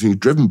is constantly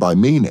driven by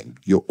meaning.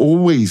 You're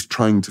always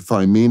trying to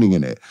find meaning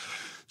in it.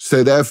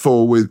 So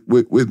therefore,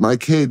 with my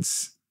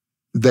kids,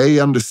 they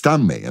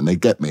understand me and they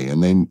get me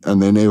and they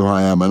know who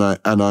I am,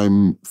 and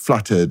I'm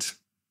flattered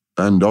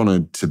and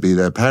honoured to be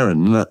their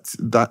parent, and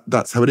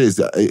that's how it is.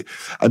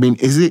 I mean,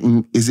 is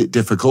it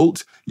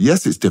difficult?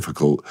 Yes, it's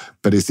difficult,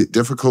 but is it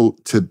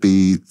difficult to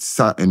be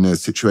sat in a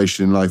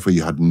situation in life where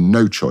you had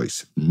no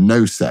choice,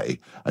 no say,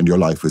 and your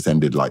life was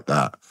ended like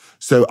that?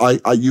 So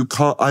I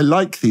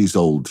like these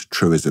old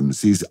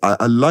truisms.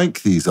 I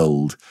like these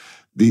things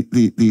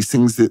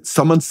that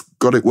someone's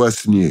got it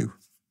worse than you.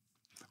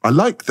 I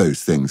like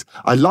those things.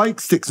 I like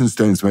sticks and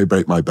stones may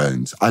break my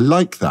bones. I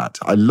like that.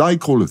 I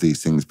like all of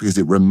these things because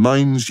it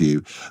reminds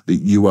you that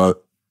you are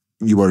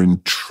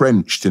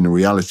entrenched in a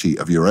reality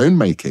of your own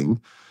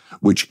making,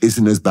 which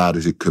isn't as bad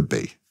as it could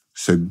be.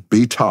 So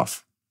be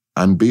tough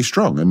and be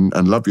strong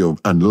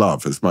and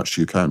love as much as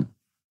you can.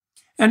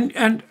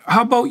 And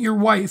how about your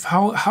wife?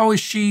 How has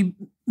she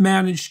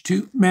managed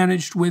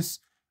with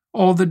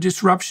all the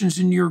disruptions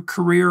in your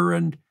career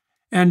and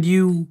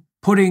you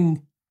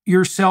putting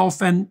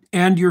yourself and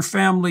your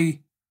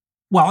family,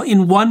 well,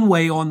 in one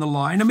way on the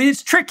line? I mean,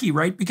 it's tricky,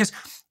 right? Because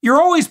you're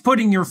always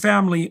putting your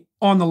family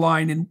on the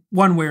line in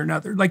one way or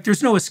another. Like,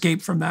 there's no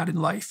escape from that in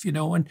life,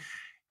 and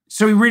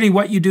so really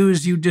what you do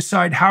is you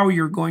decide how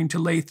you're going to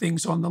lay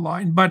things on the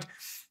line. But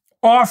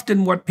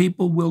often what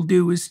people will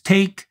do is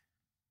take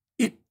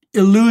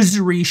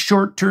illusory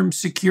short-term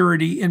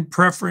security in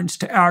preference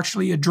to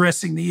actually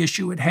addressing the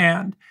issue at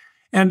hand.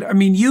 And I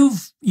mean,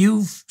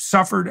 you've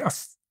suffered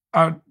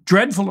a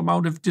dreadful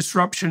amount of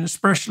disruption,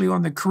 especially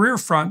on the career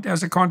front,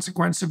 as a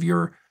consequence of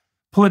your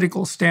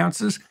political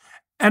stances.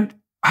 And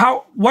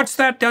what's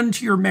that done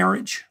to your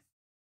marriage?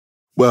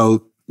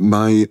 Well,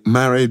 my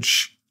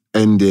marriage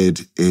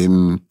ended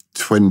in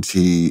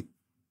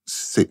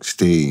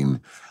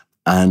 2016,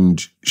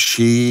 and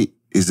she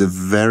is a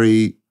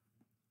very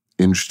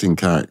interesting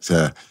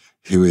character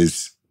who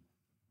is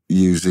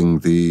using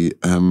the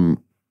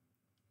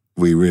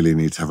we really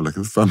need to have a look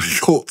at the family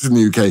courts in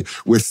the UK.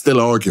 We're still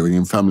arguing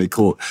in family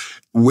court.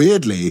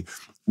 Weirdly,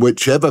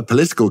 whichever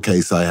political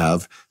case I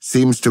have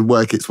seems to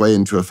work its way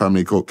into a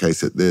family court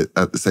case at the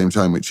same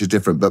time, which is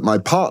different. But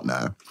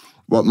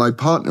what my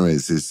partner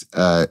is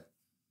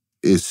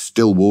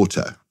still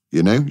water.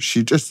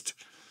 She just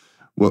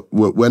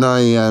when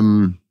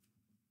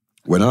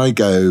I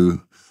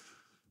go,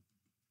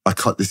 I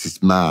can't. This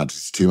is mad.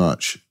 It's too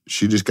much.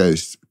 She just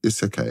goes,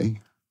 "It's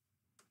okay.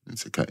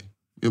 It's okay.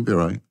 You'll be all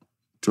right.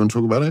 Do you want to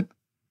talk about it?"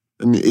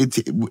 And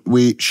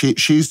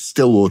she's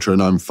still water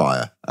and I'm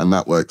fire, and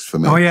that works for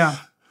me. Oh yeah.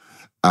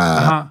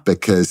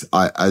 Because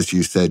as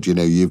you said,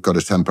 you've got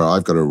a temper.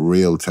 I've got a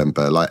real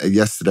temper. Like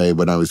yesterday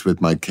when I was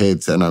with my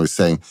kids and I was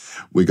saying,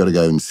 we got to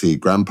go and see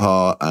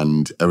Grandpa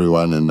and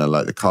everyone, and they're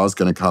like, the car's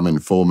going to come in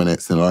 4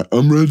 minutes, and they're like,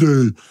 I'm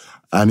ready.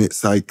 And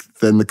it's like,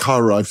 then the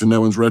car arrives and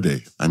no one's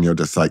ready, and you're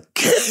just like,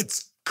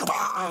 kids, come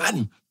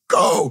on,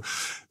 go.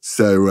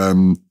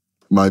 So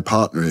my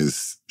partner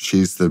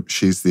she's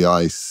the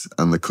ice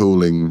and the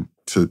cooling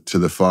to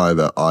the fire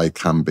that I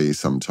can be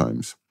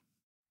sometimes.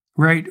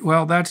 Right.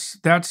 Well, that's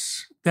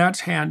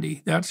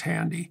handy. That's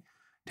handy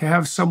to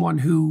have someone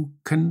who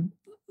can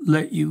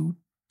let you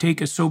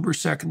take a sober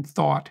second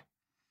thought.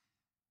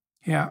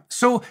 Yeah.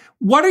 So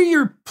what are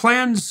your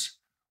plans?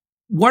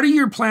 What are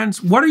your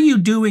plans? What are you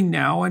doing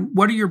now? And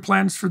what are your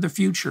plans for the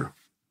future?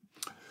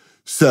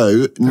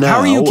 So now,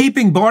 how are you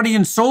keeping body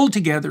and soul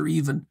together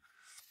even?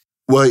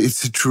 Well,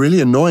 it's really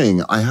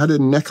annoying. I had a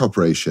neck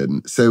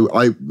operation. So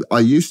I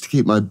used to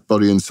keep my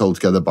body and soul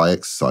together by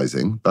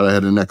exercising, but I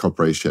had a neck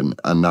operation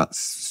and that's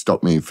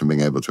stopped me from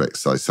being able to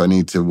exercise. So I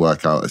need to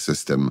work out a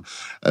system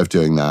of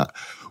doing that.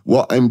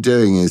 What I'm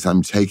doing is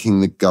I'm taking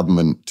the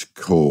government to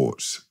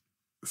court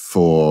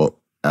for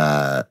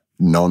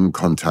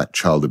non-contact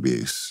child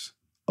abuse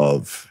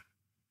of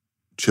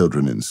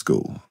children in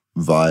school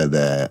via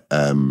their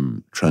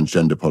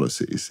transgender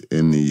policies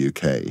in the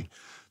UK.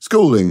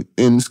 Schooling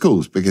in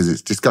schools, because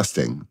it's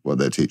disgusting what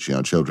they're teaching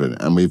our children.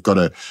 And we've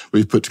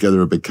put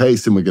together a big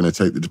case, and we're going to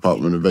take the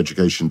Department of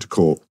Education to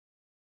court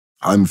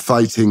I'm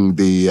fighting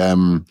the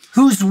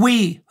Who's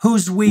we?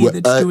 Who's we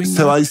that's doing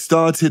so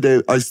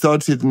that? I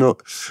started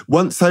not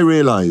once I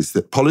realized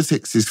that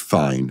politics is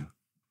fine,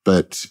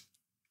 but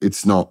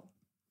it's not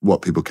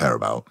what people care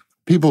about.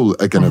 People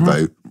are going to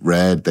vote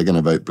red, they're going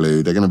to vote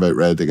blue, they're going to vote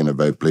red, they're going to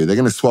vote blue, they're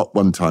going to swap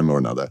one time or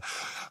another.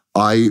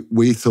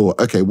 We thought,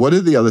 okay, what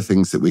are the other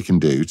things that we can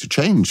do to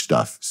change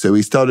stuff? So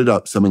we started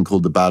up something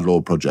called the Bad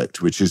Law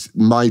Project, which is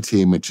my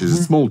team, which is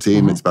a small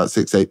team. It's about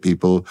 6-8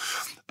 people.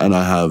 And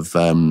I have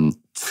I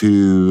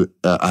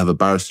have a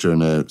barrister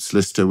and a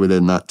solicitor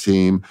within that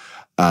team.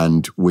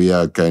 And we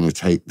are going to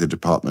take the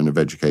Department of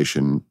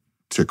Education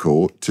to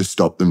court to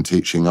stop them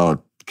teaching our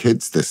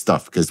kids this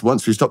stuff. Because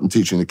once we stop them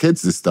teaching the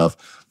kids this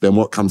stuff, then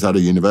what comes out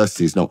of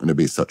university is not going to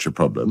be such a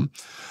problem.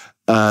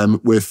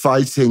 We're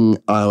fighting,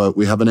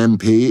 we have an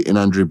MP in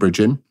Andrew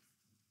Bridgen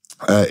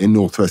in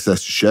Northwest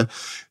Leicestershire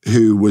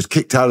who was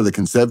kicked out of the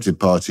Conservative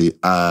Party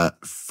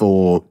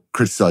for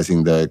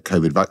criticising the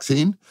COVID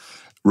vaccine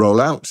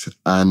rollout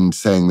and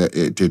saying that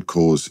it did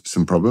cause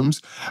some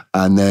problems.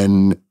 And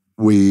then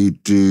we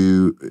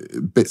do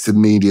bits of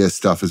media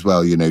stuff as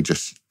well,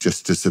 just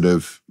to sort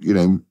of,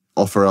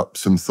 offer up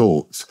some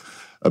thoughts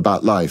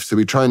about life. So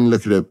we try and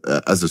look at it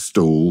as a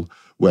stool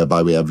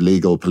whereby we have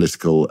legal,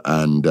 political,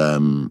 and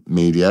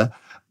media.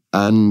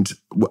 And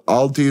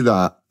I'll do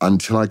that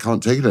until I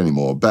can't take it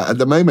anymore. But at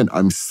the moment,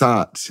 I'm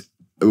sat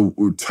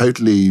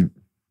totally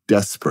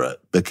desperate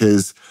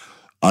because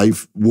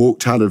I've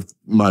walked out of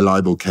my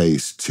libel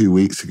case 2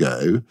 weeks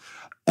ago,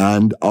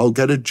 and I'll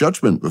get a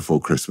judgment before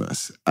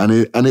Christmas. And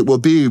it will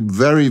be a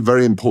very,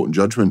 very important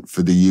judgment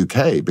for the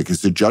UK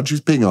because the judge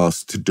is being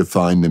asked to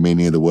define the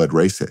meaning of the word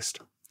racist,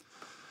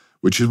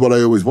 which is what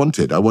I always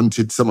wanted. I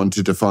wanted someone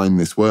to define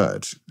this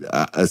word,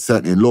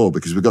 certainly in law,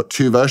 because we've got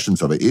two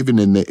versions of it. Even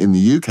in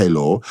the UK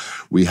law,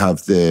 we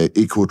have the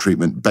Equal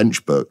Treatment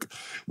Bench Book,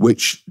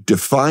 which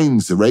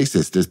defines a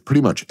racist as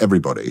pretty much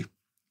everybody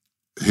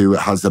who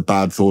has a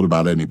bad thought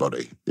about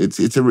anybody. And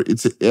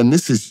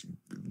this is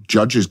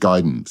judge's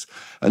guidance.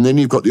 And then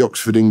you've got the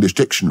Oxford English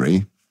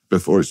Dictionary,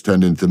 before it's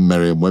turned into the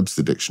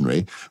Merriam-Webster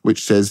Dictionary,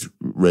 which says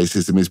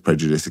racism is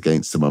prejudice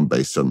against someone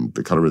based on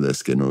the colour of their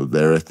skin or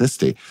their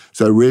ethnicity.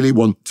 So I really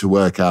want to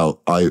work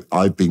out,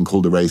 I've been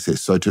called a racist,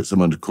 so I took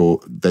someone to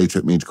court, they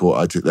took me to court,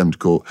 I took them to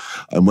court.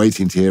 I'm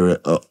waiting to hear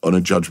on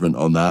a judgment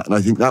on that. And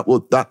I think that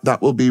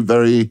will be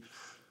very,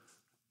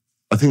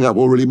 I think that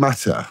will really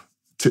matter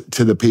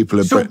to the people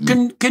of Britain.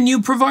 So can you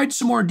provide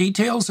some more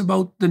details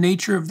about the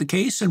nature of the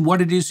case and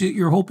what it is that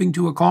you're hoping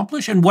to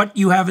accomplish and what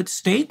you have at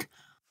stake?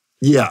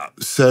 Yeah,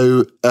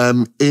 so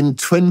in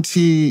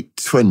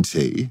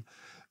 2020,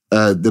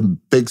 the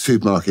big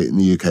supermarket in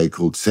the UK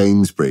called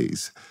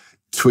Sainsbury's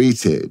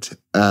tweeted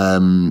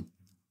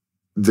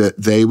that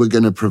they were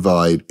going to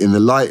provide, in the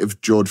light of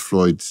George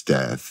Floyd's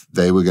death,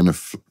 they were going to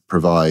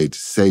provide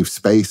safe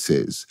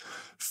spaces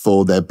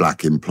for their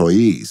black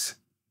employees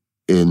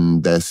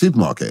in their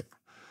supermarket.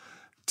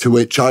 To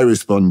which I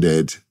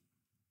responded,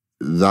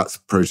 that's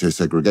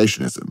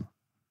proto-segregationism.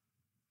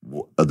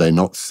 Are they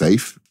not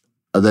safe?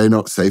 Are they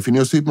not safe in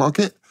your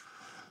supermarket?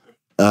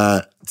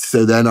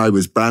 So then I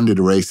was branded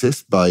a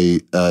racist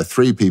by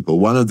 3 people.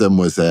 One of them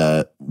was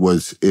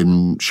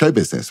in show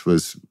business,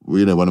 was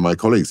one of my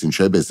colleagues in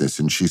show business.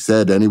 And she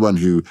said, anyone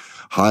who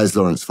hires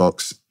Lawrence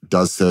Fox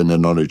does so in the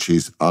knowledge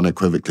he's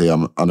unequivocally,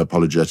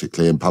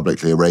 unapologetically, and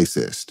publicly a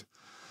racist.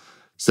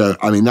 So,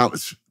 I mean, that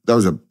was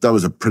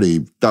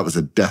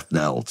a death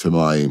knell to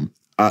my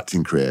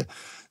acting career.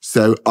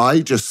 So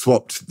I just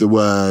swapped the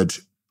word.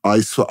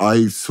 I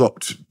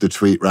swapped the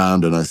tweet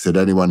round and I said,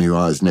 anyone who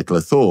hires Nicola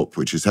Thorpe,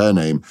 which is her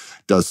name,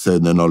 does so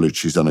in the knowledge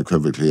she's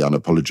unequivocally,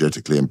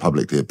 unapologetically, and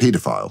publicly a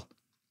paedophile.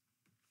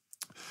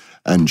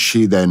 And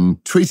she then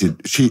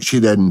tweeted, she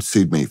then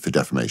sued me for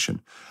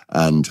defamation.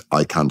 And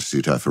I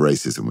countersued her for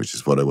racism, which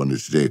is what I wanted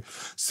to do.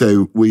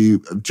 So we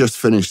just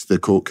finished the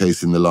court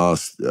case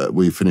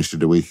we finished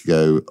it a week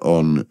ago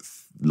on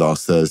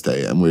last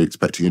Thursday, and we're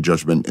expecting a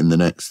judgment in the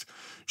next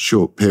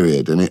short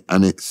period. And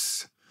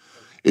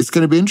it's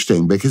going to be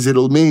interesting because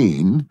it'll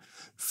mean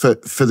for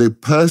the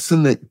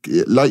person that,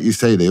 like you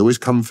say, they always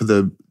come for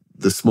the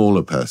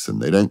smaller person.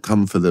 They don't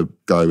come for the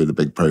guy with the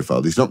big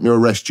profile. He's not going to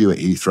arrest you at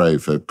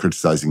Heathrow for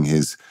criticising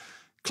his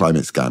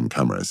climate scan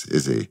cameras,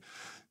 is he?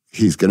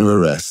 He's going to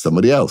arrest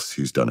somebody else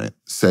who's done it.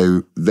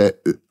 So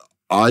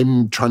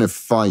I'm trying to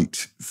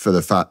fight for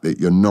the fact that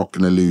you're not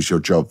going to lose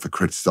your job for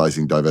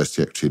criticising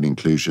diversity, equity, and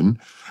inclusion,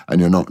 and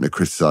you're not going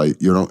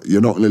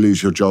to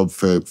lose your job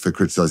for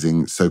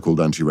criticising so-called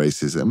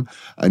anti-racism,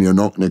 and you're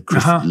not going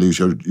to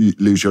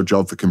lose your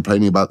job for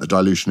complaining about the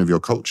dilution of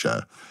your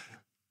culture.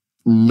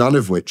 None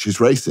of which is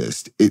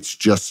racist. It's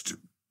just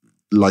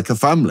like a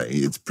family.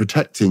 It's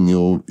protecting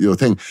your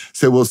thing.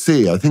 So we'll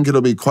see. I think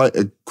it'll be quite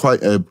a.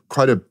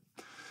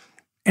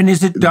 And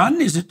is it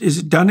done? Is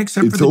it done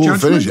except for the judgment?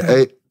 It's all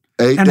finished.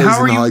 Eight days in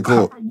the High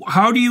Court.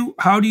 How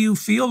do you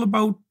feel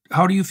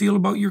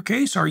about your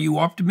case? Are you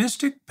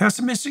optimistic,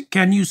 pessimistic?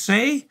 Can you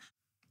say?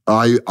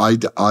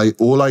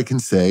 All I can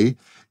say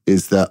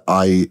is that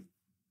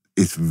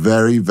it's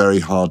very, very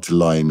hard to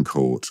lie in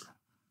court.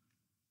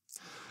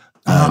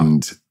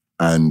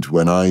 And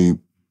when I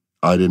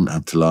didn't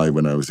have to lie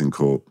when I was in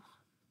court.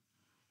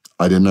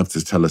 I didn't have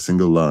to tell a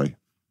single lie.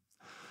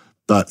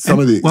 But some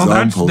of the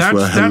examples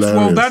were hilarious.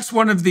 Well, that's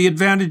one of the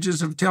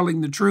advantages of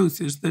telling the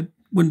truth, is that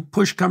when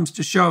push comes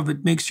to shove,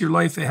 it makes your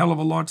life a hell of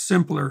a lot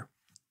simpler.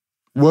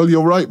 Well,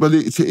 you're right. Well,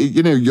 it's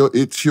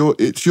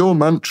your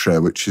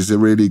mantra, which is a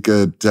really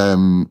good.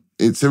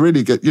 It's a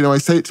really good. I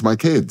say it to my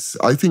kids.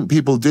 I think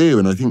people do,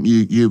 and I think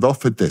you've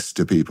offered this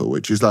to people,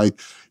 which is like,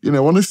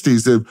 honesty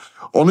is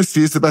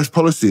the best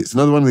policy. It's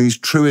another one of these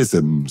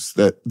truisms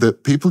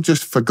that people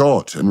just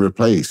forgot and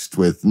replaced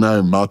with,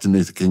 no, Martin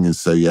Luther King is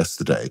so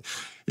yesterday.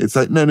 It's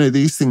like, no,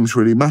 these things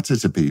really matter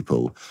to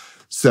people.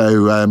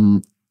 So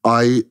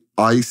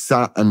I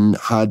sat and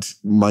had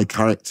my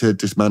character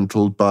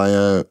dismantled by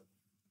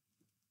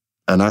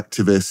an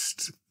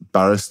activist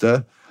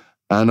barrister,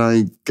 and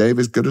I gave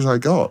as good as I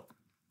got.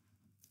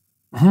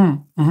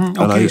 Mm-hmm.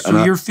 Mm-hmm. Okay,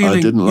 so you're feeling...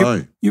 I didn't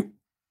lie.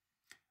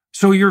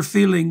 So you're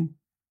feeling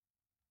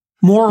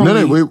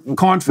morally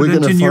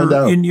confident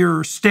in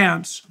your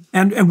stance.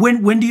 And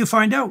when do you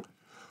find out?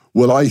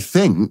 Well, I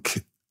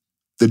think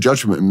the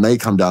judgment may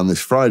come down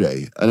this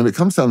Friday. And if it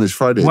comes down this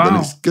Friday, then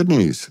it's good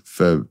news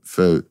for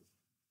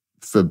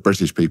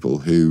British people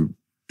who,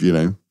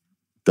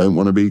 don't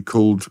want to be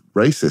called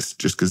racist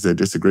just because they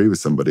disagree with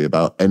somebody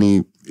about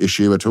any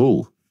issue at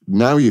all.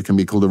 Now you can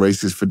be called a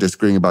racist for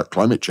disagreeing about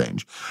climate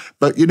change.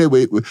 But,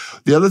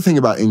 the other thing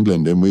about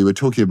England, and we were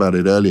talking about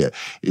it earlier,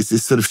 is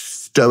this sort of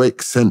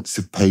stoic sense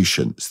of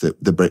patience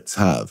that the Brits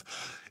have.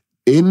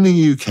 In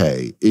the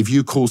UK, if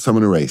you call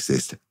someone a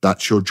racist,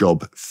 that's your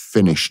job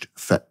finished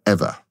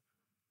forever.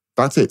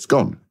 That's it, it's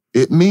gone.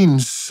 It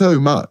means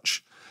so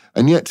much.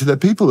 And yet to the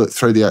people that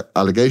throw the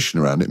allegation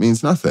around, it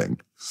means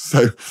nothing.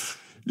 So,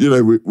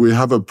 we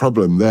have a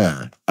problem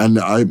there. And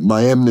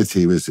my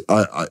enmity was,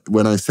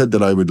 when I said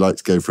that I would like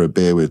to go for a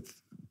beer with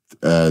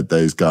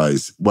those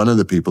guys, one of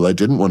the people I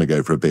didn't want to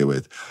go for a beer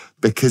with,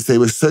 because they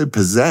were so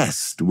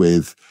possessed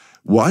with,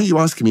 why are you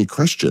asking me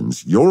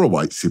questions? You're a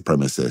white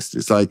supremacist.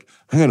 It's like,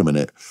 hang on a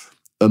minute.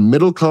 A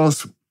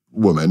middle-class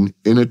woman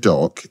in a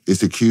dock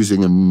is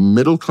accusing a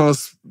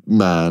middle-class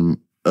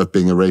man of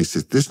being a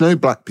racist. There's no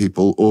black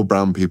people or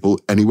brown people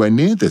anywhere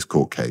near this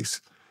court case.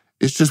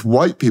 It's just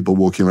white people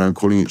walking around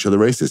calling each other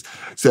racist.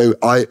 So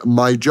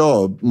my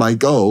goal,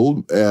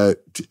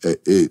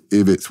 if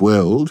it's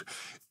willed,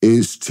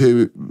 is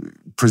to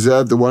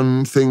preserve the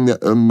one thing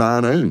that a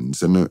man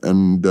owns.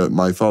 And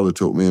my father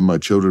taught me, and my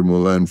children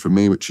will learn from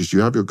me, which is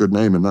you have your good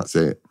name and that's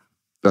it.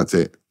 That's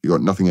it. You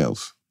got nothing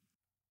else.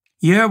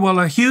 Yeah, well,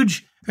 a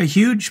huge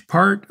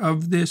part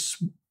of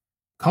this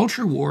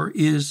culture war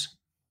is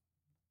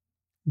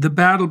the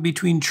battle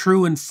between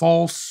true and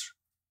false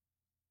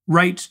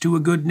rights to a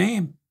good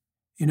name.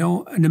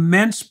 An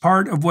immense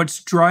part of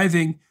what's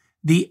driving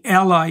the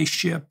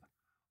allyship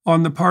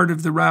on the part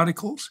of the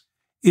radicals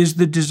is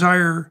the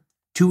desire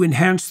to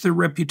enhance their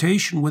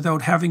reputation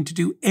without having to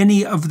do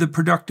any of the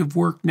productive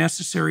work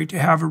necessary to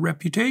have a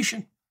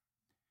reputation,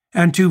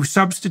 and to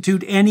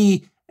substitute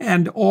any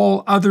and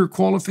all other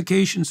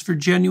qualifications for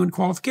genuine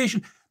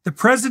qualification. The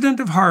president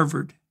of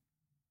Harvard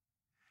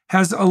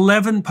has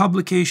 11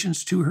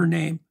 publications to her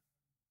name.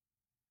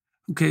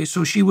 Okay,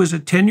 so she was a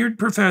tenured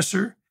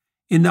professor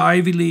in the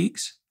Ivy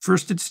Leagues,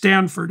 first at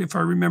Stanford, if I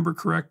remember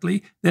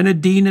correctly, then a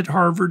dean at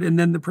Harvard, and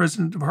then the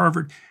president of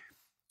Harvard.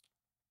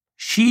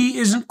 She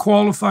isn't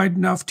qualified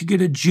enough to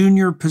get a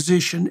junior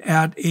position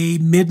at a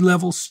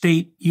mid-level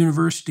state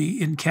university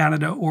in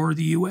Canada or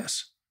the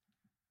US.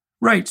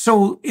 Right,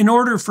 so in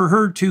order for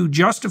her to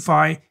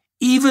justify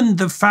even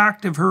the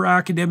fact of her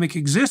academic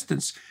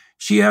existence,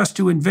 she has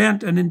to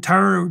invent an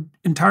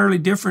entirely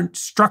different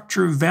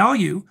structure of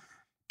value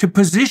to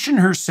position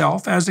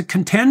herself as a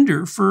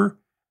contender for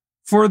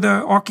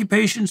the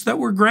occupations that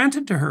were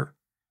granted to her.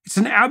 It's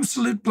an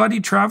absolute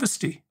bloody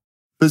travesty.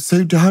 But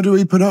so how do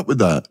we put up with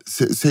that?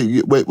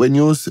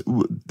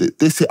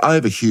 When I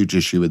have a huge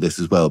issue with this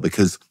as well,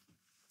 because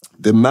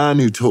the man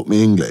who taught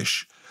me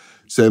English,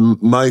 so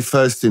my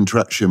first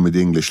interaction with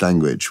the English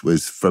language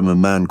was from a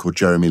man called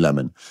Jeremy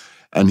Lemon.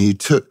 And he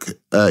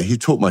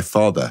taught my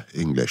father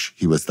English.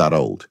 He was that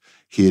old.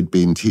 He had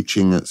been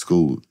teaching at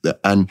school,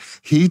 and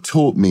he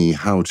taught me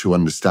how to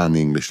understand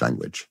the English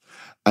language.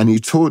 And he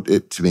taught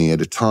it to me at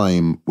a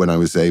time when I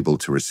was able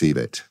to receive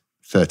it,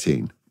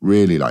 13,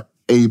 really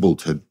able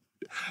to.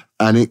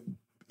 And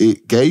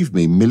it gave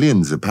me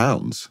millions of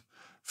pounds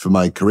for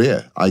my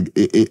career.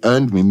 It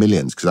earned me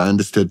millions because I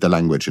understood the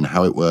language and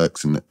how it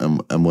works and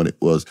what it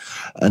was.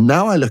 And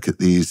now I look at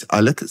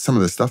some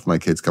of the stuff my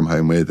kids come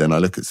home with, and I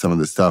look at some of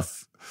the stuff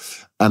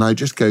and I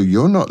just go,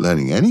 you're not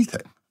learning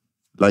anything.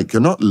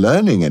 You're not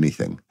learning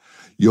anything.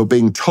 You're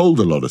being told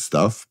a lot of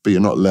stuff, but you're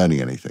not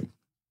learning anything.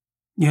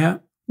 Yeah.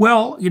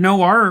 Well,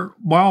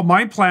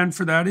 my plan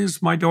for that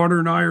is my daughter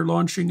and I are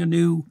launching a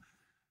new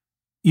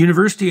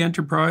university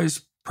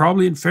enterprise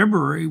probably in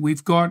February.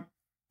 We've got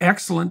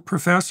excellent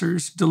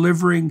professors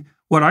delivering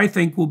what I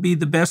think will be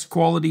the best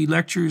quality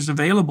lectures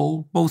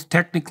available, both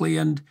technically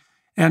and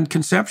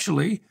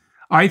conceptually.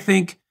 I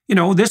think,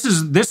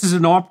 this is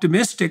an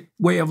optimistic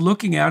way of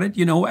looking at it.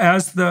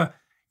 As the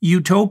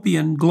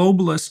utopian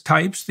globalist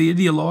types, the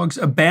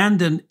ideologues,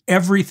 abandon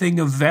everything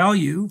of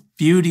value,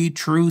 beauty,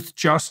 truth,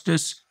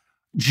 justice,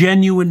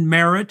 genuine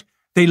merit.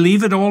 They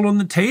leave it all on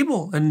the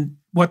table. And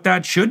what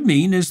that should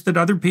mean is that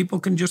other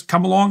people can just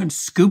come along and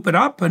scoop it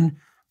up and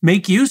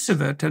make use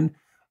of it. And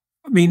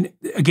I mean,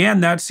 again,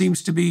 that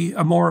seems to be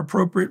a more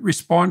appropriate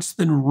response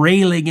than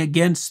railing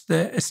against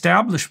the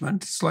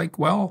establishment. It's like,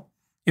 well,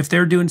 if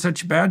they're doing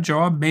such a bad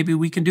job, maybe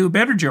we can do a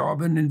better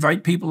job and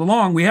invite people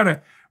along. We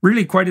had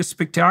really quite a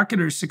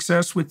spectacular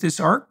success with this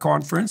ARC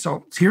conference.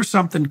 So here's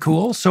something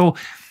cool. So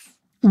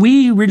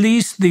we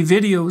released the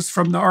videos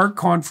from the ARC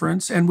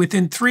conference, and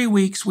within 3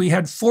 weeks, we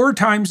had 4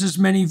 times as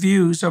many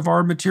views of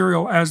our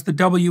material as the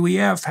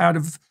WEF had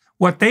of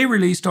what they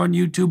released on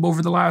YouTube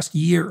over the last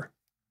year.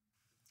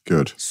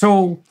 Good.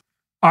 So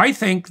I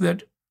think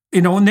that,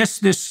 and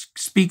this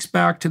speaks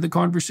back to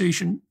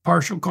the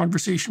partial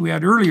conversation we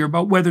had earlier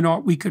about whether or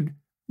not we could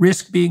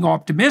risk being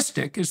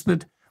optimistic, is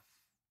that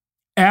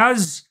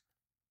as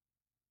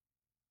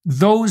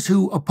those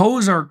who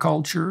oppose our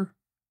culture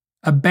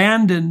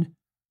abandon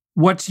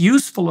what's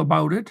useful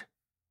about it,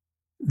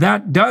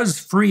 that does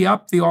free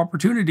up the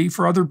opportunity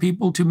for other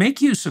people to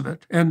make use of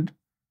it. And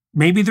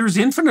maybe there's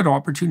infinite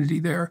opportunity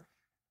there.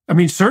 I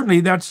mean,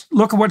 certainly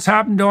look at what's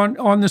happened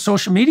on the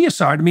social media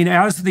side. I mean,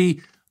 as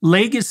the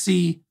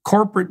legacy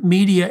corporate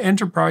media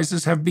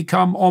enterprises have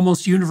become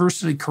almost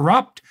universally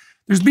corrupt,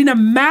 there's been a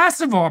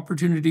massive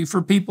opportunity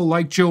for people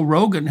like Joe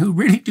Rogan, who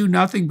really do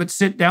nothing but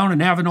sit down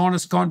and have an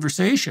honest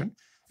conversation.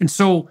 And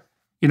so,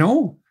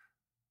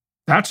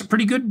 that's a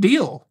pretty good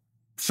deal.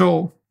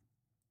 So,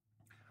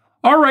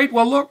 all right,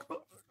 well, look,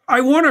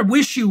 I want to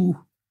wish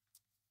you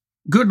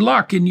good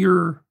luck in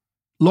your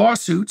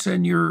lawsuits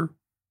and your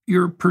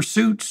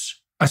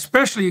pursuits,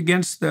 especially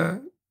against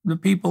the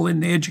people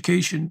in the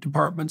education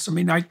departments. I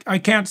mean, I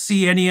can't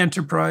see any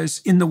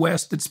enterprise in the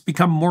West that's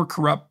become more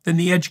corrupt than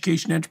the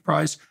education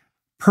enterprise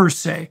per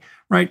se,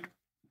 right?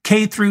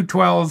 K through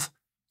 12,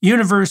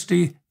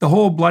 university, the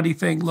whole bloody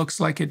thing looks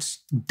like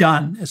it's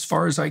done as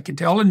far as I can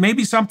tell. And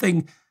maybe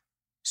something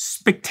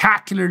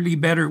spectacularly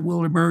better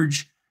will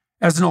emerge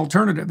as an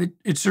alternative.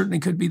 It certainly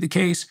could be the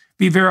case.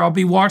 I'll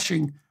be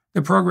watching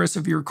the progress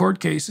of your court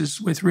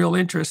cases with real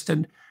interest.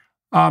 And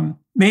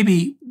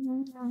maybe,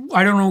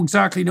 I don't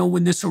exactly know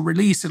when this will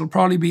release. It'll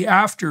probably be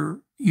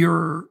after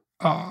the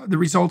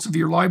results of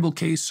your libel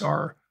case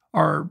are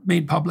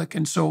made public.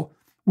 And so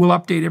we'll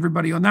update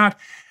everybody on that.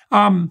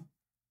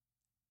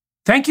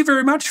 Thank you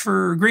very much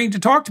for agreeing to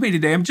talk to me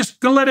today. I'm just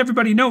going to let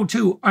everybody know,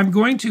 too, I'm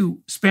going to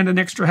spend an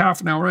extra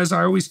half an hour, as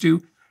I always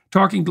do,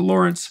 talking to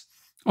Lawrence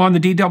on the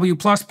DW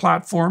Plus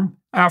platform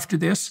after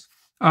this.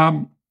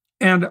 And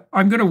I'm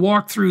going to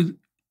walk through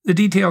the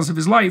details of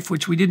his life,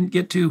 which we didn't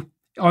get to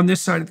on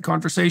this side of the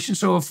conversation.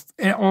 So if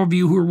all of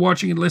you who are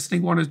watching and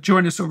listening want to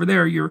join us over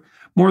there, you're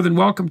more than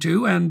welcome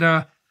to. And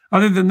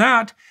other than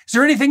that, is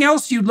there anything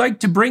else you'd like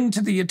to bring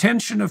to the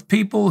attention of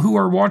people who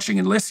are watching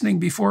and listening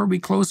before we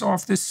close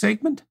off this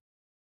segment?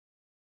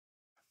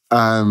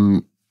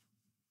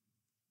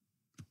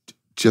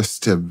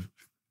 Just to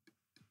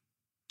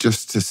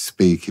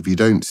speak. If you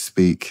don't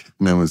speak,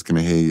 no one's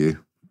going to hear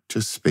you.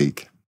 Just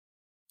speak.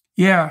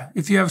 Yeah,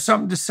 if you have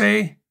something to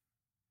say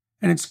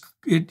and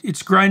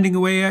it's grinding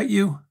away at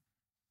you,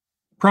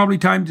 probably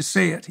time to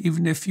say it,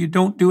 even if you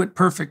don't do it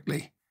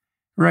perfectly.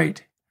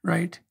 Right.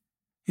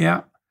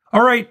 Yeah.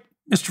 All right,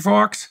 Mr.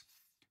 Fox.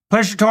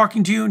 Pleasure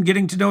talking to you and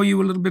getting to know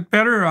you a little bit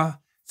better.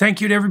 Thank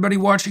you to everybody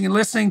watching and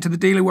listening, to the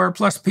Daily Wire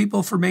Plus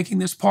people for making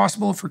this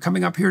possible, for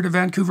coming up here to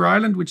Vancouver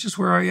Island, which is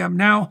where I am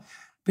now.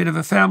 Bit of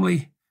a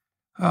family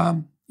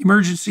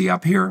emergency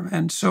up here.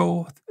 And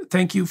so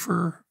thank you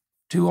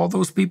to all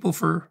those people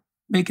for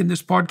making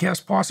this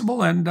podcast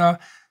possible. And to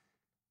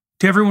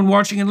everyone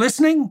watching and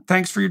listening,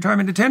 thanks for your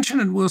time and attention,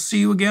 and we'll see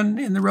you again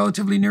in the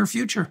relatively near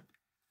future.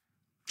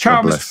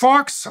 Ciao, Mr.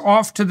 Fox,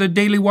 off to the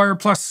Daily Wire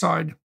Plus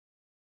side.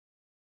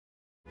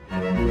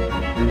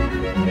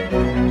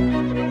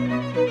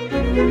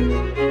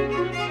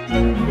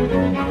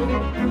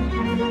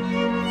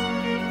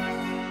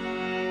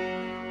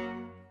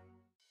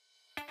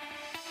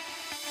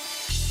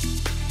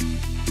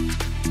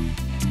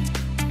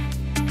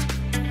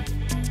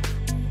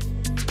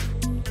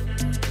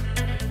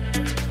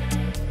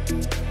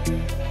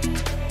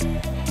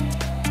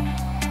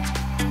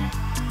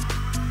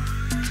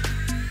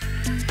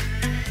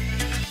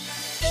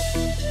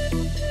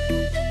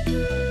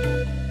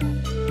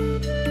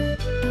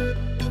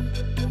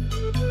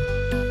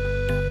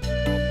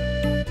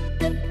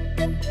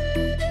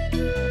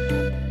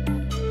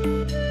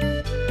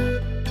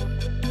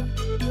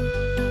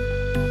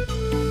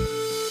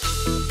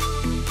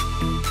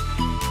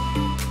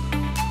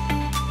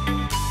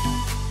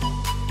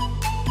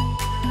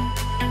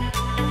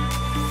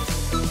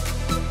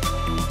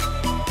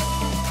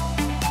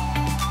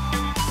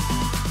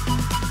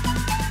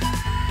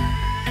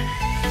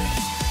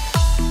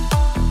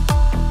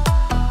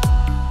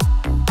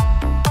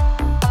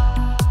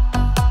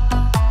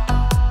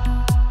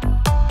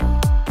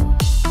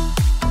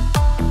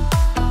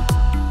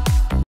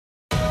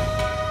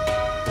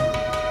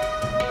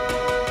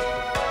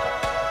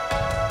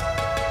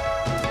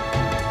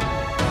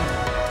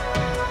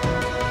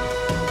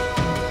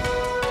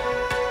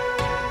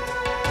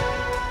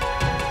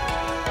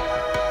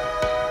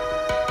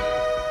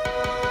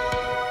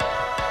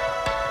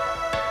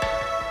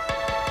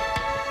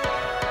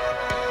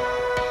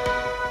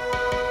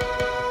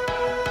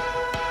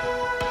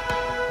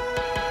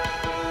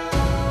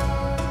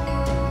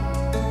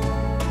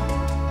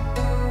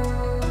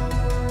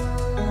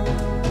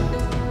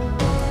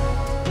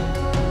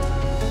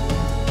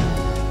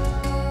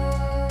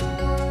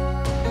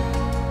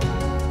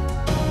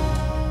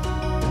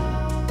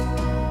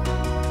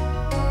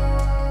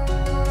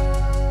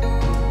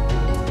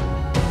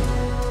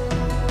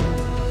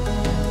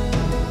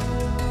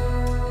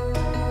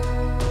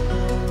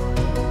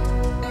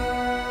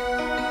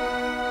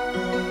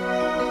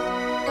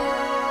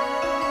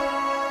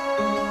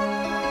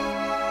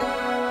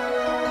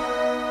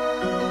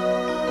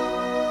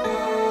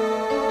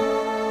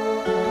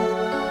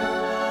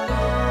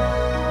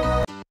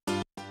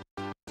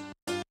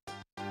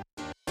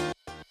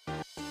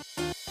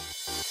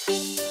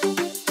 you.